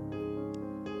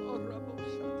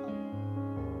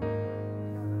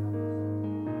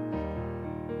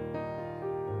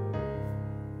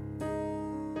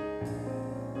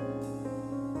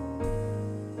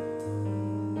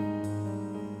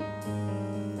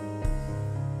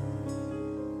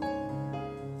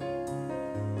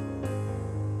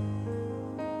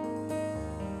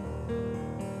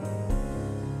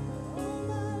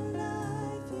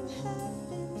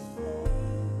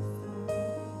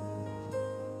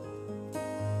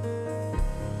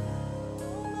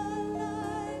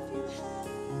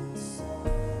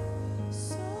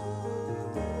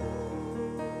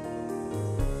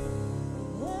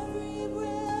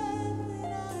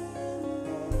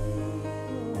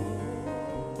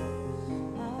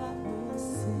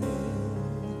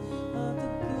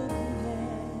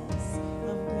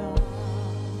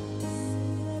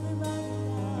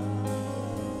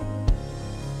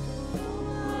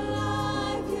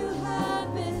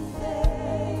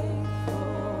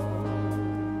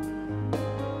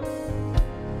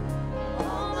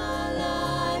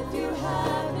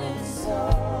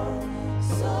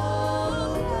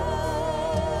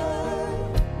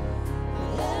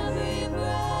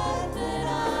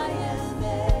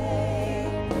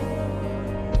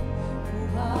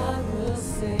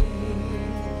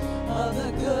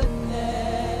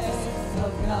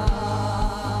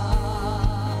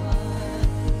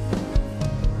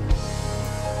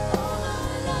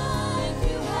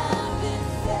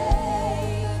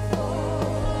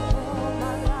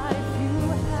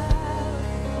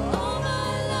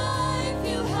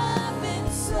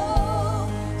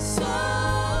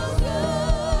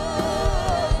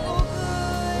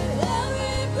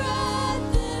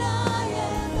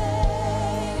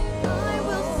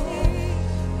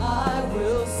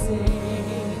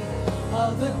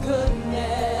 The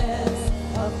goodness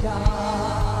of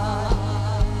God.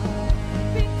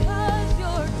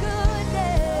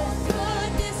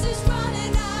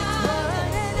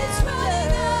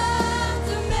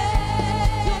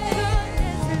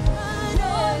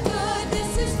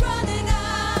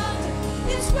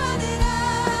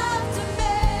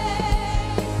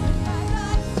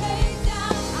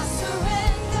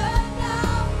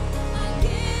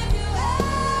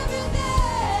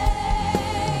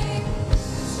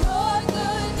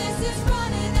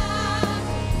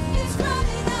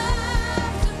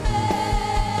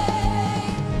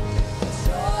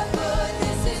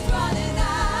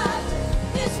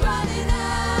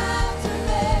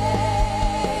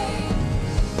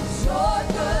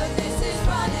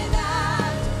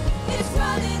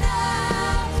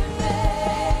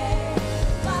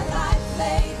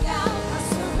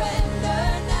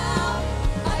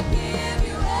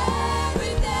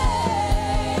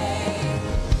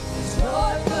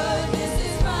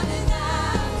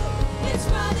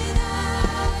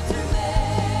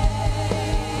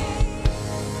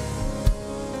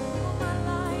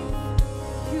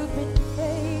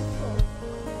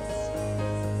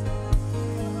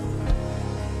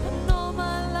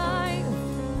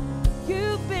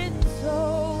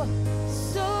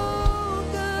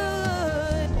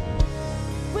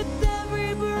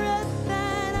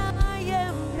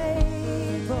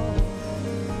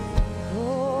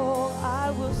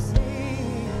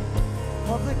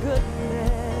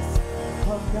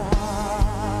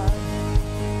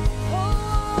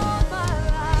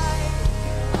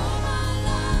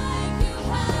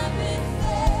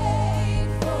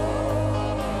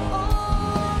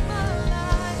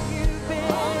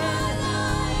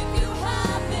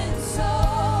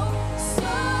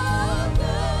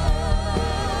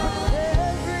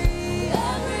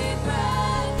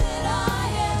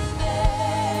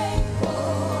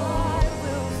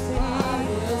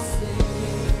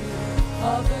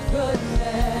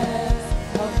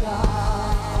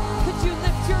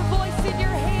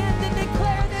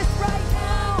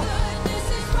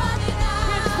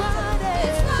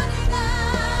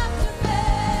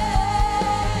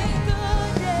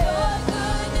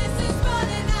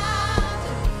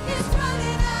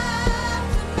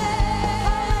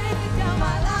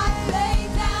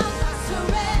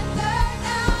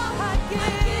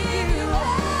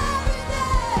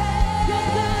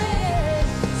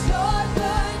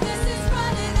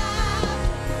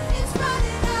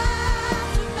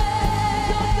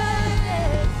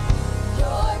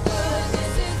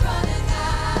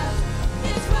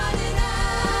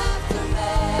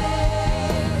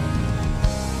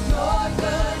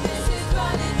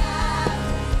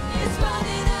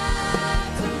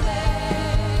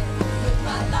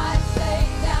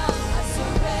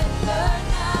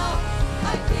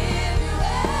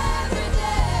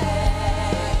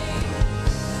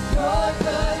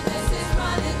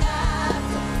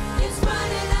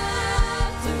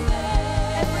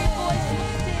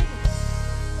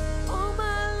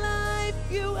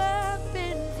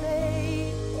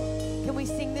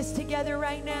 this together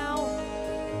right now.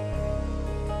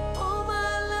 All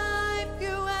my life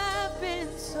you have been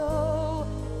so,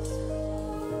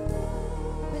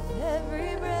 with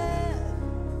every breath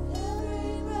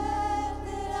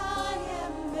that I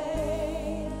am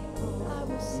made,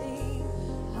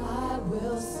 I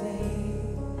will sing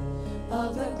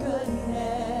of the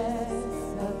goodness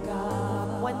of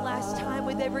God. One last time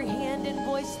with every hand and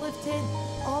voice lifted.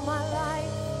 All my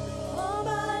life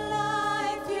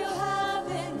you have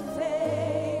been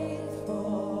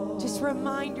faithful. Just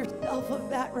remind yourself of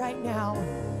that right now.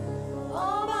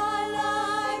 All my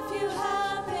life you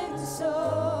have been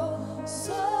so,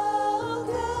 so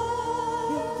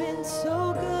good. You've been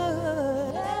so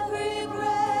good. Every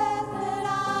breath that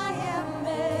I am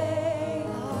made,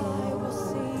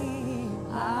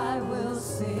 I will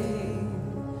sing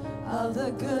of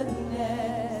the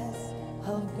goodness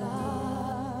of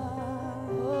God.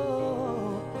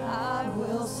 Oh, I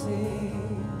will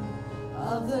sing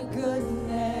of the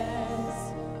goodness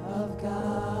of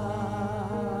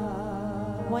God.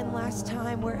 One last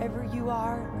time, wherever you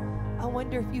are, I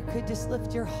wonder if you could just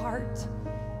lift your heart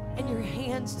and your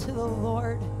hands to the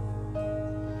Lord.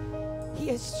 He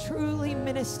has truly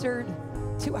ministered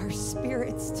to our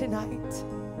spirits tonight.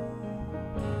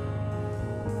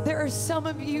 There are some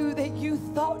of you that you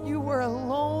thought you were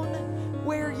alone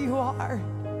where you are.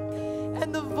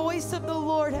 And the voice of the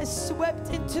Lord has swept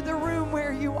into the room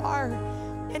where you are.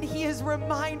 And He has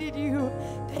reminded you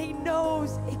that He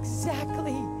knows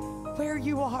exactly where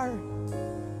you are.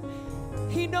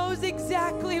 He knows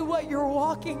exactly what you're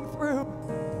walking through.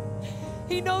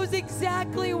 He knows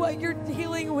exactly what you're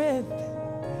dealing with.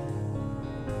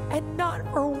 And not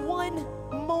for one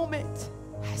moment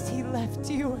has He left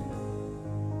you.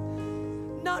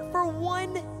 Not for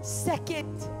 1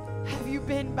 second have you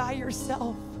been by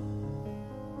yourself.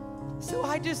 So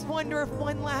I just wonder if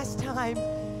one last time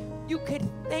you could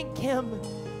thank Him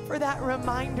for that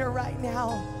reminder right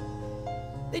now.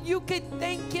 That you could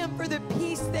thank Him for the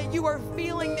peace that you are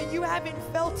feeling that you haven't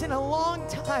felt in a long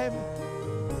time.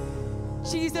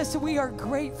 Jesus, we are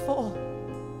grateful.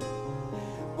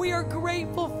 We are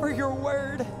grateful for your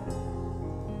word.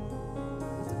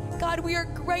 God, we are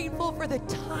grateful for the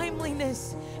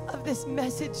timeliness of this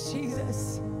message,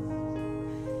 Jesus.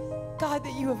 God,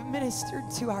 that you have ministered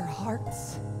to our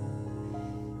hearts,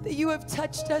 that you have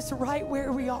touched us right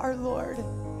where we are, Lord,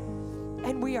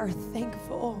 and we are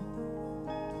thankful.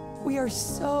 We are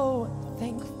so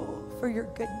thankful for your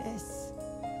goodness.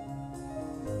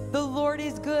 The Lord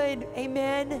is good,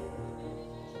 amen.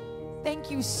 Thank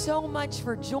you so much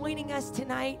for joining us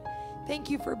tonight.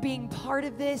 Thank you for being part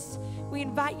of this. We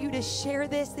invite you to share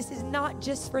this. This is not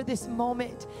just for this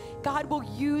moment. God will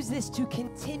use this to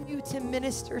continue to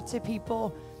minister to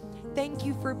people. Thank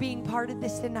you for being part of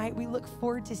this tonight. We look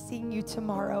forward to seeing you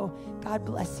tomorrow. God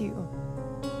bless you.